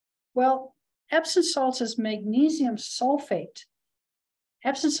problem. Well, Epsom salts is magnesium sulfate.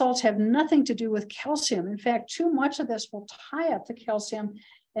 Epsom salts have nothing to do with calcium. In fact, too much of this will tie up the calcium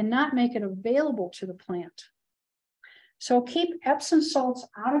and not make it available to the plant. So keep Epsom salts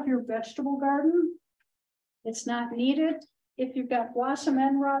out of your vegetable garden. It's not needed. If you've got blossom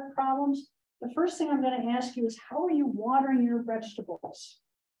end rot problems, the first thing I'm going to ask you is, how are you watering your vegetables?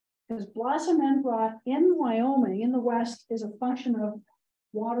 Because blossom end rot in Wyoming, in the West, is a function of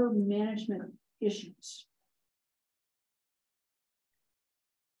water management issues.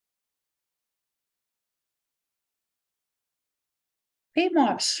 Peat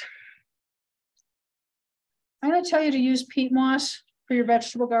moss. I'm going to tell you to use peat moss for your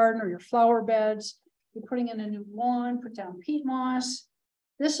vegetable garden or your flower beds. You're putting in a new lawn, put down peat moss.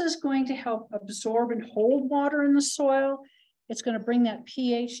 This is going to help absorb and hold water in the soil. It's going to bring that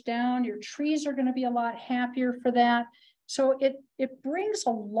pH down. Your trees are going to be a lot happier for that. So it brings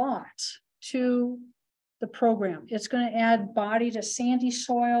a lot to the program. It's going to add body to sandy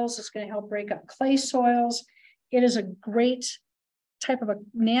soils. It's going to help break up clay soils. It is a great type of a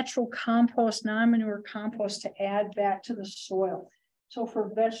natural compost, non-manure compost to add back to the soil. So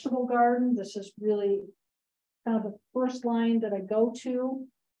for vegetable garden, this is really kind of the first line that I go to.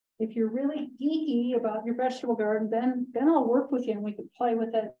 If you're really geeky about your vegetable garden, then I'll work with you and we can play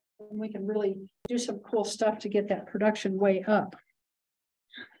with it and we can really do some cool stuff to get that production way up.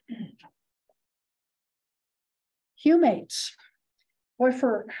 Humates. Boy,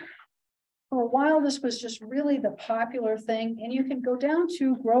 for a while, this was just really the popular thing. And you can go down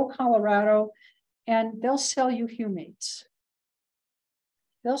to Grow Colorado and they'll sell you humates.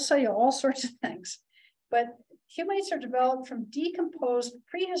 They'll sell you all sorts of things. But humates are developed from decomposed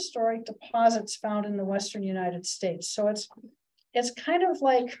prehistoric deposits found in the Western United States. So it's kind of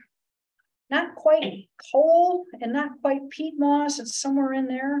like not quite coal and not quite peat moss. It's somewhere in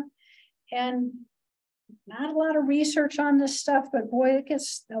there. And not a lot of research on this stuff, but boy, it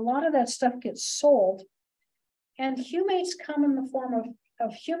gets a lot of that stuff gets sold. And humates come in the form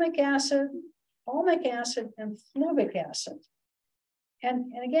of humic acid, fulvic acid, and fluvic acid.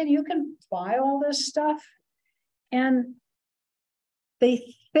 And again, you can buy all this stuff, and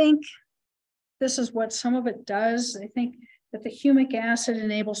they think this is what some of it does. They think that the humic acid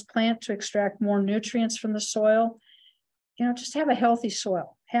enables plant to extract more nutrients from the soil. You know, just have a healthy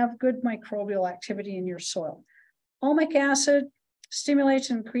soil, have good microbial activity in your soil. Fulvic acid stimulates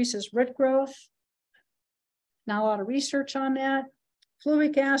and increases root growth. Not a lot of research on that.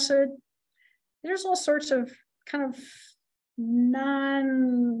 Fluvic acid, there's all sorts of kind of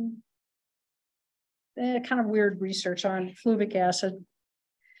kind of weird research on fluvic acid.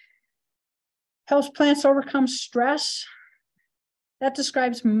 Helps plants overcome stress. That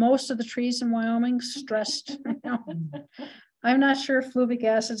describes most of the trees in Wyoming, stressed. I'm not sure if fluvic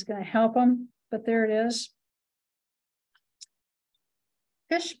acid is going to help them, but there it is.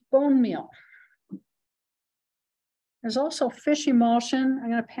 Fish bone meal. There's also fish emulsion. I'm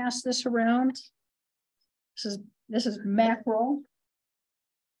going to pass this around. This is mackerel.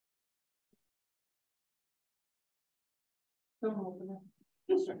 Don't open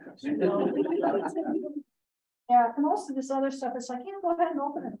it. Yeah, and most of this other stuff, it's like, yeah, go ahead and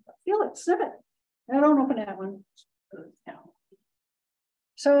open it. Feel it, sniff it. And I don't open that one. Yeah.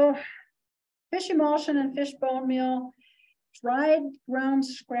 So fish emulsion and fish bone meal, dried ground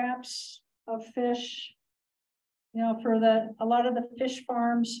scraps of fish. You know, for a lot of the fish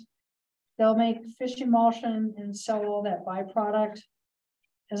farms, they'll make fish emulsion and sell all that byproduct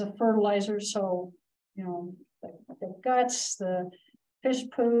as a fertilizer. So, you know, the guts, the fish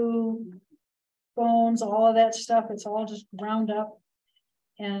poo, bones, all of that stuff, it's all just ground up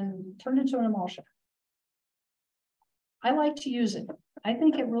and turned into an emulsion. I like to use it. I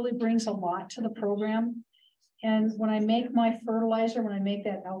think it really brings a lot to the program. And when I make my fertilizer, when I make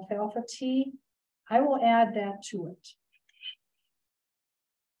that alfalfa tea, I will add that to it.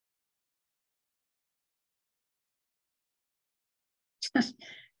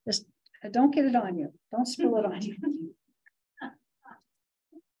 Just don't get it on you. Don't spill it on you.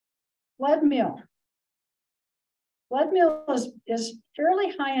 Lead meal. Lead meal is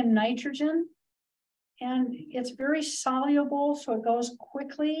fairly high in nitrogen and it's very soluble, so it goes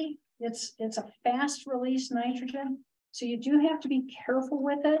quickly. It's a fast release nitrogen, so you do have to be careful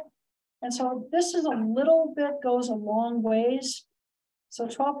with it. And so this is a little bit, goes a long ways. So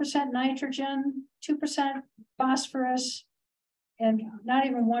 12% nitrogen, 2% phosphorus, and not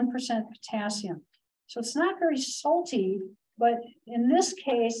even 1% potassium. So it's not very salty, but in this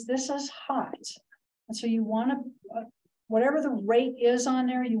case, this is hot. And so you want to, whatever the rate is on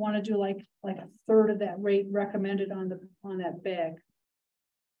there, you want to do like a third of that rate recommended on that bag.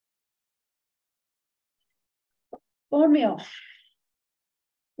 Bone meal.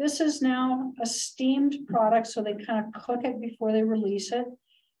 This is now a steamed product, so they kind of cook it before they release it.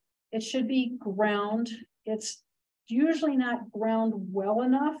 It should be ground. It's usually not ground well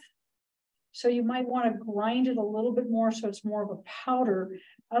enough. So you might want to grind it a little bit more so it's more of a powder.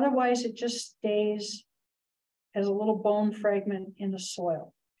 Otherwise, it just stays as a little bone fragment in the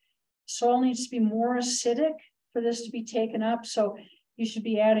soil. Soil needs to be more acidic for this to be taken up. So you should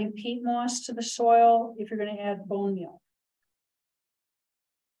be adding peat moss to the soil if you're going to add bone meal.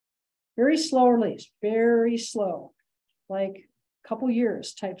 Very slow release, very slow, like a couple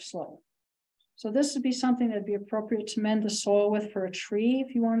years type slow. So this would be something that'd be appropriate to mend the soil with for a tree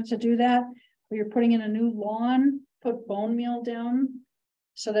if you wanted to do that. Or you're putting in a new lawn, put bone meal down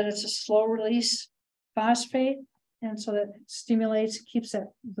so that it's a slow release phosphate, and so that it stimulates, keeps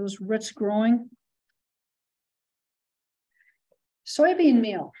those roots growing. Soybean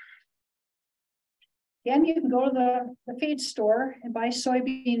meal. Again, you can go to the feed store and buy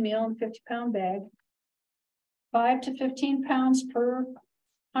soybean meal in a 50-pound bag. 5 to 15 pounds per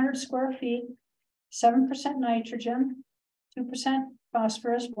 100 square feet, 7% nitrogen, 2%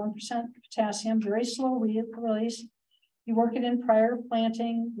 phosphorus, 1% potassium, very slow release. You work it in prior to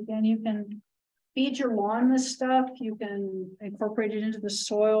planting. Again, you can feed your lawn this stuff. You can incorporate it into the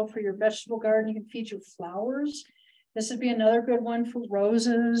soil for your vegetable garden. You can feed your flowers. This would be another good one for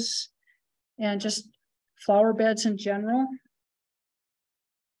roses and just flower beds in general.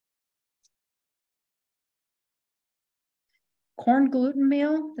 Corn gluten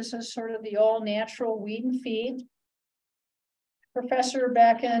meal. This is sort of the all natural wheat and feed. Professor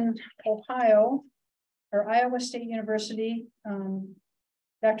back in Ohio or Iowa State University,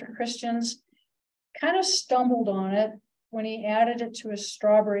 Dr. Christians, kind of stumbled on it when he added it to a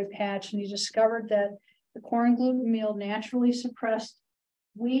strawberry patch, and he discovered that the corn gluten meal naturally suppressed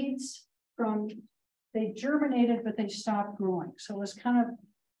weeds from, they germinated, but they stopped growing. So it was kind of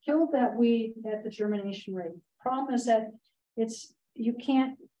killed that weed at the germination rate. Problem is that you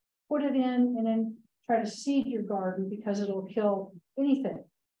can't put it in and then try to seed your garden because it'll kill anything.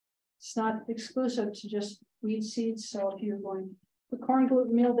 It's not exclusive to just weed seeds. So if you're going to put corn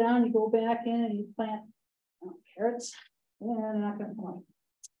gluten meal down, you go back in and you plant carrots, yeah, they're not going to come.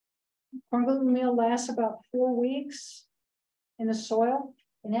 Corn gluten meal lasts about 4 weeks in the soil,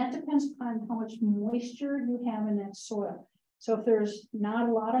 and that depends upon how much moisture you have in that soil. So if there's not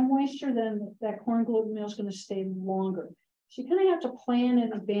a lot of moisture, then that corn gluten meal is going to stay longer. So you kind of have to plan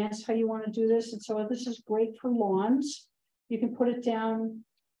in advance how you want to do this. And so this is great for lawns. You can put it down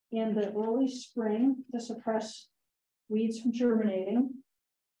in the early spring to suppress weeds from germinating.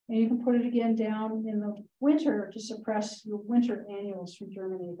 And you can put it again down in the winter to suppress your winter annuals from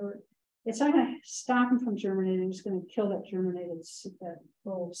germinating. Or it's not going to stop them from germinating, it's going to kill that germinated, that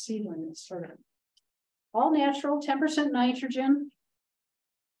little seedling that's sort of all natural, 10% nitrogen.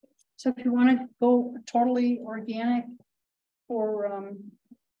 So if you want to go totally organic for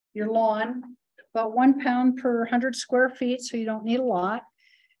your lawn, about 1 pound per 100 square feet, so you don't need a lot.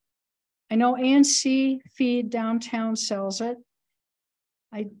 I know ANC Feed downtown sells it.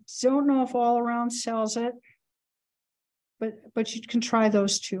 I don't know if All Around sells it, but you can try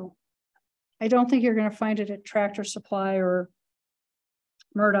those two. I don't think you're going to find it at Tractor Supply or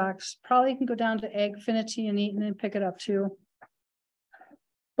Murdoch's. Probably can go down to Agfinity and Eaton and pick it up too.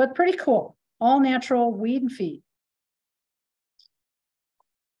 But pretty cool. All natural weed and feed.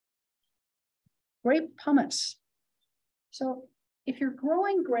 Grape pumice. So if you're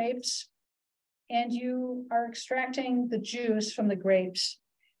growing grapes and you are extracting the juice from the grapes,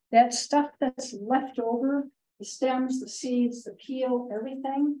 that stuff that's left over, the stems, the seeds, the peel,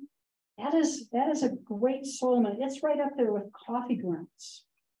 everything, that is a great soil mineral. It's right up there with coffee grounds.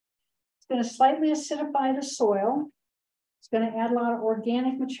 It's going to slightly acidify the soil. It's going to add a lot of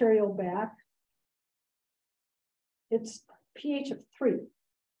organic material back. It's pH of 3.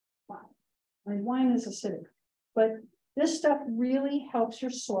 Wow. I mean, wine is acidic, but this stuff really helps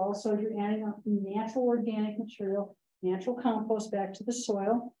your soil. So you're adding natural organic material, natural compost back to the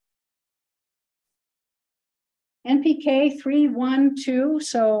soil. NPK 3, 1, 2,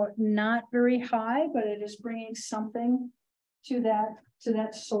 so not very high, but it is bringing something to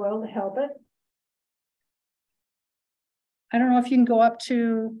that soil to help it. I don't know if you can go up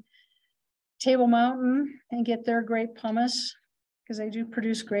to Table Mountain and get their grape pumice, because they do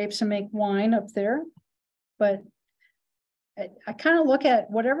produce grapes and make wine up there. But I kind of look at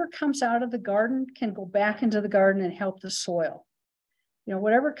whatever comes out of the garden can go back into the garden and help the soil. You know,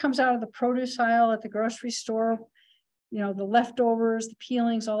 whatever comes out of the produce aisle at the grocery store, you know, the leftovers, the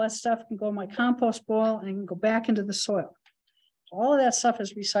peelings, all that stuff can go in my compost bowl and can go back into the soil. All of that stuff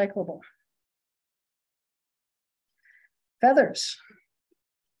is recyclable. Feathers.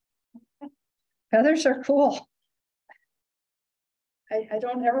 Feathers are cool. I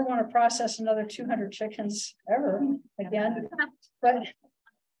don't ever want to process another 200 chickens ever again, but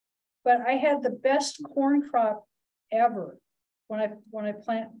I had the best corn crop ever when I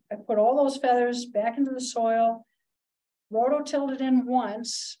put all those feathers back into the soil, rototilled it in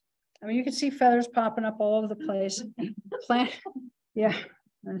once. I mean, you can see feathers popping up all over the place. Yeah.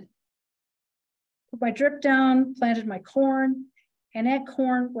 Put my drip down, planted my corn, and that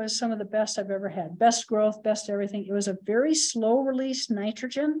corn was some of the best I've ever had. Best growth, best everything. It was a very slow release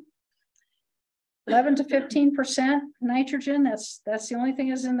nitrogen, 11 to 15% nitrogen. That's the only thing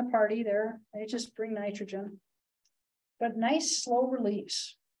is in the party there. They just bring nitrogen, but nice slow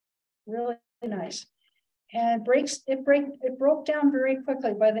release, really nice. And it broke down very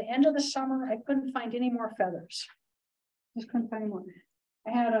quickly. By the end of the summer, I couldn't find any more feathers. Just couldn't find one.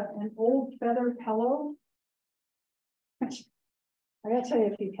 I had an old feather pillow. I gotta tell you,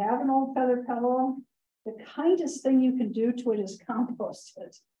 if you have an old feather pillow, the kindest thing you can do to it is compost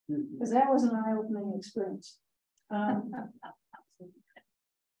it, because that was an eye-opening experience. I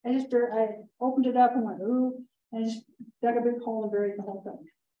opened it up and went, ooh, and I just dug a big hole and buried the whole thing.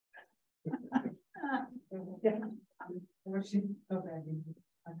 Yeah.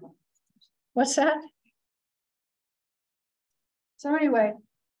 What's that? So anyway,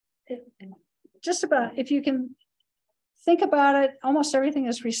 just about, if you can think about it, almost everything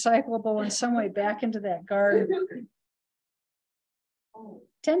is recyclable in some way back into that garden.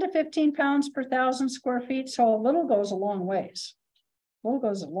 10 to 15 pounds per 1,000 square feet. So a little goes a long ways. A little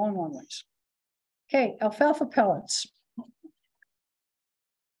goes a long, long ways. Okay, alfalfa pellets.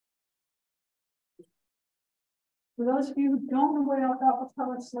 For those of you who don't know what alfalfa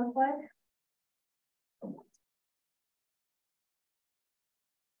pellets look like,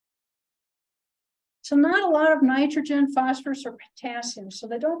 so not a lot of nitrogen, phosphorus, or potassium, so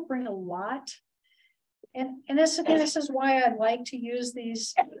they don't bring a lot. And this is why I like to use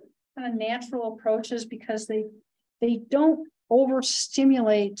these kind of natural approaches, because they don't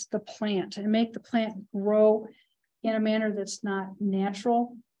overstimulate the plant and make the plant grow in a manner that's not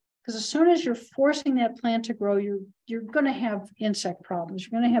natural. Because as soon as you're forcing that plant to grow, you're going to have insect problems.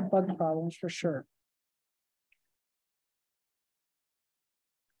 You're going to have bug problems for sure.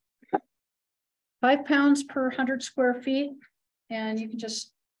 $5 pounds per 100 square feet, and you can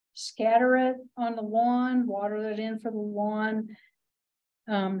just scatter it on the lawn, water it in for the lawn.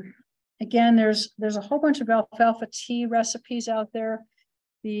 Again, there's a whole bunch of alfalfa tea recipes out there.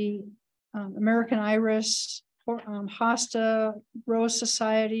 The American Iris, Hosta, Rose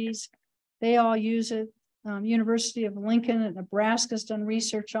Societies, they all use it. University of Lincoln at Nebraska has done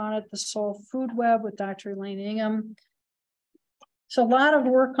research on it. The Soul Food Web with Dr. Elaine Ingham. So a lot of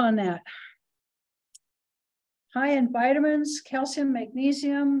work on that. High in vitamins, calcium,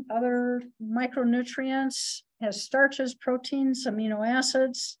 magnesium, other micronutrients, has starches, proteins, amino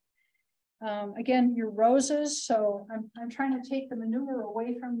acids. Again, your roses. So I'm trying to take the manure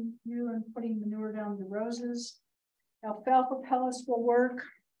away from you and putting manure down the roses. Alfalfa pellets will work.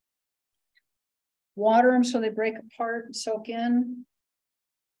 Water them so they break apart and soak in.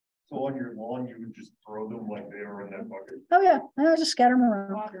 So on your lawn, you would just throw them like they are in that bucket? Oh yeah, I just scatter them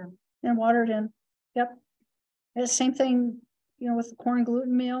around and water it in. Yep. And the same thing, with the corn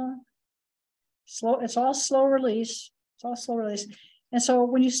gluten meal. It's all slow release. It's all slow release. And so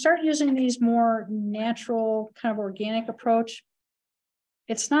when you start using these more natural kind of organic approach,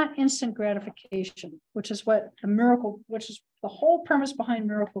 it's not instant gratification, which is what which is the whole premise behind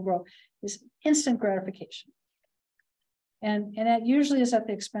Miracle-Gro, is instant gratification. And that usually is at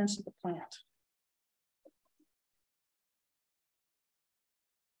the expense of the plant.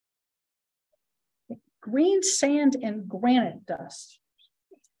 Green sand and granite dust.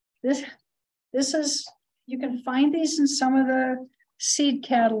 This is, you can find these in some of the seed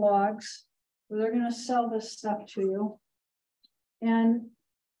catalogs where they're going to sell this stuff to you. And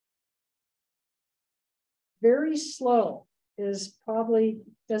very slow is probably,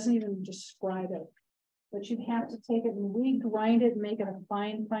 doesn't even describe it, but you'd have to take it and re-grind it and make it a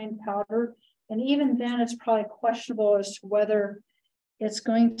fine powder. And even then it's probably questionable as to whether it's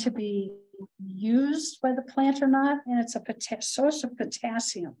going to be used by the plant or not, and it's a source of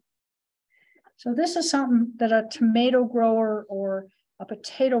potassium. So this is something that a tomato grower or a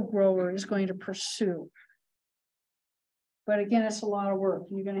potato grower is going to pursue. But again, it's a lot of work.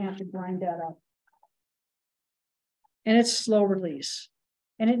 You're going to have to grind that up. And it's slow release.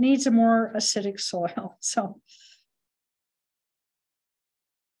 And it needs a more acidic soil. So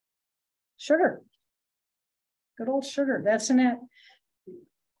sugar. Good old sugar. That's in that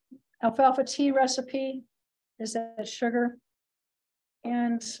alfalfa tea recipe, is that sugar.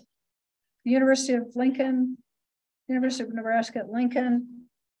 And the University of Lincoln, University of Nebraska at Lincoln,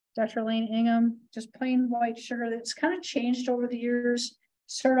 Dr. Elaine Ingham, just plain white sugar that's kind of changed over the years.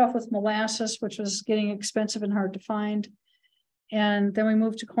 Started off with molasses, which was getting expensive and hard to find. And then we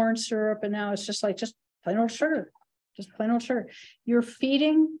moved to corn syrup, and now it's just plain old sugar, just plain old sugar. You're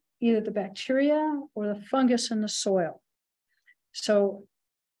feeding either the bacteria or the fungus in the soil. So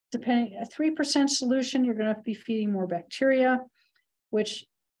depending, a 3% solution, you're going to be feeding more bacteria, which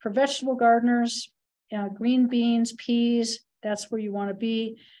for vegetable gardeners, green beans, peas, that's where you want to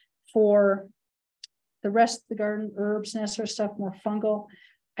be. For the rest of the garden, herbs and that sort of stuff, more fungal.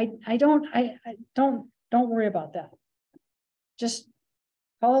 Don't worry about that. Just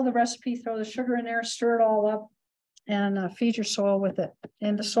follow the recipe, throw the sugar in there, stir it all up, and feed your soil with it,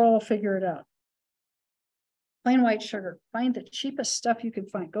 and the soil will figure it out. plain white sugar. Find the cheapest stuff you can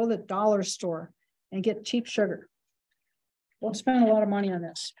find. Go to the dollar store and get cheap sugar. Don't spend a lot of money on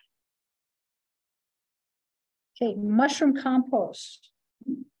this. Okay, mushroom compost.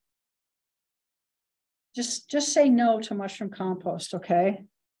 Just say no to mushroom compost, okay?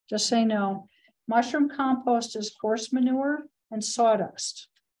 Just say no. Mushroom compost is horse manure and sawdust.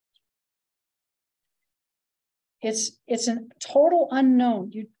 It's a total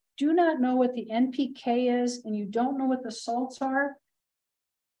unknown. You do not know what the NPK is, and you don't know what the salts are.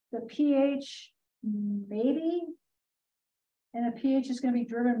 The pH, maybe, and the pH is going to be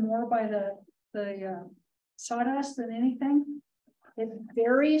driven more by the sawdust than anything. It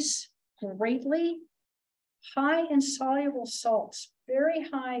varies greatly. High insoluble salts, very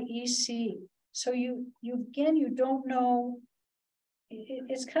high EC. So you don't know.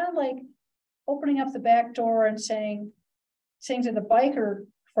 It's kind of like opening up the back door and saying to the biker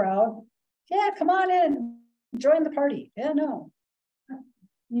crowd, yeah, come on in, join the party. Yeah, no.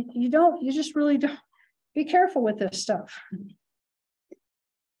 You just really don't. Be careful with this stuff.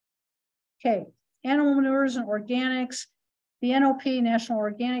 Okay, animal manures and organics. The NOP, National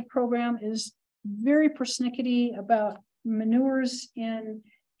Organic Program, is very persnickety about manures in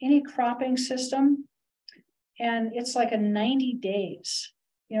any cropping system. And it's like a 90 days.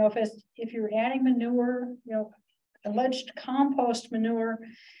 You know, if you're adding manure, you know, alleged compost manure,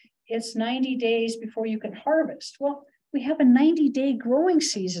 it's 90 days before you can harvest. Well, we have a 90-day growing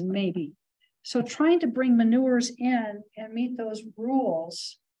season, maybe. So trying to bring manures in and meet those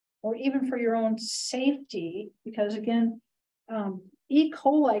rules, or even for your own safety, because again, E.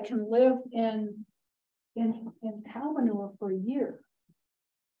 coli can live in cow manure for a year.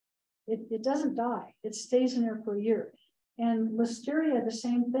 It doesn't die. It stays in there for a year. And Listeria, the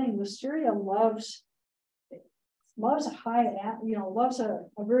same thing. Listeria loves a high, loves a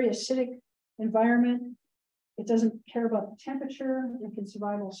very acidic environment. It doesn't care about the temperature. It can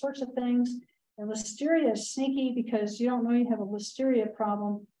survive all sorts of things. And Listeria is sneaky because you don't know you have a Listeria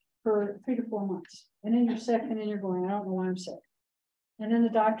problem for 3 to 4 months. And then you're sick, and then you're going, I don't know why I'm sick. And then the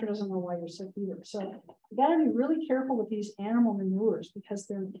doctor doesn't know why you're sick either. So you got to be really careful with these animal manures,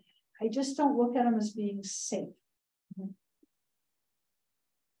 because I just don't look at them as being safe.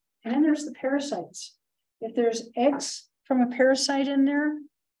 And then there's the parasites. If there's eggs from a parasite in there,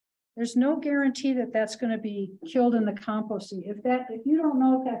 there's no guarantee that that's going to be killed in the composting. If you don't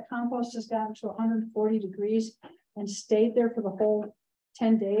know if that compost has gotten to 140 degrees and stayed there for the whole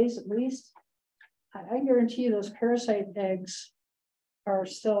 10 days at least, I guarantee you those parasite eggs are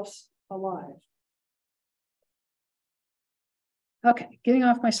still alive. Okay, getting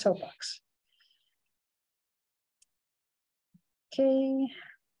off my soapbox. Okay.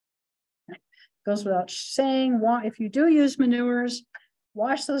 Goes without saying, if you do use manures,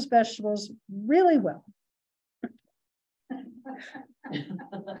 wash those vegetables really well.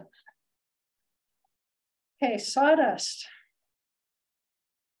 Okay, sawdust.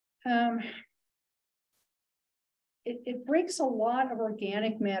 It brings a lot of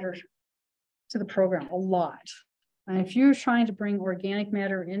organic matter to the program, a lot. And if you're trying to bring organic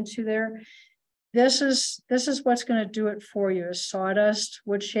matter into there, this is what's going to do it for you, is sawdust,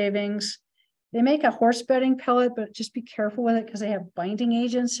 wood shavings. They make a horse bedding pellet, but just be careful with it because they have binding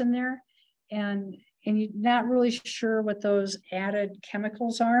agents in there, and you're not really sure what those added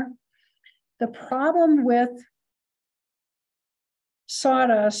chemicals are. The problem with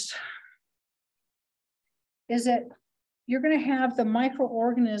sawdust is that you're going to have the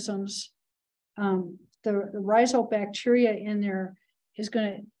microorganisms, the rhizobacteria in there is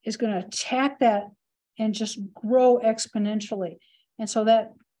going to attack that and just grow exponentially. And so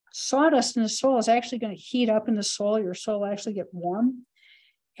that sawdust in the soil is actually going to heat up in the soil. Your soil will actually get warm.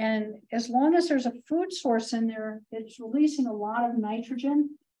 And as long as there's a food source in there, it's releasing a lot of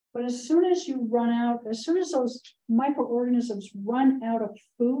nitrogen. But as soon as those microorganisms run out of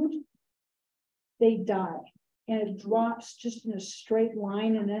food, they die. And it drops just in a straight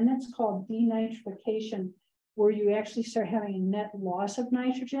line. And then that's called denitrification, where you actually start having a net loss of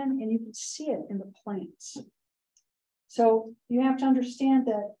nitrogen, and you can see it in the plants. So you have to understand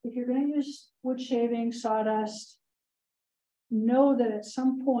that if you're going to use wood shaving, sawdust, know that at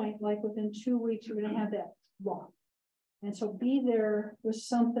some point, like within 2 weeks, you're going to have that drop. And so be there with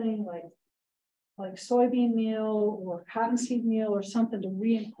something like soybean meal or cottonseed meal or something to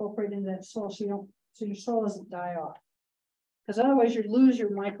reincorporate into that soil, so your soil doesn't die off. Because otherwise you lose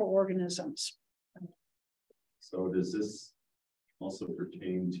your microorganisms. So does this also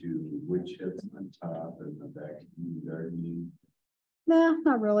pertain to wood chips on top and the back gardening? No,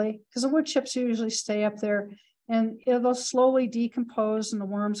 not really, because the wood chips usually stay up there and they'll slowly decompose and the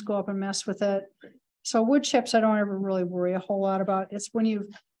worms go up and mess with it. So wood chips, I don't ever really worry a whole lot about. It's when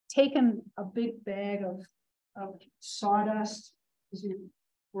you've taken a big bag of sawdust, because you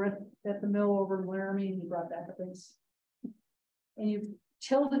were at the mill over in Laramie and you brought back a big, and you've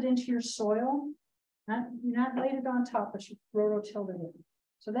tilled it into your soil, not laid it on top, but you rototilled it in.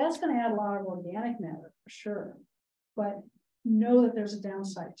 So that's going to add a lot of organic matter for sure, but know that there's a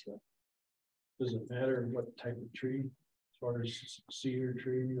downside to it. Does it matter what type of tree, as far as cedar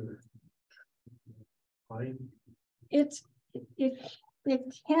tree or pine? It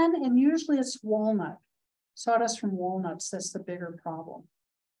can, and usually it's walnut, sawdust from walnuts. That's the bigger problem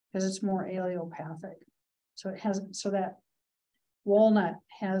because it's more allelopathic. So it has, so that walnut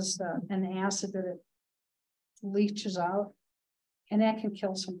has an acid that it leaches out, and that can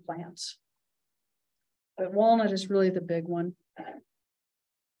kill some plants. But walnut is really the big one.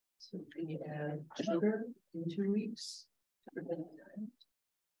 So we add sugar in 2 weeks.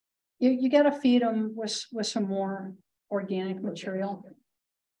 You got to feed them with some more organic material.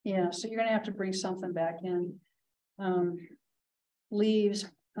 Yeah, so you're gonna have to bring something back in. Leaves,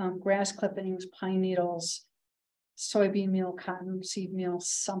 grass clippings, pine needles, soybean meal, cotton seed meal,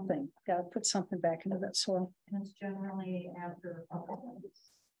 something. Got to put something back into that soil. And it's generally after a couple of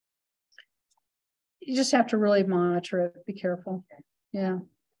months. You just have to really monitor it. Be careful. Yeah.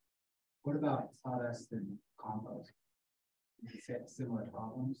 What about sawdust and compost? Similar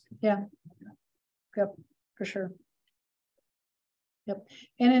problems? Yeah. Yep, for sure. Yep.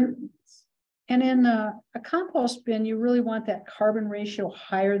 And in a compost bin, you really want that carbon ratio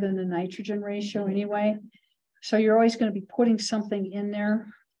higher than the nitrogen ratio anyway. So you're always going to be putting something in there,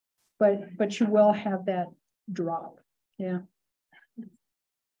 but you will have that drop. Yeah.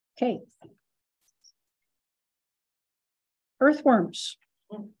 Okay. Earthworms.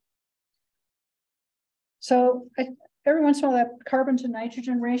 So every once in a while that carbon to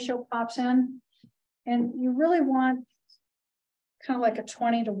nitrogen ratio pops in, and you really want kind of like a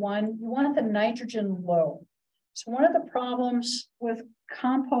 20-to-1. You want the nitrogen low. So one of the problems with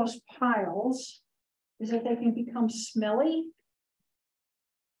compost piles is that they can become smelly.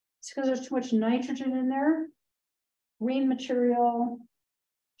 It's because there's too much nitrogen in there, green material,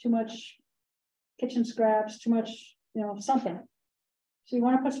 too much kitchen scraps, too much, something. So you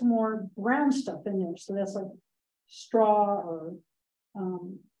want to put some more brown stuff in there. So that's like straw or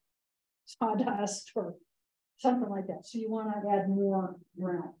sawdust or something like that. So you want to add more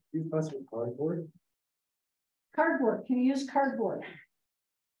brown. You fuss with cardboard? Cardboard. Can you use cardboard?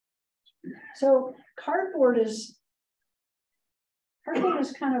 So cardboard is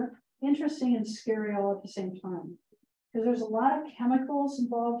kind of interesting and scary all at the same time, because there's a lot of chemicals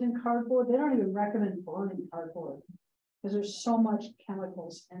involved in cardboard. They don't even recommend burning cardboard because there's so much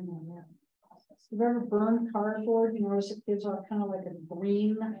chemicals in there. If you've ever burned cardboard, you notice it gives off kind of like a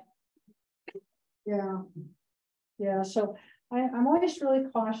green. Yeah. Yeah. So I'm always really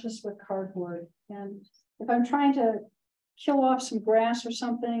cautious with cardboard. And if I'm trying to kill off some grass or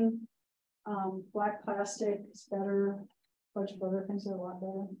something, black plastic is better. A bunch of other things are a lot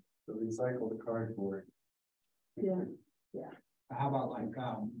better. So recycle the cardboard. Yeah. Yeah. How about like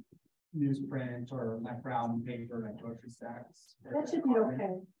newsprint or like brown paper, like grocery sacks? That should be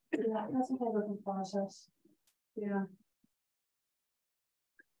okay. Yeah, that's a whole different process. Yeah.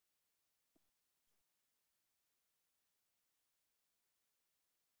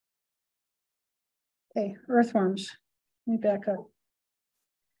 Okay, earthworms. Let me back up.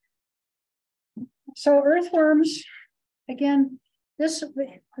 So earthworms, again,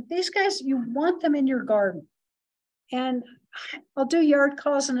 these guys, you want them in your garden. And I'll do yard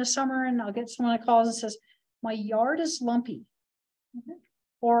calls in the summer, and I'll get someone that calls and says, my yard is lumpy.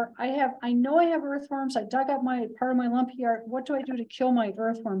 Or I know I have earthworms. I dug up part of my lumpy yard. What do I do to kill my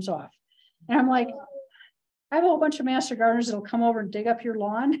earthworms off? And I'm like, I have a whole bunch of master gardeners that'll come over and dig up your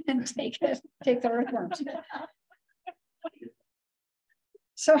lawn and take the earthworms.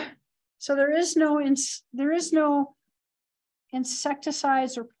 So there is no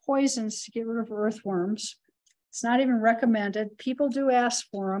insecticides or poisons to get rid of earthworms. It's not even recommended. People do ask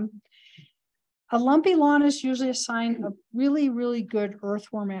for them. A lumpy lawn is usually a sign of really, really good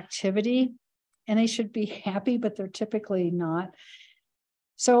earthworm activity, and they should be happy, but they're typically not.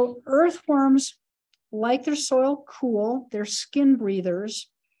 So earthworms like their soil cool, they're skin breathers.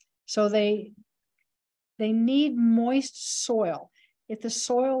 So they need moist soil. If the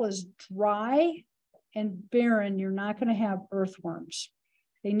soil is dry and barren, you're not going to have earthworms.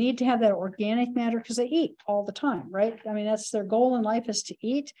 They need to have that organic matter because they eat all the time, right? I mean, that's their goal in life, is to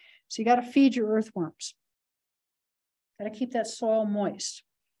eat. So you got to feed your earthworms. Got to keep that soil moist.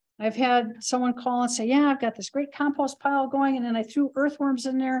 I've had someone call and say, yeah, I've got this great compost pile going, and then I threw earthworms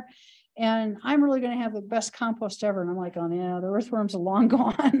in there, And I'm really going to have the best compost ever. And I'm like, oh yeah, the earthworms are long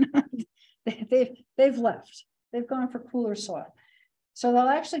gone. they've left. They've gone for cooler soil. So they'll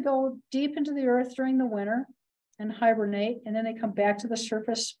actually go deep into the earth during the winter and hibernate. And then they come back to the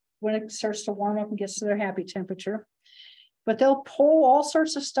surface when it starts to warm up and gets to their happy temperature. But they'll pull all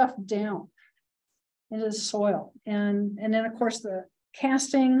sorts of stuff down into the soil. And then of course the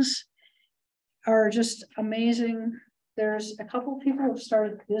castings are just amazing. There's a couple of people who have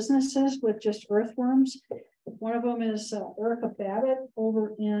started businesses with just earthworms. One of them is Erica Babbitt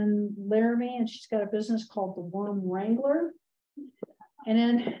over in Laramie, and she's got a business called the Worm Wrangler. And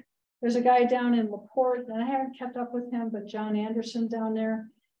then there's a guy down in LaPorte, and I haven't kept up with him, but John Anderson down there.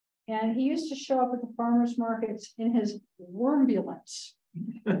 And he used to show up at the farmers markets in his wormbulance.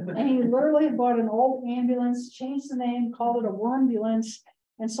 And he literally bought an old ambulance, changed the name, called it a wormbulance,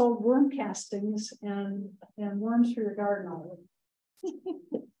 and sold worm castings and worms for your garden.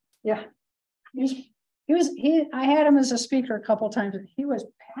 Yeah. I had him as a speaker a couple of times, and he was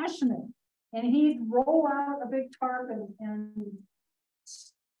passionate. And he'd roll out a big tarp and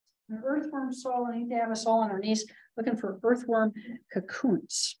an earthworm soil, and he'd have us all on our knees looking for earthworm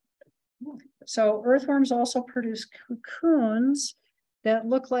cocoons. So earthworms also produce cocoons that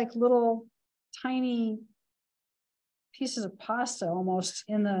look like little tiny pieces of pasta almost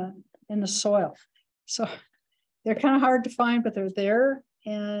in the soil. So they're kind of hard to find, but they're there.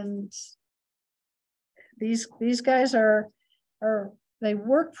 And these guys they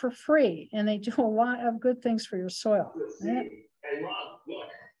work for free, and they do a lot of good things for your soil. Yeah.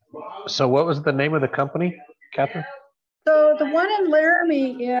 So what was the name of the company, Catherine? So the one in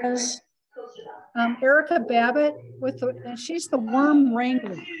Laramie is Erica Babbitt and she's the Worm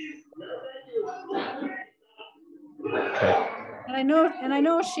Wrangler. Okay. And I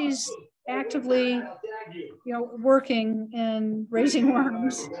know she's actively, working and raising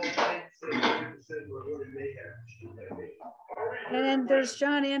worms. And then there's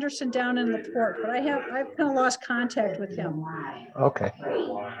John Anderson down in LaPorte, but I've kind of lost contact with him. Okay.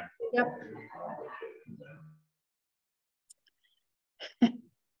 Yep.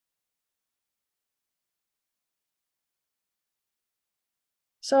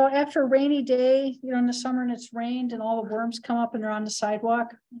 So after a rainy day, in the summer, and it's rained and all the worms come up and they're on the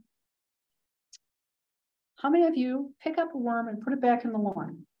sidewalk. How many of you pick up a worm and put it back in the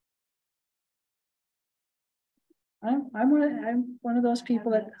lawn? I'm one of those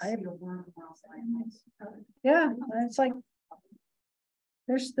people that yeah, it's like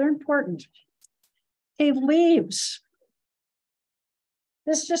they're important. Hey, leaves.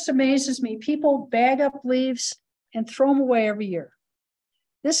 This just amazes me. People bag up leaves and throw them away every year.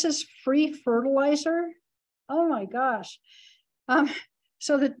 This is free fertilizer. Oh my gosh.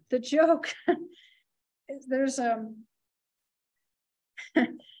 So the joke there's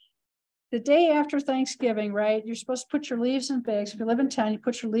the day after Thanksgiving, right? You're supposed to put your leaves in bags. If you live in town, you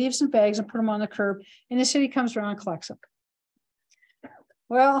put your leaves in bags and put them on the curb, and the city comes around and collects them.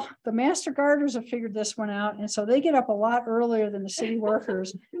 Well, the master gardeners have figured this one out, and so they get up a lot earlier than the city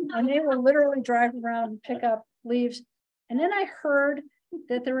workers, and they will literally drive around and pick up leaves. And then I heard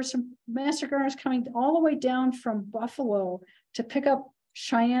that there were some master gardeners coming all the way down from Buffalo to pick up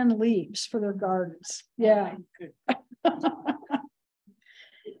Cheyenne leaves for their gardens. Yeah.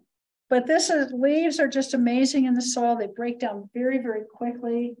 But leaves are just amazing in the soil. They break down very, very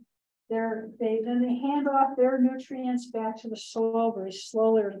quickly. Then they hand off their nutrients back to the soil very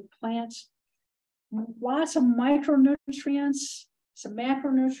slowly, or the plants. Lots of micronutrients, some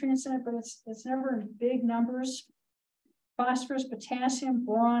macronutrients in it, but it's never in big numbers. Phosphorus, potassium,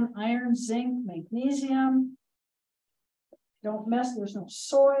 boron, iron, zinc, magnesium. Don't mess, there's no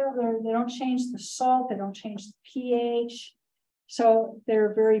soil. They don't change the salt. They don't change the pH. So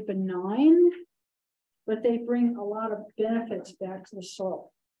they're very benign, but they bring a lot of benefits back to the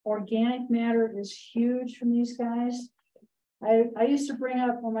soil. Organic matter is huge from these guys. I used to bring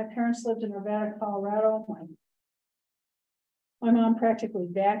up when my parents lived in Nevada, Colorado, my mom practically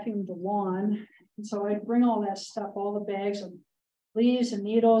vacuumed the lawn. And so I'd bring all that stuff, all the bags of leaves and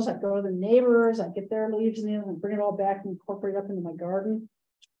needles. I'd go to the neighbors, I'd get their leaves and needles and bring it all back and incorporate it up into my garden.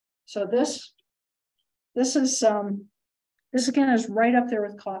 So this again is right up there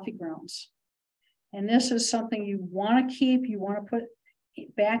with coffee grounds. And this is something you want to keep, you want to put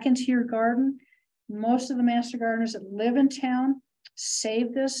back into your garden. Most of the master gardeners that live in town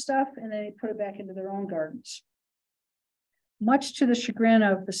save this stuff and they put it back into their own gardens. Much to the chagrin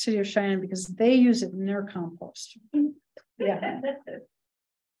of the city of Cheyenne, because they use it in their compost. Yeah.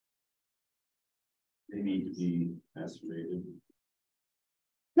 They need to be macerated.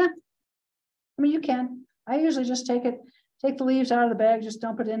 Nah. I mean, you can. I usually just take it, take the leaves out of the bag, just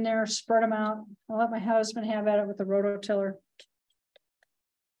dump it in there, spread them out. I'll let my husband have at it with the rototiller.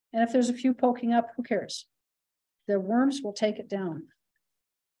 And if there's a few poking up, who cares? The worms will take it down.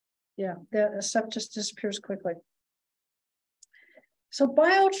 Yeah, the stuff just disappears quickly. So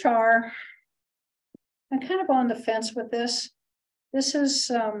biochar, I'm kind of on the fence with this. This is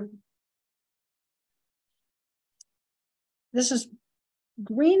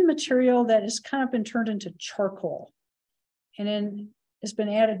green material that has kind of been turned into charcoal and then has been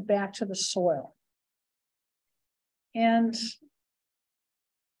added back to the soil. And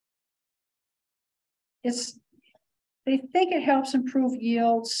they think it helps improve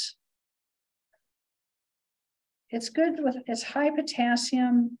yields. It's good with, it's high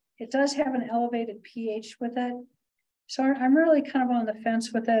potassium. It does have an elevated pH with it. So I'm really kind of on the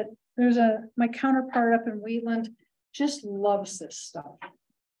fence with it. There's my counterpart up in Wheatland just loves this stuff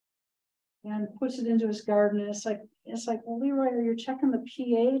and puts it into his garden. And it's like, well, Leroy, are you checking the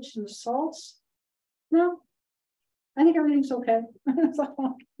pH and the salts? No, I think everything's okay.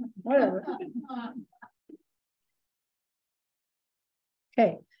 Whatever.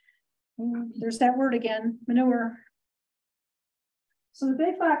 Okay, there's that word again, manure. So the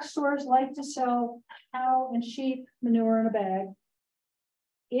big box stores like to sell cow and sheep manure in a bag.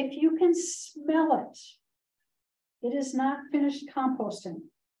 If you can smell it, it is not finished composting.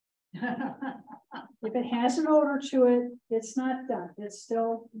 If it has an odor to it, it's not done. It's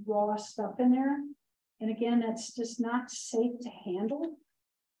still raw stuff in there. And again, that's just not safe to handle.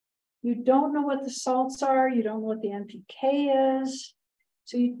 You don't know what the salts are. You don't know what the NPK is.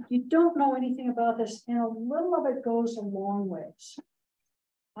 So you don't know anything about this, and a little of it goes a long ways.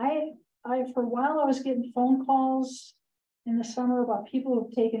 For a while, I was getting phone calls in the summer about people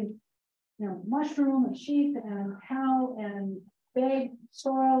who've taken, mushroom and sheep and cow and bag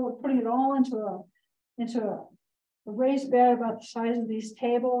soil, putting it all into a raised bed about the size of these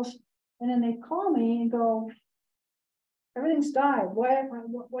tables, and then they call me and go, "Everything's died.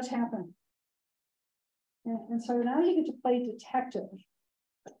 What's happened?" And so now you get to play detective.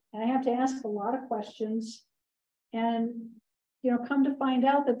 And I have to ask a lot of questions and, come to find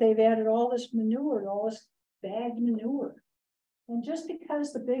out that they've added all this manure, all this bagged manure. And just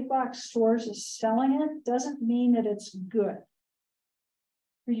because the big box stores is selling it doesn't mean that it's good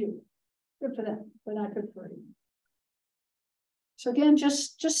for you. Good for them, but not good for you. So again,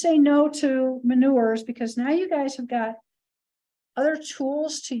 just say no to manures, because now you guys have got other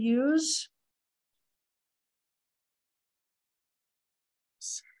tools to use.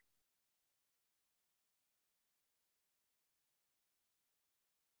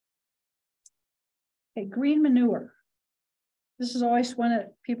 Okay, green manure. This is always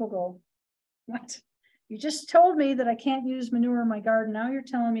when people go, "What? You just told me that I can't use manure in my garden. Now you're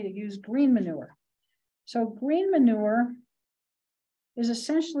telling me to use green manure." So green manure is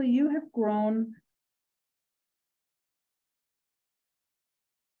essentially you have grown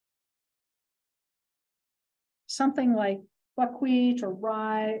something like buckwheat or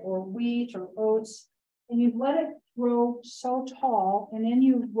rye or wheat or oats, and you've let it grow so tall, and then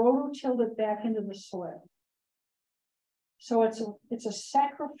you rototilled it back into the soil. So it's a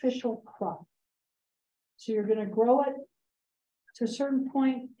sacrificial crop. So you're going to grow it to a certain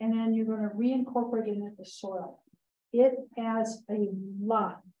point, and then you're going to reincorporate it into the soil. It adds a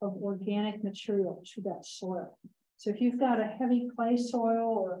lot of organic material to that soil. So if you've got a heavy clay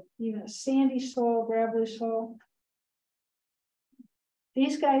soil or even a sandy soil, gravelly soil,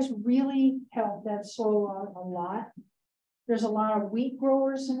 these guys really help that soil out a lot. There's a lot of wheat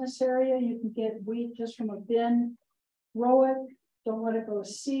growers in this area. You can get wheat just from a bin, grow it, don't let it go to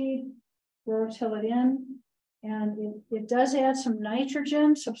seed, rototill it in. And it does add some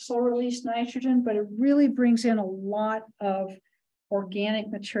nitrogen, some slow release nitrogen, but it really brings in a lot of organic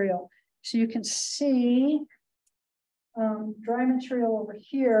material. So you can see dry material over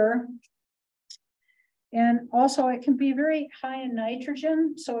here. And also it can be very high in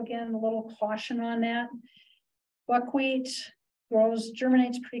nitrogen. So again, a little caution on that. Buckwheat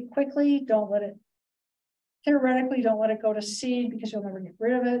germinates pretty quickly. Theoretically, don't let it go to seed because you'll never get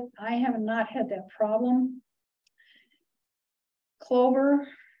rid of it. I have not had that problem. Clover,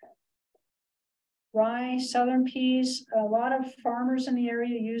 rye, southern peas. A lot of farmers in the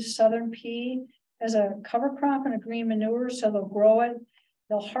area use southern pea as a cover crop and a green manure. So they'll grow it.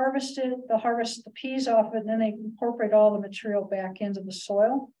 They'll harvest it, they'll harvest the peas off of it, and then they incorporate all the material back into the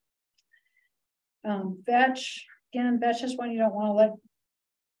soil. Vetch, again, vetch is one you don't want to let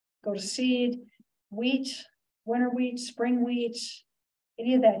go to seed. Wheat, winter wheat, spring wheat,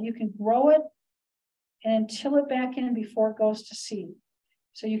 any of that. You can grow it and till it back in before it goes to seed.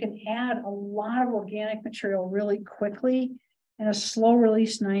 So you can add a lot of organic material really quickly and a slow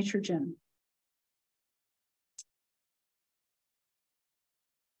release nitrogen.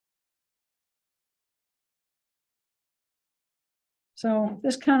 So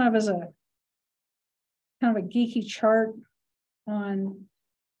this kind of is a kind of a geeky chart on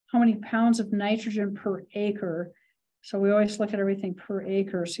how many pounds of nitrogen per acre. So we always look at everything per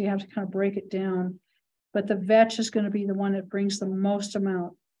acre. So you have to kind of break it down. But the vetch is going to be the one that brings the most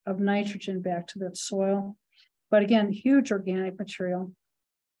amount of nitrogen back to that soil. But again, huge organic material.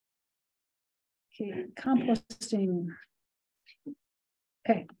 Okay, composting.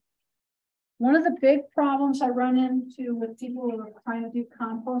 Okay. One of the big problems I run into with people who are trying to do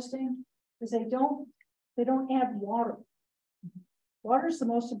composting is they don't add water. Water is the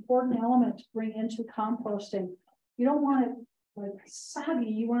most important element to bring into composting. You don't want it like soggy,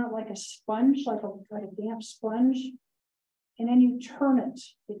 you want it like a sponge, like a damp sponge. And then you turn it.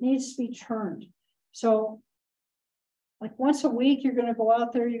 It needs to be turned. So like once a week, you're going to go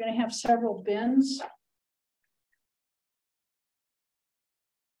out there, you're going to have several bins.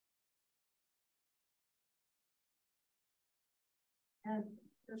 And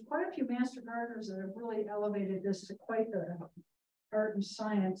there's quite a few master gardeners that have really elevated this to quite the art and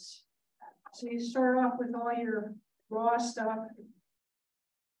science. So you start off with all your raw stuff.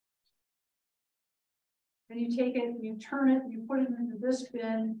 And you take it, and you turn it, you put it into this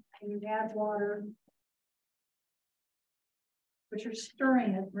bin, and you add water. But you're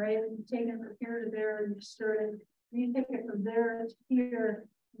stirring it, right? You take it from here to there, and you stir it. And you take it from there to here,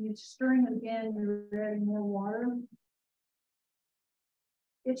 and you're stirring it again, you're adding more water.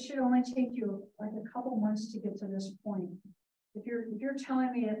 It should only take you like a couple months to get to this point. If you're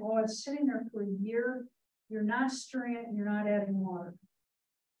telling me, oh, it's sitting there for a year, you're not stirring it and you're not adding water.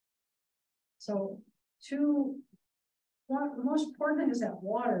 So the most important thing is that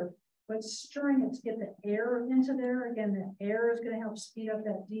water, but stirring it to get the air into there. Again, the air is going to help speed up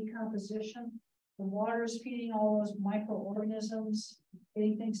that decomposition. The water is feeding all those microorganisms,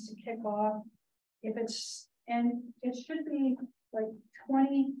 getting things to kick off. And it should be like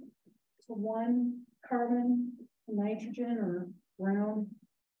 20 to 1 carbon, nitrogen, or brown,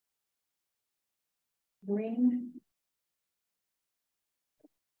 green.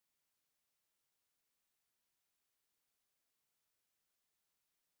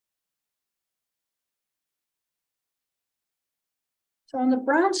 So on the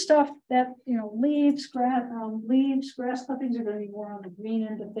brown stuff, that leaves, grass clippings are going to be more on the green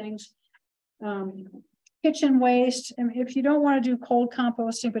end of things. Kitchen waste, and if you don't want to do cold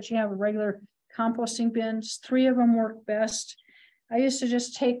composting, but you have a regular composting bins, 3 of them work best. I used to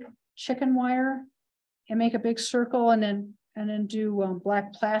just take chicken wire and make a big circle, and then do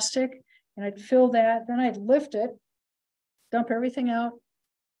black plastic, and I'd fill that. Then I'd lift it, dump everything out,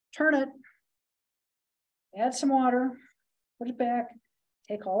 turn it, add some water, put it back,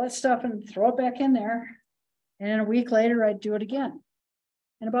 take all that stuff and throw it back in there. And then a week later, I'd do it again.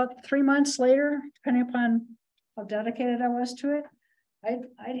 And about 3 months later, depending upon how dedicated I was to it,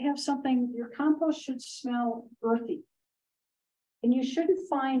 I'd have something. Your compost should smell earthy. And you shouldn't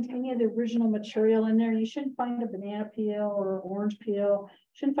find any of the original material in there. You shouldn't find a banana peel or orange peel.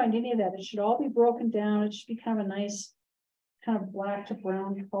 You shouldn't find any of that. It should all be broken down. It should be kind of a nice, kind of black to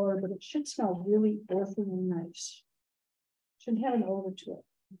brown color, but it should smell really earthy and nice. Shouldn't have an odor to it.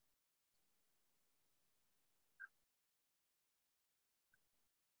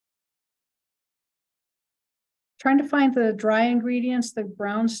 Trying to find the dry ingredients, the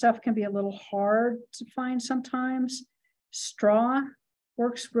brown stuff can be a little hard to find sometimes. Straw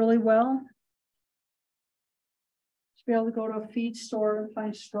works really well. To be able to go to a feed store and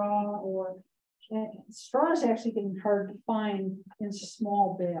find straw, or straw is actually getting hard to find in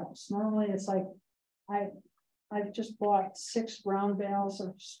small bales. Normally it's like, I've just bought 6 brown bales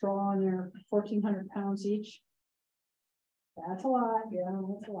of straw, and they're 1,400 pounds each. That's a lot, yeah,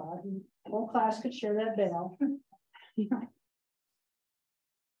 that's a lot. The whole class could share that bale.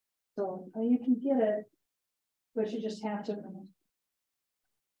 So you can get it, but you just have to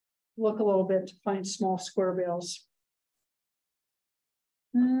look a little bit to find small square bales.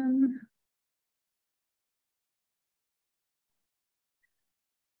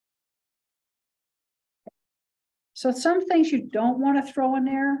 So some things you don't want to throw in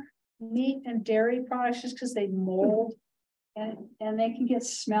there, meat and dairy products, just because they mold and they can get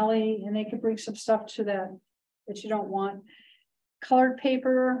smelly, and they can bring some stuff to that you don't want. Colored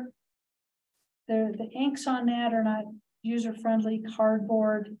paper, the inks on that are not user-friendly.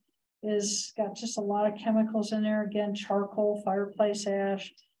 Cardboard is got just a lot of chemicals in there. Again, charcoal, fireplace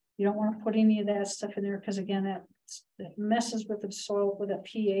ash. You don't want to put any of that stuff in there because, again, that that messes with the soil with a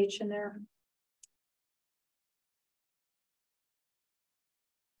pH in there.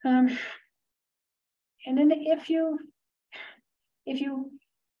 And then if you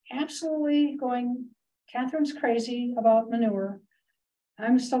absolutely going, Catherine's crazy about manure,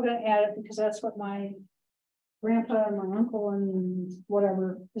 I'm still gonna add it because that's what my grandpa and my uncle and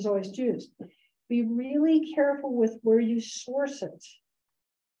whatever is always used. Be really careful with where you source it.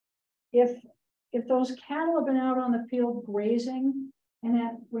 If those cattle have been out on the field grazing and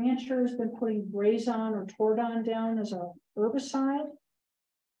that rancher has been putting Grazon or Tordon down as a herbicide,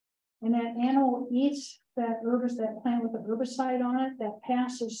 and that animal eats that plant with the herbicide on it, that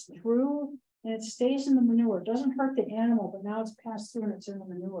passes through and it stays in the manure. It doesn't hurt the animal, but now it's passed through and it's in the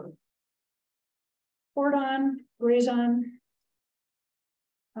manure. Tordon, Grazon,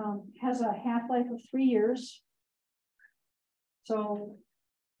 has a half-life of 3 years. So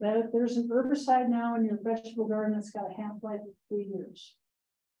that if there's an herbicide now in your vegetable garden that's got a half-life of 3 years.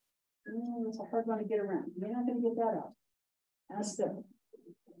 It's a hard one to get around. You're not going to get that out. That's different.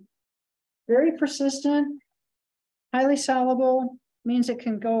 Very persistent, highly soluble, means it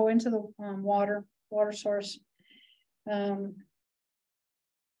can go into the water source. So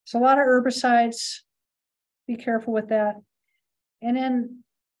a lot of herbicides, be careful with that. And then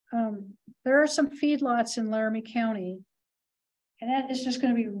there are some feedlots in Laramie County, and that is just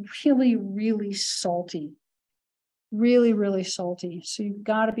going to be really, really salty. Really, really salty. So you've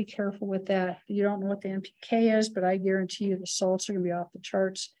got to be careful with that. You don't know what the NPK is, but I guarantee you the salts are going to be off the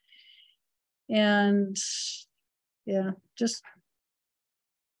charts. And yeah, just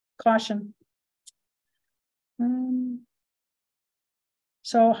caution.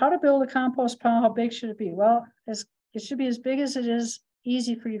 So how to build a compost pile, how big should it be? Well, it should be as big as it is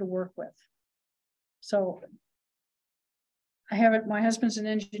easy for you to work with. So I have it, my husband's an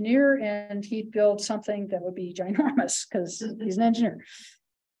engineer and he'd build something that would be ginormous because he's an engineer.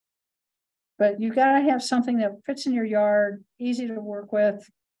 But you've got to have something that fits in your yard, easy to work with.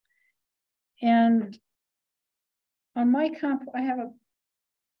 And on my I have a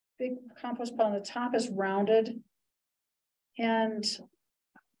big compost pile, and the top is rounded. And,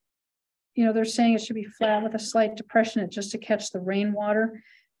 you know, they're saying it should be flat with a slight depression in it just to catch the rainwater.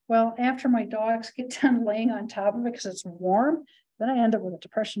 Well, after my dogs get done laying on top of it because it's warm, then I end up with a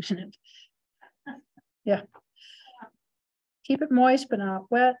depression in it. Yeah. Keep it moist, but not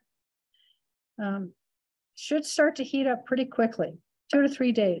wet. Should start to heat up pretty quickly, 2 to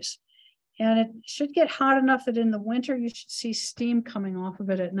 3 days. And it should get hot enough that in the winter, you should see steam coming off of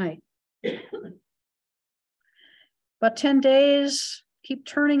it at night. About 10 days, keep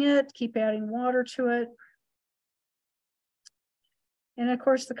turning it, keep adding water to it. And of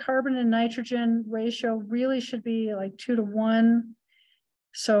course, the carbon and nitrogen ratio really should be like 2 to 1.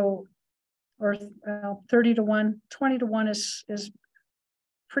 So, or 30 to 1, 20 to 1 is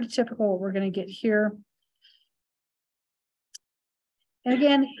pretty typical what we're going to get here. And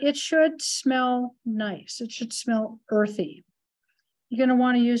again, it should smell nice. It should smell earthy. You're going to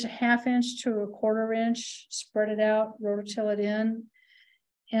want to use a 1/2 inch to a 1/4 inch, spread it out, rototill it in.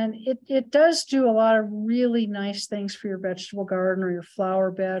 And it does do a lot of really nice things for your vegetable garden or your flower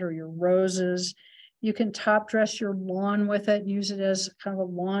bed or your roses. You can top dress your lawn with it, use it as kind of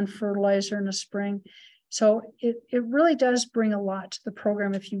a lawn fertilizer in the spring. So it really does bring a lot to the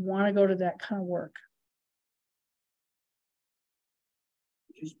program if you want to go to that kind of work.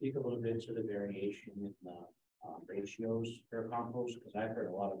 Could you speak a little bit to the variation in the ratios for compost? Because I've heard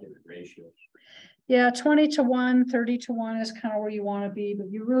a lot of different ratios. Yeah, 20 to 1, 30 to 1 is kind of where you want to be,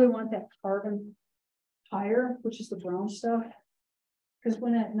 but you really want that carbon higher, which is the brown stuff. Because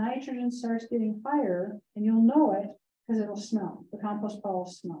when that nitrogen starts getting higher, and you'll know it because it'll smell, the compost pile will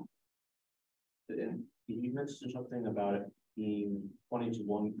smell. And you mentioned something about it being 20 to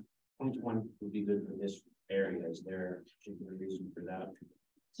 1. 20 to 1 would be good for this area. Is there a particular reason for that?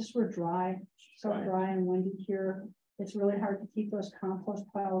 Just we're dry, so dry and windy here. It's really hard to keep those compost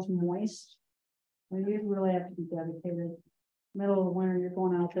piles moist. And you really have to be dedicated. Middle of the winter, you're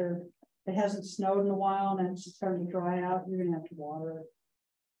going out there. It hasn't snowed in a while and it's starting to dry out. You're gonna have to water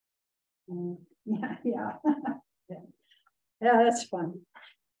it. Yeah. Yeah, that's fun.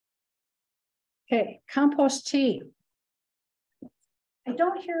 Okay, compost tea. I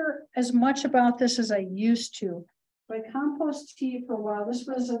don't hear as much about this as I used to. But compost tea for a while, this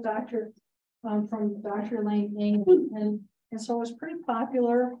was a doctor from Dr. Lane England, and so it was pretty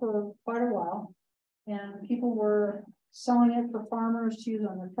popular for quite a while. And people were selling it for farmers to use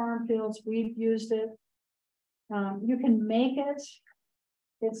on their farm fields. We've used it. You can make it.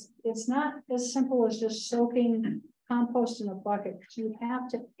 It's not as simple as just soaking compost in a bucket, because you have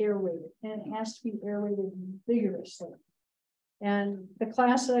to aerate it, and it has to be aerated vigorously. And the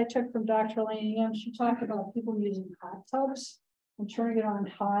class that I took from Dr. Lanningham, she talked about people using hot tubs and turning it on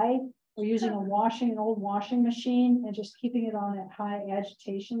high, or using an old washing machine and just keeping it on at high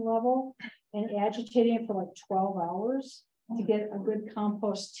agitation level and agitating it for like 12 hours to get a good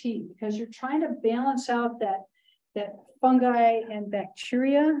compost tea, because you're trying to balance out that fungi and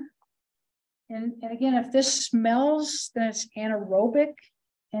bacteria. And again, if this smells, then it's anaerobic.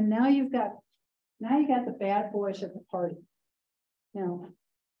 And now you got the bad boys at the party. Now,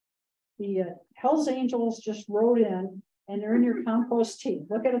 the Hells Angels just rode in and they're in your compost tea.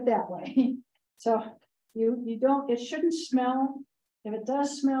 Look at it that way. So you don't, it shouldn't smell. If it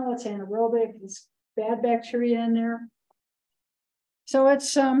does smell, it's anaerobic, it's bad bacteria in there. So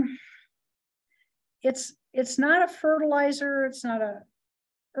it's not a fertilizer, it's not a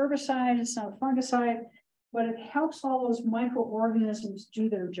herbicide, it's not a fungicide, but it helps all those microorganisms do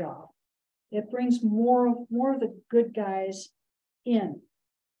their job. It brings more of the good guys in,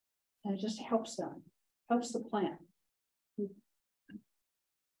 and it just helps them, helps the plant.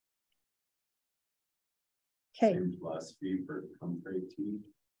 Okay. Same philosophy for comfrey tea.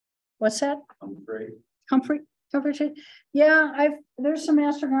 What's that? Comfrey tea. Yeah, there's some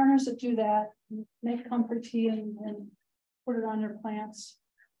master gardeners that do that, make comfrey tea and put it on their plants.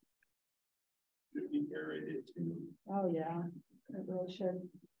 Should be aerated too. Oh yeah, it really should.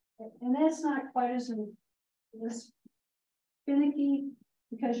 And that's not quite as finicky,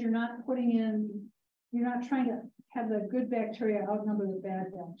 because you're not trying to have the good bacteria outnumber the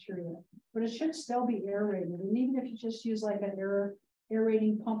bad bacteria, but it should still be aerated. And even if you just use like an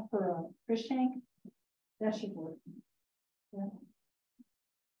aerating pump for a fish tank, that should work. Yeah.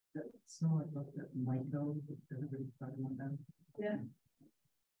 So I thought that Michael, everybody's talking about that. Yeah.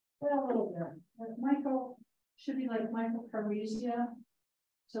 Well, a little bit. Michael should be like Mycorrhizae.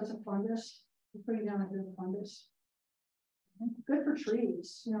 So it's a fungus. You're putting down a good fungus. Good for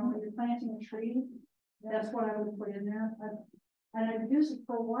trees. You know, when you're planting a tree, that's what I would put in there. And I've used it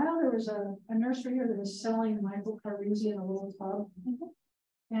for a while. There was a nursery here that was selling Mycorrhizae in a little tub.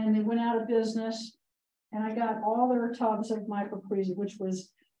 And they went out of business. And I got all their tubs of Mycorrhizae, which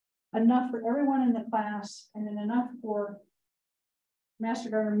was enough for everyone in the class, and then enough for Master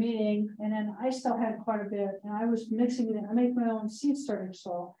Gardener meeting. And then I still had quite a bit, and I was mixing it in. I make my own seed starting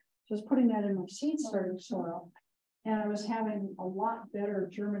soil. So I was putting that in my seed starting soil, and I was having a lot better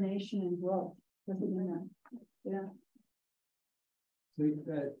germination and growth with it in there. Yeah. So you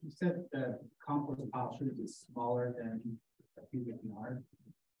said the compost pile should be smaller than a cubic yard,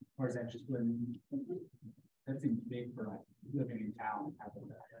 or is that just when that seems big for like living in town? Having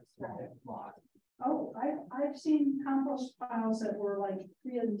that lot. Oh, I've seen compost piles that were like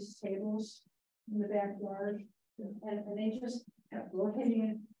 3 of these tables in the backyard, and they just kept rotating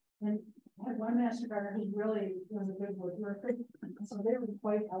it. And I had one master gardener who really was a good woodworker, so they were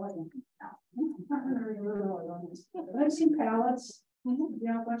quite elegant. But I've seen pallets, you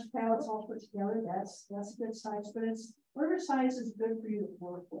know, a bunch of pallets all put together. That's a good size, but it's whatever size is good for you to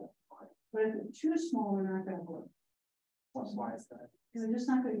work with. But if it's too small, they're not going to work. Why is that? Because they're just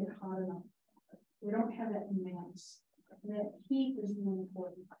not going to get hot enough. They don't have that mass. That heat is really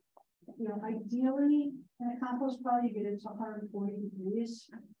important. You know, ideally, in a compost pile, you get it to 140 degrees.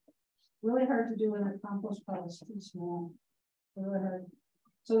 Really hard to do in a compost pile. It's too small. Really hard.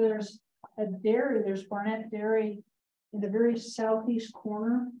 So there's a dairy. There's Barnett Dairy in the very southeast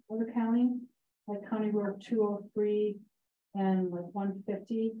corner of the county, like County Road 203 and like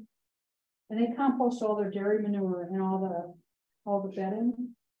 150. And they compost all their dairy manure and all the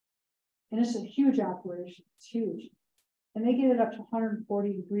bedding. And it's a huge operation. It's huge. And they get it up to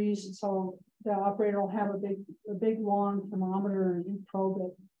 140 degrees. And so the operator will have a big long thermometer and you probe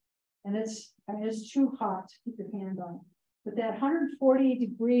it. And it's too hot to keep your hand on. But that 140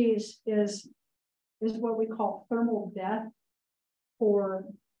 degrees is what we call thermal death for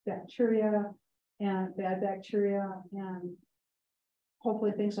bacteria and bad bacteria, and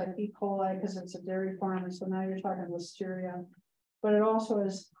hopefully things like E. coli, because it's a dairy farm. And so now you're talking listeria. But it also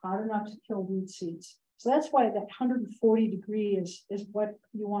is hot enough to kill weed seeds. So that's why that 140 degree is what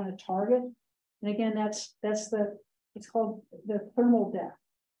you want to target. And again, it's called the thermal death.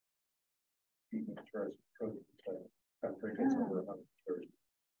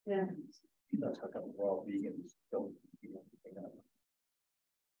 Yeah. That's how come we're all vegans don't eat anything else.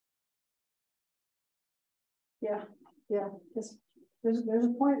 Yeah, yeah. There's a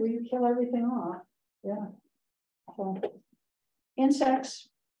point where you kill everything off. Yeah. So insects,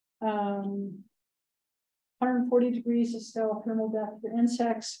 140 degrees is still thermal death for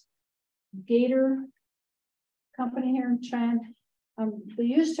insects. Gator company here in China. They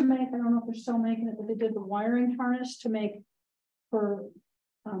used to make, I don't know if they're still making it, but they did the wiring harness to make for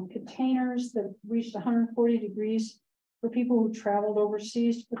containers that reached 140 degrees for people who traveled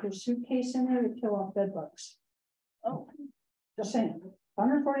overseas to put their suitcase in there to kill off bed bugs. Oh, just saying,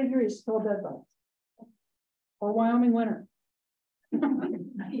 140 degrees to kill a bed bug. Or Wyoming winter.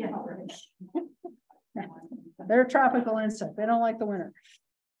 Yeah, right. They're a tropical insect. They don't like the winter.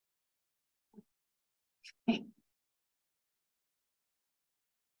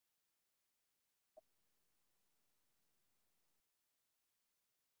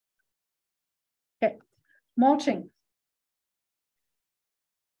 Okay, mulching,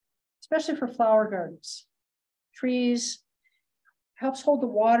 especially for flower gardens, trees, helps hold the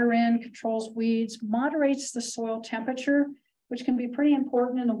water in, controls weeds, moderates the soil temperature, which can be pretty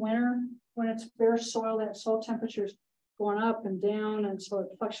important in the winter when it's bare soil. That soil temperature is going up and down, and so it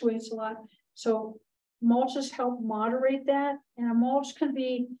fluctuates a lot. So mulches help moderate that, and a mulch can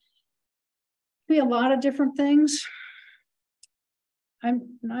be a lot of different things.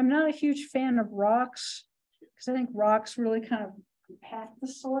 I'm not a huge fan of rocks because I think rocks really kind of compact the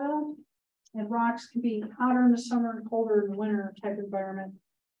soil, and rocks can be hotter in the summer and colder in the winter type environment.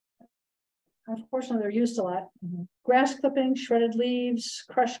 Unfortunately, they're used a lot. Grass clippings, shredded leaves,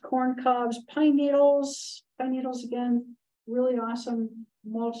 crushed corn cobs, pine needles. Pine needles, again, really awesome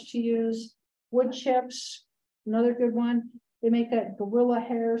mulch to use. Wood chips, another good one. They make that gorilla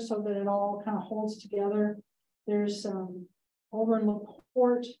hair so that it all kind of holds together. There's over in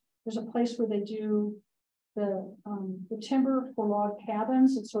LaPorte, there's a place where they do the timber for log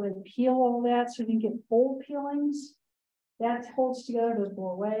cabins, and so they peel all that so you can get full peelings. That holds together, doesn't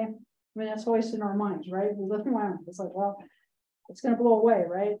blow away. I mean, that's always in our minds, right? We live around, it's like, well, it's going to blow away,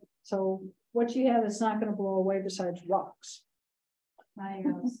 right? So what you have is not going to blow away besides rocks. My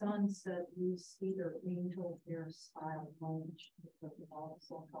son said use either angel hair style mulch because it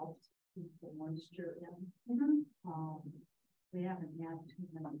also helps keep the moisture in. We haven't had too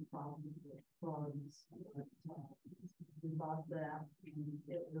many problems with bugs, but we bought that and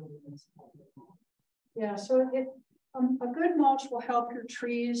it really is helpful. Yeah, so a good mulch will help your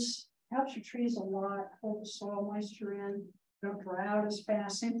trees, helps your trees a lot, hold the soil moisture in, don't dry out as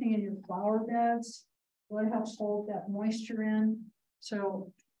fast. Same thing in your flower beds. Well, it helps hold that moisture in.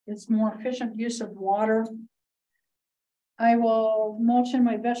 So it's more efficient use of water. I will mulch in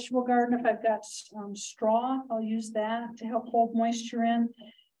my vegetable garden if I've got straw. I'll use that to help hold moisture in.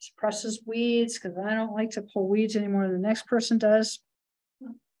 Suppresses weeds because I don't like to pull weeds any more than the next person does.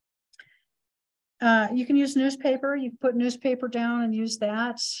 You can use newspaper. You put newspaper down and use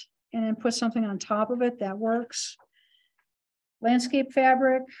that, and then put something on top of it. That works. Landscape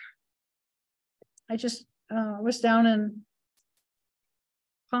fabric. I just was down in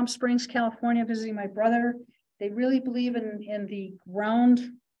Palm Springs, California, visiting my brother. They really believe in the ground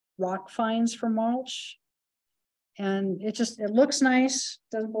rock finds for mulch. And it looks nice,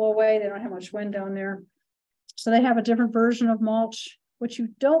 doesn't blow away. They don't have much wind down there. So they have a different version of mulch. What you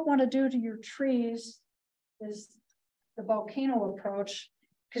don't want to do to your trees is the volcano approach.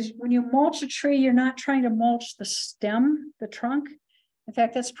 Because when you mulch a tree, you're not trying to mulch the stem, the trunk. In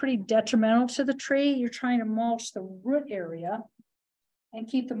fact, that's pretty detrimental to the tree. You're trying to mulch the root area and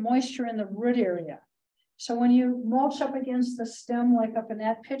keep the moisture in the root area. So when you mulch up against the stem, like up in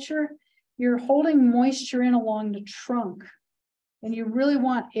that picture, you're holding moisture in along the trunk. And you really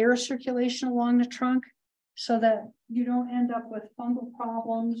want air circulation along the trunk so that you don't end up with fungal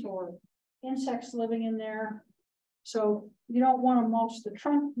problems or insects living in there. So you don't want to mulch the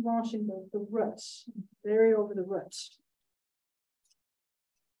trunk, you're mulching the roots, the area over the roots.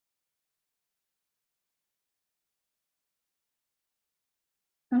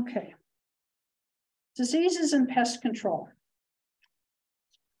 Okay. Diseases and pest control.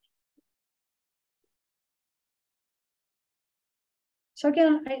 So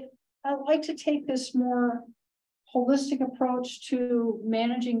again, I like to take this more holistic approach to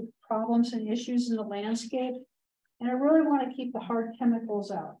managing problems and issues in the landscape. And I really want to keep the hard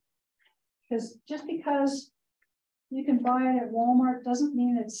chemicals out. Because just because you can buy it at Walmart doesn't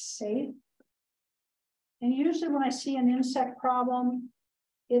mean it's safe. And usually when I see an insect problem,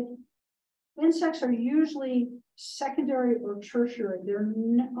 insects are usually secondary or tertiary. They're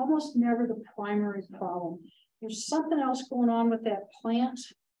almost never the primary problem. There's something else going on with that plant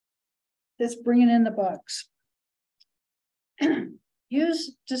that's bringing in the bugs.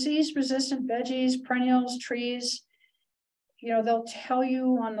 Use disease-resistant veggies, perennials, trees. You know, they'll tell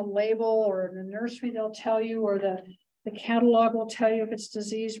you on the label, or in the nursery, they'll tell you, or the catalog will tell you if it's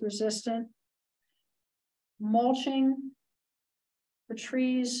disease-resistant. Mulching for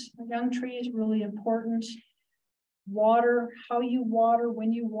trees, young trees, really important. water, how you water,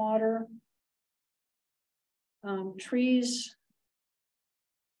 when you water. Trees.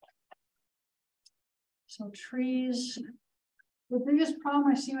 So trees, the biggest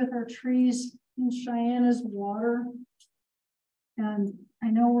problem I see with our trees in Cheyenne is water. And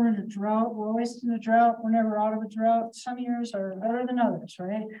I know we're in a drought, we're always in a drought, we're never out of a drought. Some years are better than others,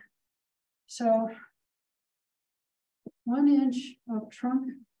 right? So 1 inch of trunk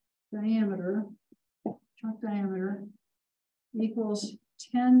diameter equals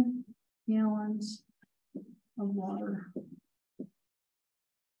 10 gallons of water.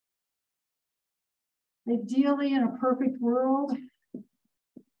 Ideally, in a perfect world,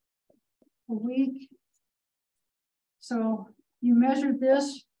 a week. So you measured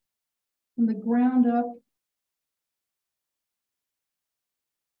this from the ground up.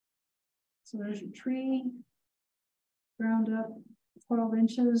 So there's your tree, ground up, 12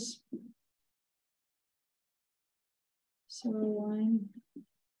 inches. Soil line.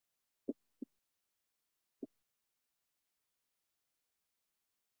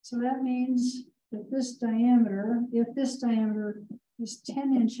 So that means that this diameter, if this diameter is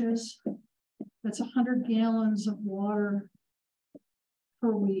 10 inches, that's 100 gallons of water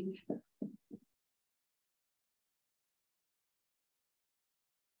per week.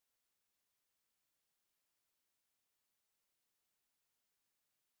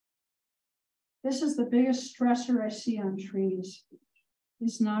 This is the biggest stressor I see on trees,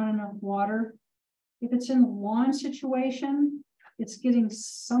 is not enough water. If it's in the lawn situation, it's getting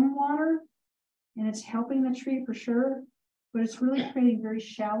some water and it's helping the tree for sure, but it's really creating very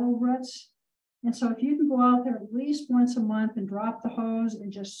shallow roots. And so if you can go out there at least once a month and drop the hose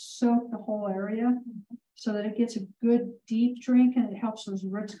and just soak the whole area so that it gets a good deep drink and it helps those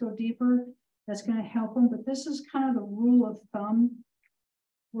roots go deeper, that's going to help them. But this is kind of the rule of thumb,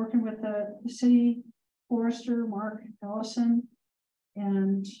 working with the city forester, Mark Ellison,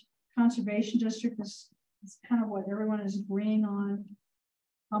 and conservation district is kind of what everyone is agreeing on.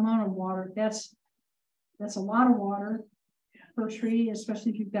 Amount of water, that's a lot of water per tree,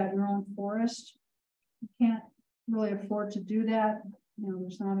 especially if you've got your own forest. You can't really afford to do that. You know,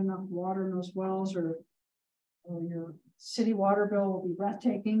 there's not enough water in those wells, or your city water bill will be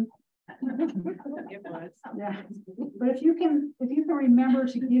breathtaking. Yeah, but if you can remember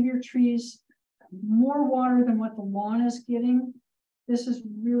to give your trees more water than what the lawn is getting, this is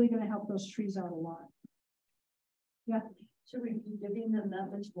really going to help those trees out a lot. Yeah. Should we be giving them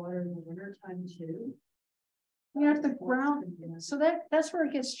that much water in the winter time too? Yeah, if the ground, so that's where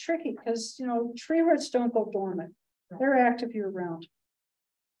it gets tricky, because you know, tree roots don't go dormant. They're active year round.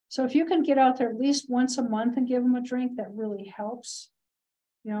 So if you can get out there at least once a month and give them a drink, that really helps.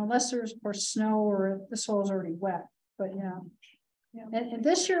 You know, unless there's or snow or the soil's already wet. But yeah. And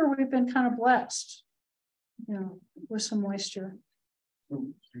this year we've been kind of blessed, you know, with some moisture. So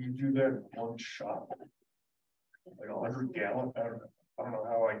you do that in one shot, like 100 gallons. I don't know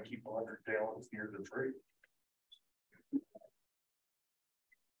how I keep 100 gallons near the tree.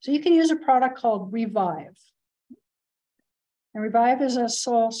 So you can use a product called Revive. And Revive is a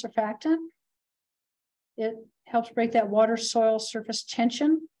soil surfactant. It helps break that water soil surface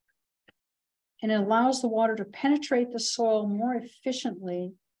tension. And it allows the water to penetrate the soil more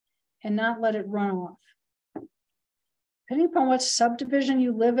efficiently and not let it run off. Depending upon what subdivision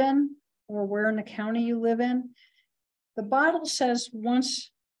you live in or where in the county you live in, the bottle says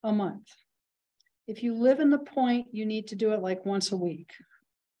once a month. If you live in the Point, you need to do it like once a week.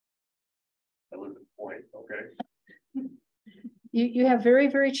 I live in Point, okay. You have very,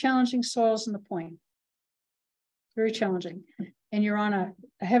 very challenging soils in the Point. Very challenging. And you're on a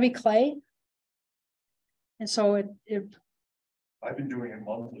heavy clay. And so I've been doing it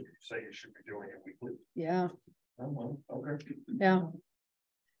monthly. You say you should be doing it weekly. Yeah. Oh, well, okay. Yeah.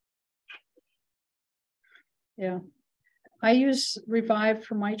 Yeah. I use Revive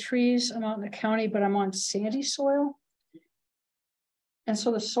for my trees. I'm out in the county, but I'm on sandy soil. And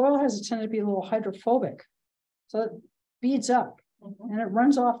so the soil has a tendency to be a little hydrophobic. So it beads up and it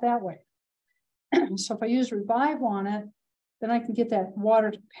runs off that way. So if I use Revive on it, then I can get that water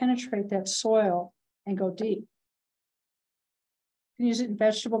to penetrate that soil and go deep. You can use it in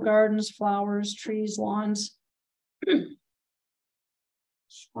vegetable gardens, flowers, trees, lawns.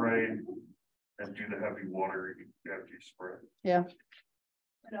 Spray and do the heavy water after you spray. Yeah.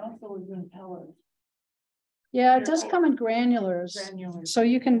 It also is in pellets. Yeah, it does come in granulars. So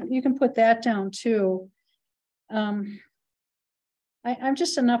you can put that down too. I'm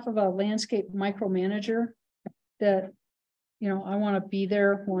just enough of a landscape micromanager that, you know, I want to be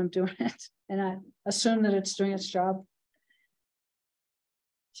there while I'm doing it, and I assume that it's doing its job.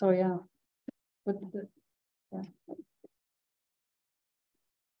 So yeah, but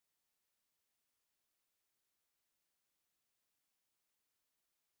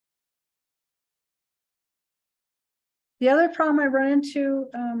The other problem I run into,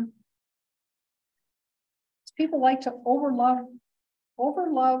 is people like to overlove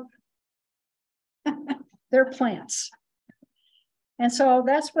their plants. And so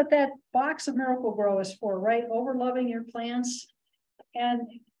that's what that box of Miracle-Gro is for, right? Overloving your plants. And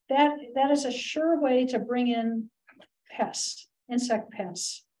that is a sure way to bring in pests, insect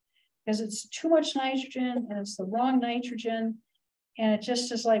pests, because it's too much nitrogen and it's the wrong nitrogen. And it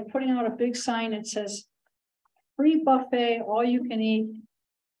just is like putting out a big sign that says, free buffet, all you can eat,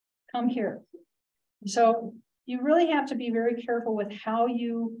 come here. So you really have to be very careful with how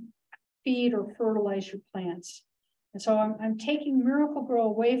you feed or fertilize your plants. And so I'm taking Miracle-Gro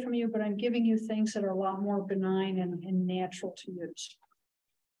away from you, but I'm giving you things that are a lot more benign and natural to use.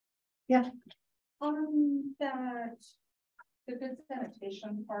 Yeah. On that, the good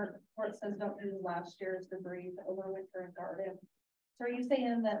sanitation part where it says don't use last year's debris to overwinter and garden. So are you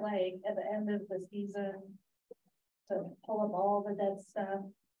saying that like at the end of the season to pull up all the dead stuff,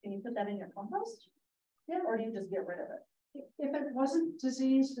 can you put that in your compost? Yeah. Or do you just get rid of it? If it wasn't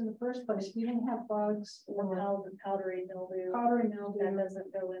diseased in the first place, we didn't have bugs or powdery mildew. That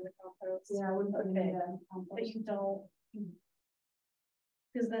doesn't go in the compost. Yeah, I wouldn't put it in the compost. But you don't.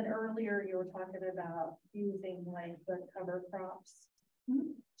 Because then earlier you were talking about using like the cover crops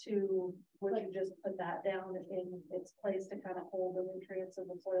to, would you just put that down in its place to kind of hold the nutrients of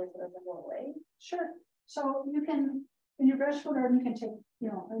the soil so it doesn't go away? Sure. So you can, in your vegetable garden, you can take,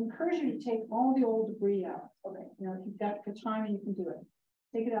 I encourage you to take all the old debris out. Okay. If you've got the time and you can do it.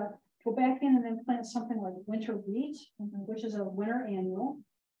 Take it out, go back in and then plant something like winter wheat, which is a winter annual,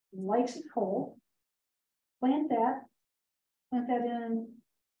 likes it cold. Plant that in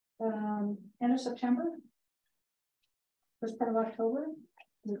end of September, first part of October.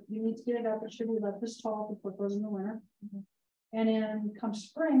 You need to get it up. It should be about this tall before it goes in the winter. And then come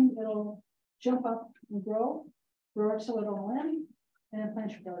spring, it'll jump up and grow it till it all in, and then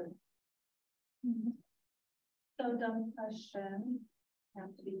plant your garden. So dumb question,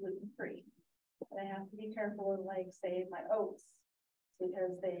 have to be gluten-free. But I have to be careful with, like, say, my oats,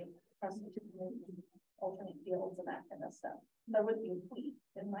 because they constitute alternate fields and that kind of stuff. That would be wheat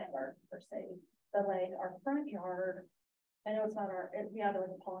in my garden per se. But like our front yard, I know it's not we had like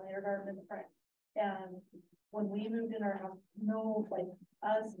a pollinator garden in the front. And when we moved in our house, like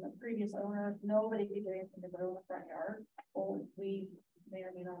us and the previous owner, nobody could do anything to grow in the front yard. Well, we may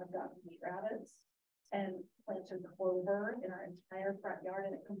or may not have gotten meat rabbits and planted clover in our entire front yard,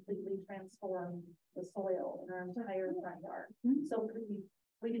 and it completely transformed the soil in our entire front yard. So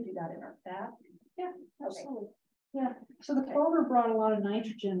we could do that in our back. Yeah, absolutely. Okay. Yeah. So the clover brought a lot of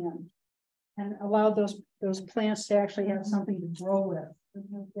nitrogen in and allowed those plants to actually have something to grow with.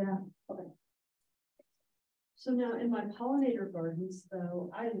 Yeah. Okay. So now in my pollinator gardens,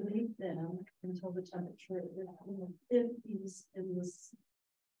 though, I leave them until the temperature is in the 50s in this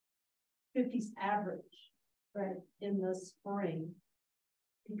 50s average, right, in the spring,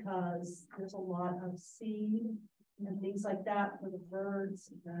 because there's a lot of seed and things like that for the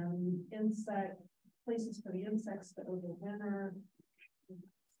birds and places for the insects that overwinter.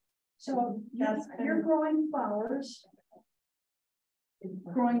 So you're growing flowers,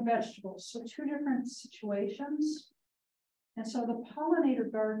 growing vegetables, so two different situations. And so the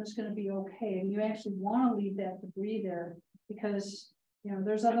pollinator garden is going to be okay, and you actually want to leave that debris there because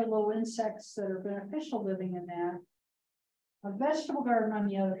there's other little insects that are beneficial living in that. A vegetable garden, on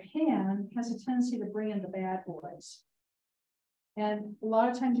the other hand, has a tendency to bring in the bad boys. And a lot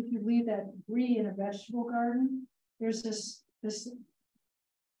of times if you leave that debris in a vegetable garden, there's this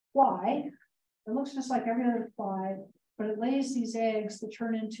fly. It looks just like every other fly, but it lays these eggs that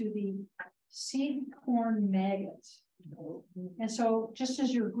turn into the seed corn maggots. And so just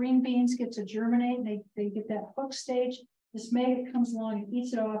as your green beans get to germinate, they get that hook stage, this maggot comes along and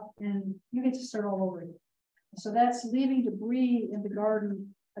eats it off, and you get to start all over again. So that's leaving debris in the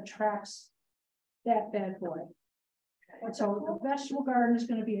garden attracts that bad boy. And so a vegetable garden is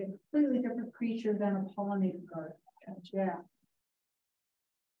going to be a completely different creature than a pollinator garden. Yeah.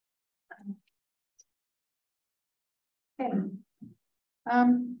 Okay.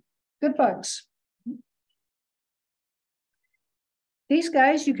 Good bugs. These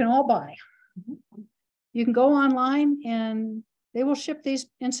guys you can all buy. You can go online and they will ship these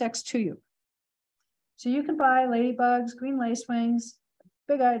insects to you. So you can buy ladybugs, green lacewings,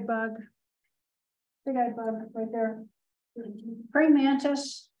 big-eyed bug right there. Praying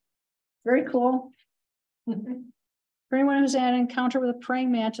mantis, very cool. For anyone who's had an encounter with a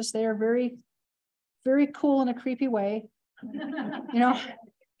praying mantis, they are very very cool in a creepy way. You know,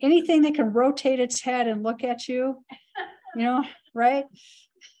 anything that can rotate its head and look at you, you know, right?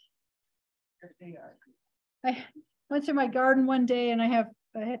 I went through my garden one day and I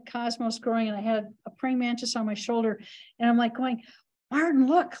had cosmos growing and I had a praying mantis on my shoulder. And I'm like going, Martin,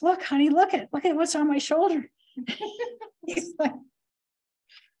 look, honey, look at what's on my shoulder. He's like,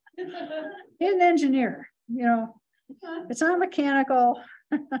 he's an engineer, you know, it's not mechanical.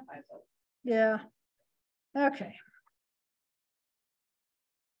 Yeah. Okay.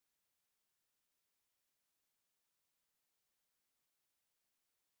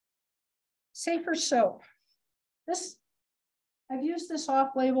 Safer soap. I've used this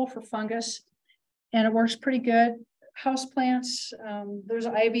off-label for fungus and it works pretty good. Houseplants, there's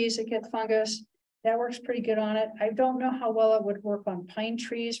ivies that get fungus. That works pretty good on it. I don't know how well it would work on pine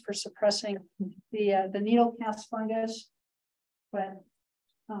trees for suppressing the needle cast fungus, but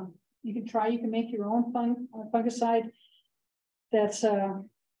you can try. You can make your own fungicide. That's 2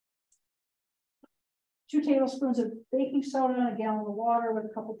 tablespoons of baking soda in a gallon of water with a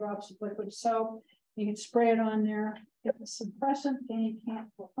couple drops of liquid soap. You can spray it on there. Get the suppressant, then you can't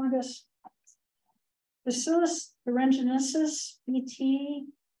for fungus. Bacillus thuringiensis, BT,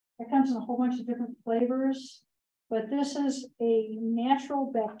 that comes in a whole bunch of different flavors, but this is a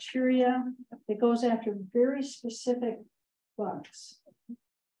natural bacteria that goes after very specific bugs.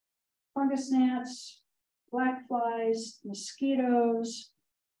 Fungus gnats, black flies, mosquitoes,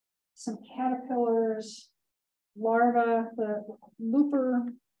 some caterpillars, larvae, the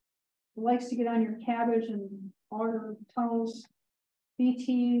looper likes to get on your cabbage and all your tunnels.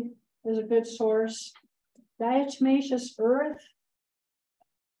 BT is a good source. Diatomaceous earth.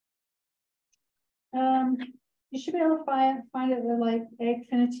 You should be able to find it like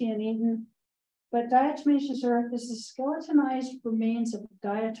Agfinity and Eaton. But diatomaceous earth is the skeletonized remains of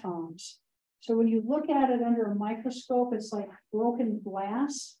diatoms. So when you look at it under a microscope, it's like broken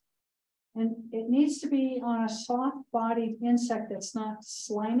glass. And it needs to be on a soft-bodied insect that's not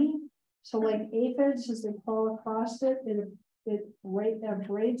slimy. So like aphids, as they crawl across it, it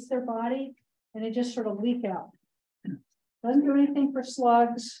abrades their body and they just sort of leak out. Doesn't do anything for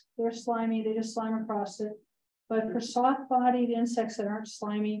slugs. They're slimy, they just slime across it. But for soft-bodied insects that aren't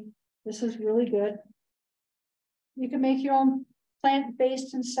slimy, this is really good. You can make your own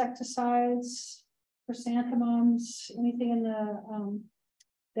plant-based insecticides, chrysanthemums, anything in the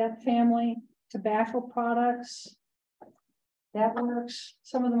that family, tobacco products. That works.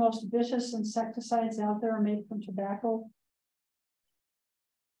 Some of the most vicious insecticides out there are made from tobacco.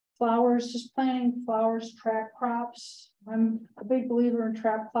 Flowers, just planting flowers, trap crops. I'm a big believer in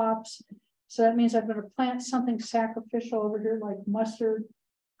trap crops. So that means I'm going to plant something sacrificial over here like mustard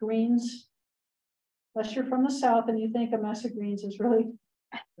greens. Unless you're from the South and you think a mess of greens is really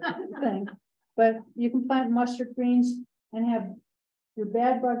a thing. But you can plant mustard greens and have your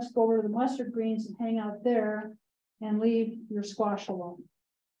bad bugs go over to the mustard greens and hang out there and leave your squash alone.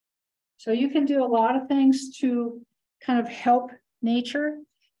 So you can do a lot of things to kind of help nature.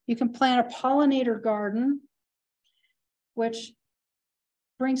 You can plant a pollinator garden, which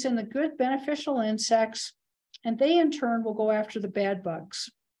brings in the good beneficial insects, and they in turn will go after the bad bugs.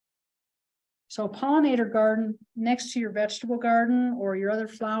 So a pollinator garden next to your vegetable garden or your other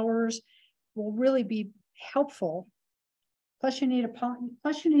flowers will really be helpful. Plus you need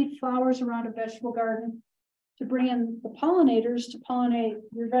flowers around a vegetable garden to bring in the pollinators to pollinate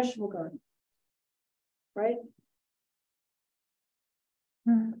your vegetable garden, right?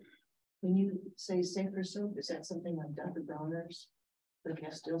 When you say safer soap, is that something like Dr. Bronner's, the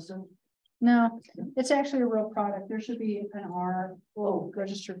Castile soap? No, it's actually a real product. There should be an R,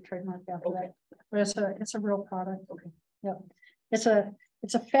 registered trademark after that. But it's a real product. Okay. Yep. It's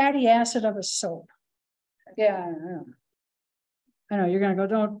a fatty acid of a soap. Yeah, I know you're gonna go,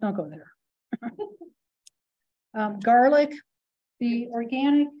 don't go there. Garlic, the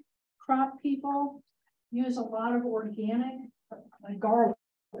organic crop people use a lot of organic garlic.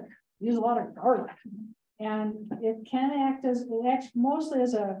 Use a lot of garlic, and it can act as mostly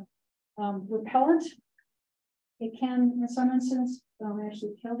as a repellent. It can, in some instances,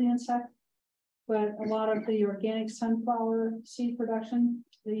 actually kill the insect. But a lot of the organic sunflower seed production,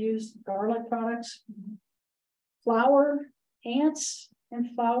 they use garlic products. Flour, ants, and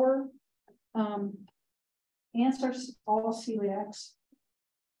flour. Ants are all celiacs.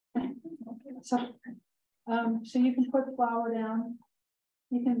 So you can put flour down.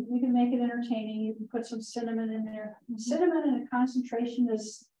 You can make it entertaining. You can put some cinnamon in there. Cinnamon in a concentration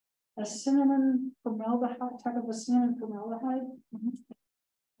is a cinnamon formaldehyde, type of a cinnamon formaldehyde.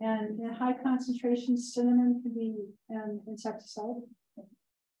 And in high concentration, cinnamon can be an insecticide.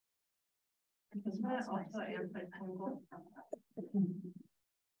 Isn't that also antifungal?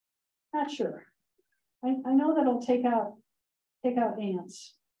 Not sure. I know that it'll take out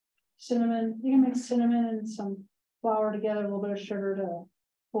ants. Cinnamon, you can mix cinnamon and some flour together, a little bit of sugar to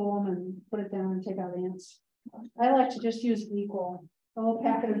pull them and put it down and take out ants. I like to just use Equal. The whole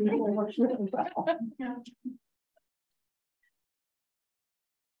packet of Equal works really well.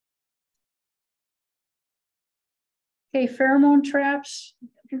 Okay, pheromone traps.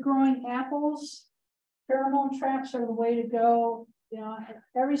 If you're growing apples, pheromone traps are the way to go. You know,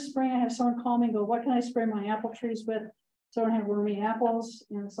 every spring I have someone call me and go, what can I spray my apple trees with? So I don't have wormy apples,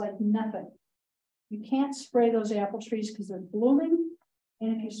 and it's like nothing. You can't spray those apple trees because they're blooming.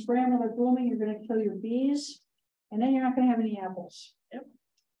 And if you spray them when they're blooming, you're going to kill your bees, and then you're not going to have any apples. Yep.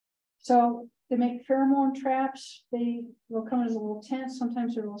 So they make pheromone traps. They will come as a little tent.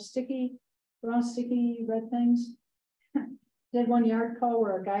 Sometimes they're a little sticky, brown sticky red things. Did one yard call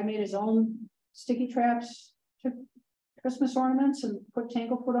where a guy made his own sticky traps, took Christmas ornaments and put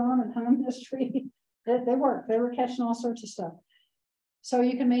tanglefoot on and hung them in this tree. They work. They were catching all sorts of stuff. So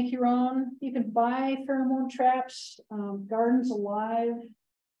you can make your own. You can buy pheromone traps. Gardens Alive.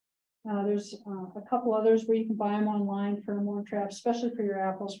 There's a couple others where you can buy them online, pheromone traps, especially for your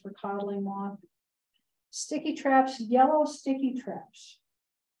apples, for codling moth. Sticky traps, yellow sticky traps.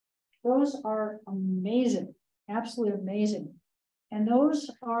 Those are amazing, absolutely amazing. And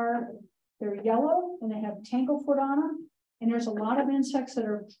they're yellow and they have tanglefoot on them. And there's a lot of insects that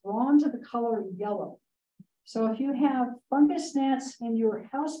are drawn to the color yellow. So if you have fungus gnats in your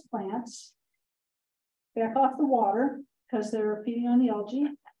house plants, back off the water because they're feeding on the algae.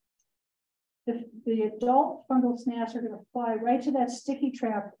 The adult fungal gnats are going to fly right to that sticky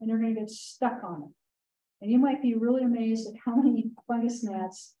trap and they're going to get stuck on it. And you might be really amazed at how many fungus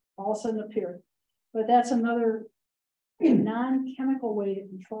gnats all of a sudden appear. But that's another non-chemical way to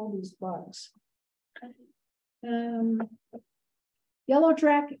control these bugs. Yellow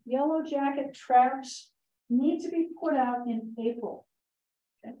jacket traps need to be put out in April.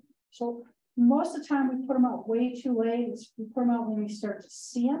 Okay. So most of the time we put them out way too late. We put them out when we start to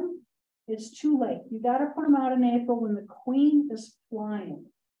see them. It's too late. You got to put them out in April when the queen is flying.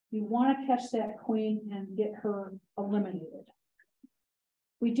 You want to catch that queen and get her eliminated.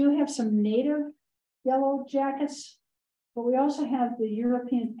 We do have some native yellow jackets, but we also have the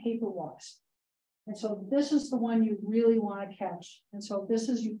European paper wasp. And so this is the one you really want to catch. And so this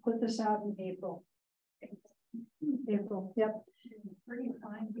is, you put this out in April. April, yep. Where do you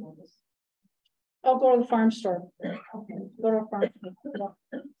find those? I'll go to the farm store. Okay. Go to a farm store.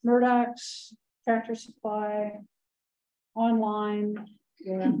 Murdoch's, Tractor Supply, online,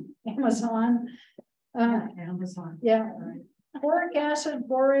 yeah, Amazon. Amazon. Yeah. Boric acid,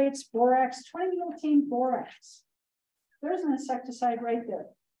 borates, borax, 20-miltene borax. There's an insecticide right there.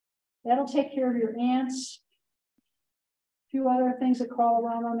 That'll take care of your ants. A few other things that crawl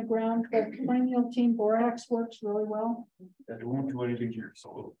around on the ground, but 20-miltene borax works really well. That won't do anything to your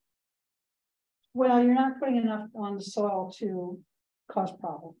soil. Well, you're not putting enough on the soil to cause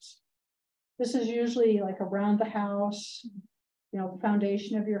problems. This is usually like around the house, you know, the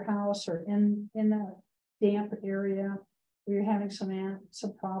foundation of your house or in the damp area where you're having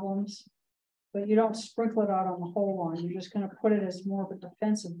some problems. But you don't sprinkle it out on the whole lawn. You're just going to put it as more of a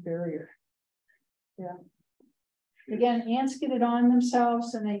defensive barrier. Yeah. Again, ants get it on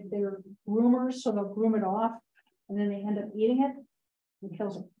themselves and they're groomers, so they'll groom it off and then they end up eating it and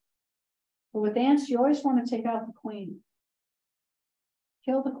kills them. But with ants, you always want to take out the queen.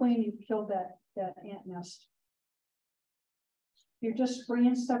 Kill the queen, you've killed that ant nest. You're just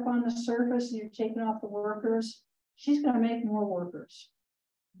spraying stuff on the surface and you're taking off the workers. She's going to make more workers.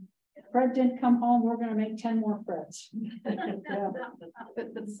 If Fred didn't come home, we're going to make 10 more Freds. Yeah.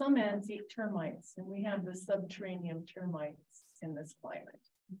 But some ants eat termites, and we have the subterranean termites in this climate.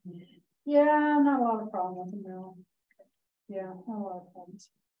 Yeah, not a lot of problems with them, no. Yeah, not a lot of problems.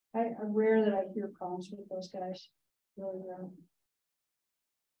 I'm rare that I hear problems with those guys. Really rare.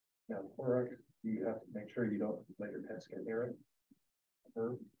 Yeah, or you have to make sure you don't let your pets get near it.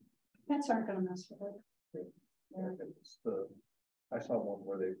 Pets aren't going to mess with it. Yeah. It's I saw one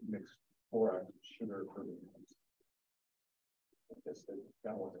where they mixed borax with sugar for the ants. I guess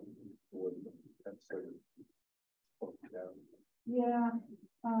that one would Yeah.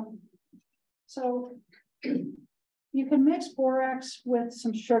 So you can mix borax with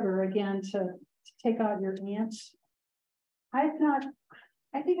some sugar again to take out your ants. I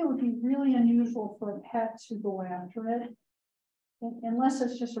think it would be really unusual for a pet to go after it, unless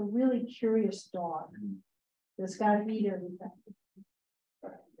it's just a really curious dog that's got to eat everything.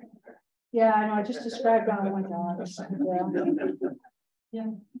 Yeah, I know. I just described on my dog.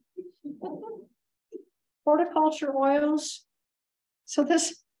 Yeah. Horticulture oils. So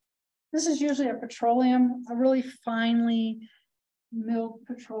this is usually a petroleum, a really finely milled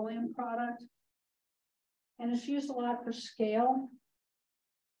petroleum product. And it's used a lot for scale.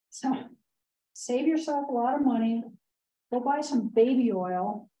 So save yourself a lot of money. Go buy some baby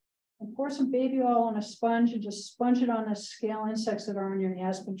oil and pour some baby oil on a sponge and just sponge it on the scale insects that are on your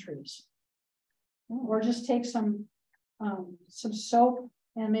aspen trees. Or just take some soap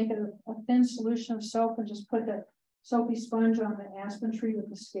and make it a thin solution of soap and just put the soapy sponge on the aspen tree with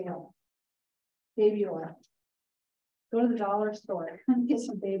the scale. Baby oil. Go to the dollar store and get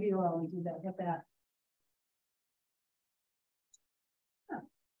some baby oil and do that with that.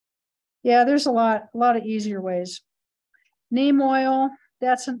 Yeah, there's a lot of easier ways. Neem oil,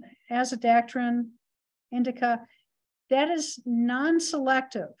 that's an Azadirachtin indica. That is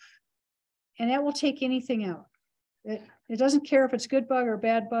non-selective, and that will take anything out. It doesn't care if it's good bug or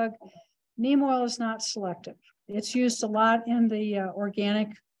bad bug. Neem oil is not selective. It's used a lot in the organic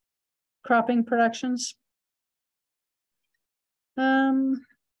cropping productions.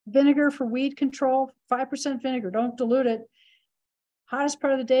 Vinegar for weed control, 5% vinegar, don't dilute it. Hottest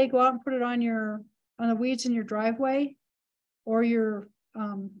part of the day, go out and put it on the weeds in your driveway or your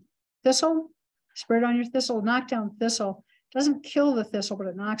thistle. Spray it on your thistle, knock down thistle. Doesn't kill the thistle, but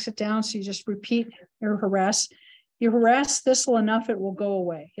it knocks it down. So you just repeat your harass. You harass thistle enough, it will go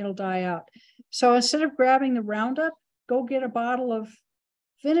away. It'll die out. So instead of grabbing the Roundup, go get a bottle of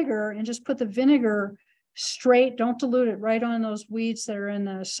vinegar and just put the vinegar straight. Don't dilute it, right on those weeds that are in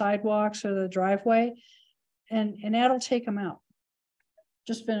the sidewalks or the driveway. And that'll take them out.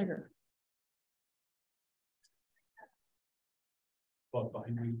 Just vinegar. But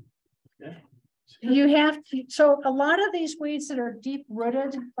behind Yeah. You have to, so a lot of these weeds that are deep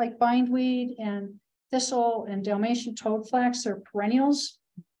rooted, like bindweed and thistle and Dalmatian toadflax, they're perennials.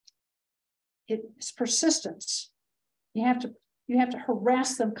 It's persistence. You have to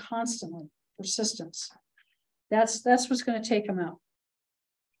harass them constantly. Persistence. That's what's going to take them out.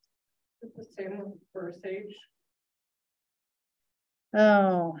 It's the same with fur sage.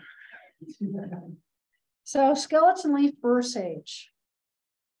 Oh. So skeleton leaf fur sage.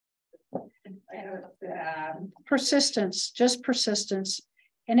 Persistence, just persistence.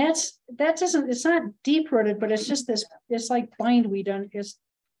 And it's not deep rooted, but it's just this, it's like bindweed.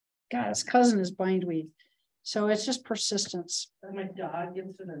 Its cousin is bindweed. So it's just persistence. My dog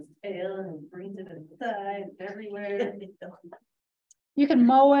gets it in his tail and brings it inside everywhere. You can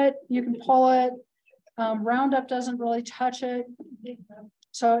mow it, you can pull it. Roundup doesn't really touch it.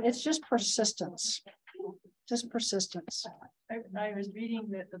 So it's just persistence. Just persistence. I was reading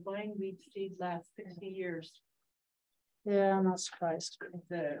that the bindweed seed lasts 60 years. Yeah, I'm not surprised.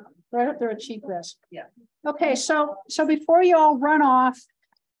 The, Right up there at cheapgrass. Yeah. Okay, so before you all run off,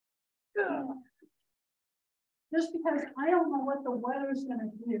 just because I don't know what the weather's going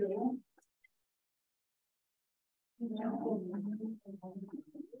to do. I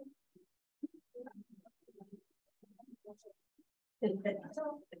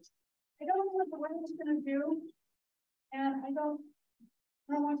don't know what the weather's going to do, and I don't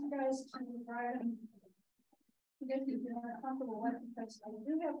want you guys to try and get you uncomfortable with, because I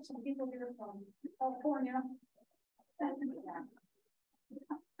do have some people here from California. I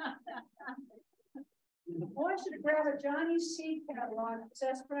want you to grab a Johnny's seed catalog, because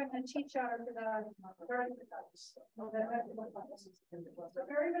that's what I'm going to teach out of the garden. So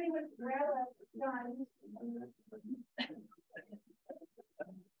everybody would grab a Johnny's.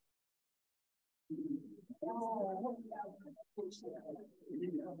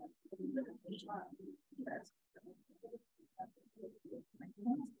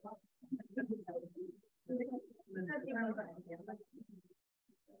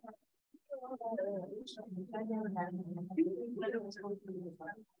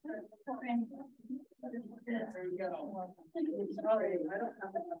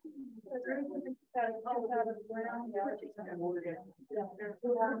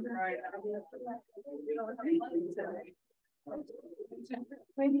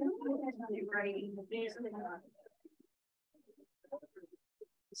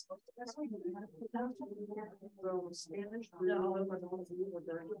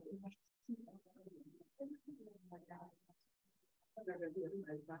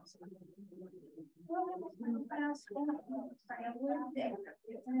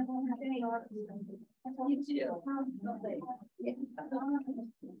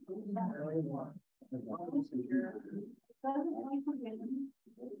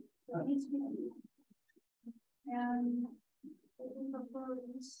 And we prefer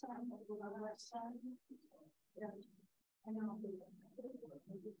east side over the west side. I know.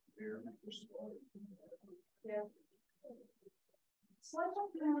 Yeah. So I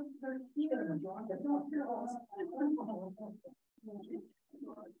don't know if they're either wrong, but no, they're all.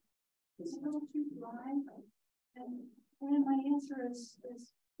 It's a little too dry. And my answer is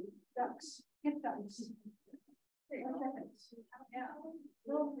ducks, get ducks. Yeah.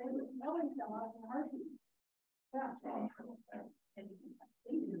 Well, they would know it a lot in our team. Yeah.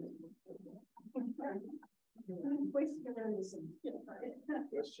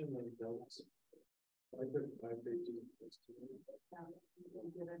 Question when it goes. I put my pages. I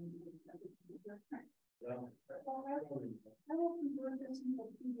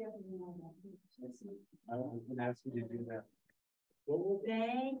can ask you to do that.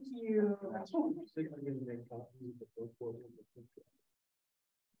 Thank you. I'm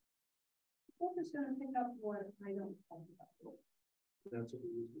just gonna pick up what I don't talk about. That's what we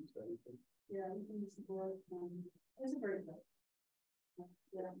use to study. Yeah, you can use the board. It's a great book.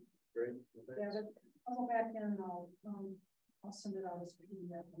 Yeah. Great. Yeah, but I'll go back in and I'll send it out as a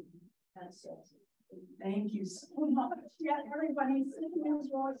PDF. That's it. Thank you so much. Yeah, everybody's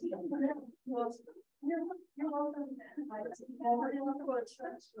you're welcome.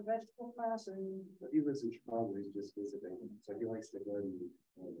 For vegetable class and. He lives in Chicago, he's just visiting, so he likes to go and.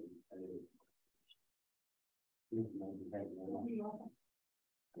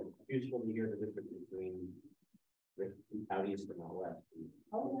 Useful to hear the difference between out east and out west.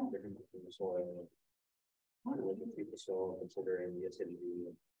 Difference between the soil. The soil considering the acidity,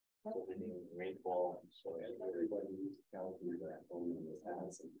 rainfall, so everybody calculated that only in this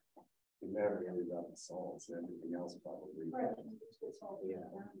house. We never ended up with salts and everything else probably. Right. Yeah.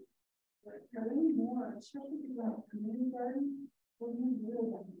 Now, we need more, especially if you have a community garden. What do you do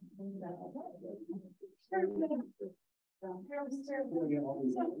with that?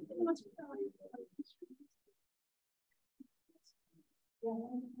 Yeah,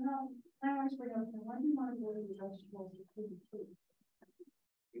 no, I was wondering, why do you want to go to the vegetables?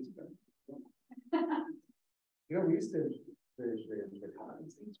 You know, we used to, the cotton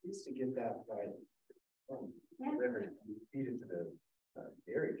seeds, we used to get that right from the river, and feed it to the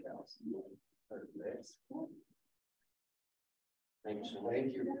dairy cows. Thank you.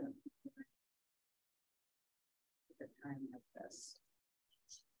 Thank you.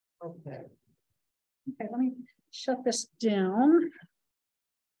 Okay. Okay, let me shut this down.